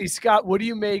crazy. Scott, what do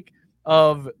you make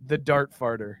of the dart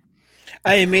farter?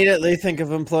 I immediately think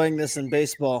of employing this in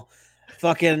baseball.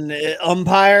 Fucking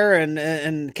umpire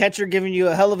and catcher giving you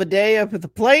a hell of a day up at the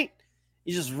plate.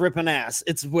 You just ripping ass.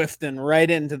 It's whiffing right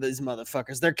into these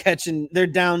motherfuckers. They're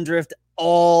down drift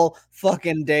all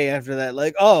fucking day after that.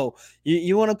 Like, oh,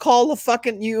 you want to call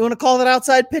that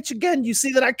outside pitch again? You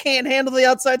see that I can't handle the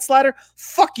outside slider?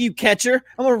 Fuck you, catcher.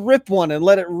 I'm gonna rip one and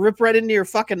let it rip right into your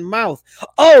fucking mouth.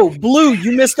 Oh, Blue,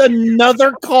 you missed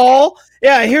another call?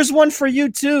 Yeah, here's one for you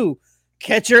too.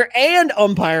 Catcher and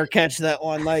umpire catch that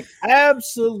one. Like,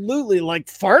 absolutely. Like,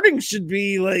 farting should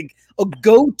be like a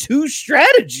go-to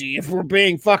strategy if we're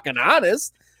being fucking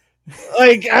honest.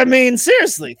 Like, I mean,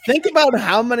 seriously, think about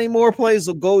how many more plays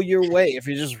will go your way if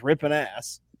you're just ripping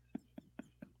ass.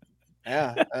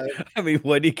 Yeah. I mean,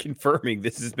 Whitey confirming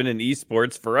this has been in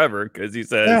esports forever because he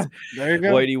says there you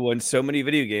go. Whitey won so many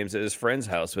video games at his friend's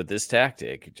house with this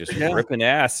tactic, just ripping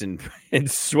ass and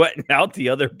sweating out the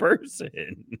other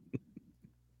person.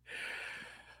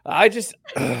 I just,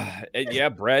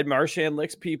 Brad Marchand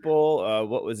licks people.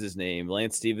 What was his name?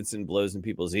 Lance Stevenson blows in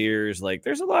people's ears. Like,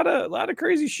 there's a lot of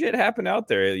crazy shit happen out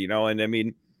there, you know. And I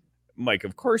mean, Mike,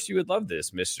 of course you would love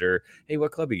this, Mister. Hey,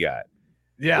 what club you got?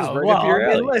 Yeah, well,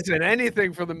 I mean, listen,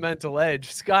 anything for the mental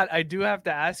edge. Scott, I do have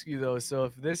to ask you though. So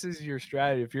if this is your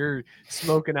strategy, if you're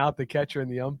smoking out the catcher and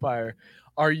the umpire,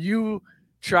 are you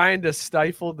trying to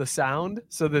stifle the sound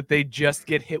so that they just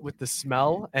get hit with the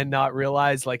smell and not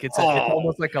realize like it's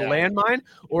almost like a landmine?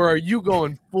 Or are you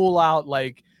going full out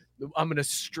like, I'm going to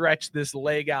stretch this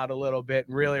leg out a little bit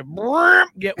and really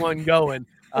get one going?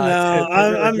 No,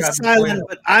 I'm silent,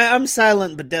 but I'm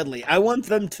silent but deadly. I want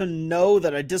them to know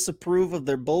that I disapprove of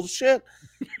their bullshit,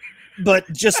 but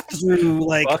just through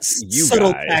like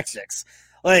subtle tactics.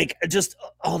 Like, just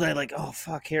all day, like, oh,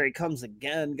 fuck, here he comes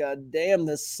again. God damn,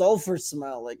 this sulfur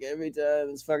smell. Like, every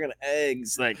time it's fucking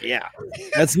eggs. Like, yeah,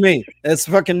 that's me. That's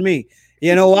fucking me.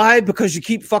 You know why? Because you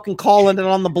keep fucking calling it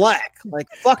on the black. Like,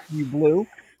 fuck you, Blue.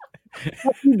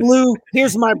 Fuck you, Blue.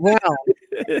 Here's my brown.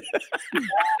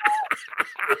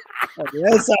 Okay,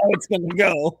 that's how it's going to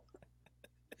go.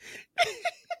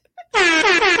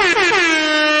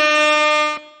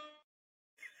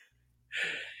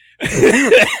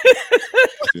 I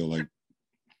feel like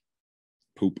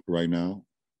poop right now.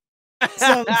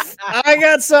 I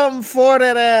got something for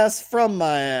that ass from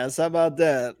my ass. How about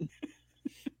that?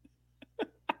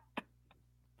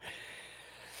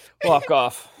 Walk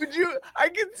off. I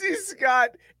can see Scott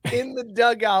in the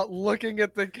dugout looking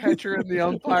at the catcher and the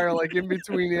umpire, like in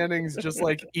between innings, just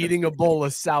like eating a bowl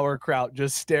of sauerkraut,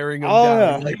 just staring him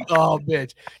down. Like, oh,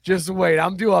 bitch, just wait.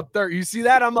 I'm due up third. You see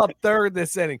that? I'm up third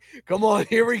this inning. Come on,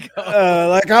 here we go.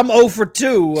 Like, I'm 0 for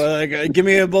 2. Give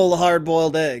me a bowl of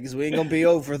hard-boiled eggs. We ain't going to be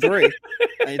 0 for 3.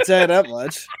 I ain't saying that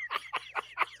much.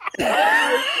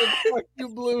 Fuck you,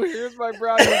 Blue. Here's my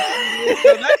brown.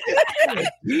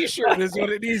 T-shirt is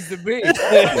what it needs to be.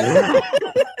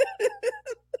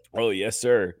 Oh yes,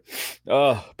 sir.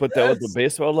 Oh, put that with the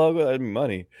baseball logo. That'd be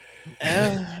money.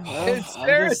 It's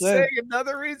fair saying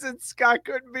another reason Scott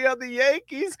couldn't be on the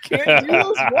Yankees. Can't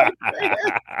use white pants.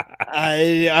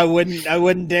 I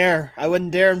wouldn't dare. I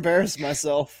wouldn't dare embarrass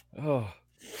myself. Oh.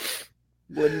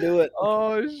 Wouldn't do it.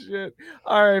 Oh shit!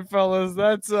 All right, fellas,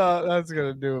 that's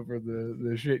gonna do it for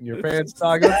the shit in your pants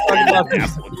talk. Let's talk about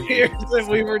these beers that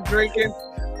we were drinking.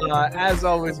 As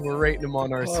always, we're rating them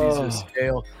on our Caesar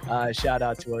scale. Shout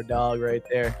out to our dog right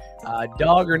there.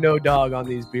 Dog or no dog on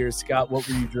these beers, Scott? What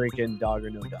were you drinking? Dog or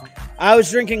no dog? I was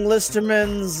drinking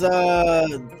Listerman's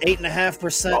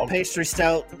 8.5% pastry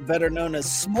stout, better known as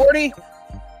S'morty.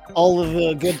 All of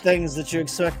the good things that you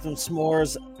expect from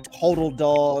s'mores. Total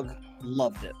dog.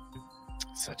 Loved it.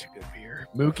 Such a good beer.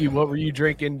 Mookie, what were you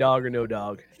drinking? Dog or no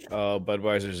dog? Oh,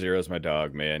 Budweiser Zero is my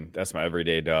dog, man. That's my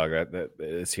everyday dog. That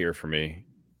is here for me.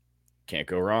 Can't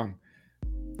go wrong.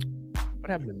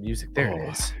 What happened to music? There it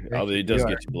is. Although it does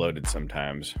get you bloated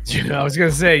sometimes. I was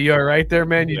gonna say, you all right there,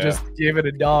 man? You just gave it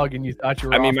a dog and you thought you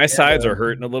were. I mean, my sides are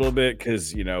hurting a little bit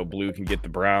because Blue can get the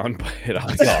brown, but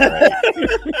it's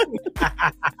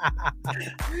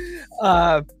all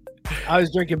right. I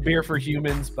was drinking Beer for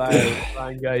Humans by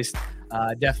Rheingeist.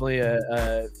 Definitely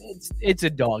it's a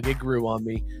dog. It grew on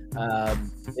me.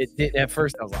 It did at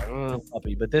first. I was like,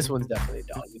 puppy, but this one's definitely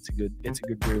a dog. It's a good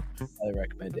brew. I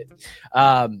recommend it.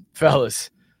 Fellas,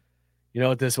 you know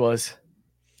what this was?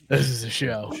 This is a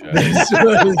show. This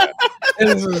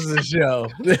was a show.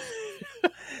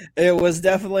 It was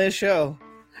definitely a show.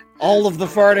 all of the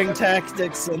farting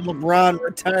tactics and LeBron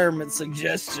retirement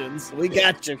suggestions. We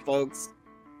got you, folks.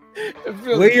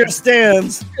 Where your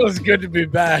stands. It feels good to be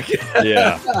back.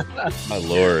 Yeah. My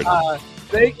Lord.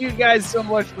 Thank you guys so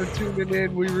much for tuning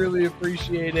in. We really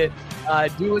appreciate it.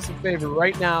 Do us a favor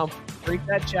right now. Break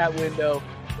that chat window.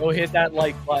 Go hit that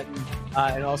like button.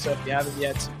 And also, if you haven't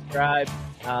yet, subscribe.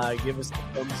 Give us the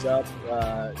thumbs up.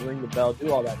 Ring the bell.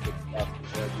 Do all that good stuff.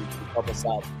 Help us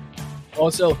out.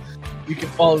 Also, you can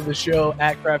follow the show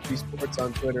at Crafty Sports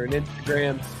on Twitter and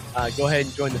Instagram. Go ahead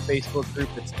and join the Facebook group.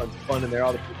 It's tons of fun in there.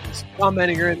 All the people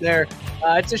commenting are in there.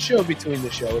 It's a show between the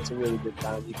show. It's a really good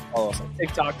time. You can follow us on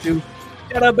TikTok too.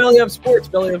 Shout out Belly Up Sports,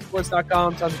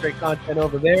 bellyupsports.com. Tons of great content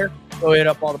over there. Go hit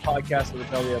up all the podcasts on the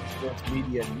Belly Up Sports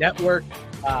Media Network.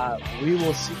 We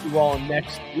will see you all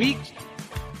next week.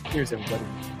 Cheers, everybody.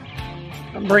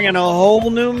 I'm bringing a whole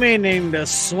new meaning to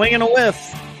swinging a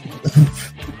whiff.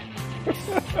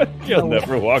 You'll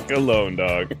never walk alone,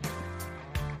 dog.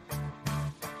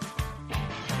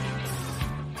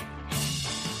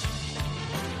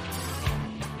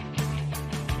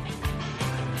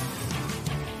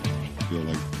 I feel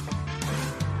like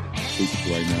poop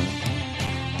right now.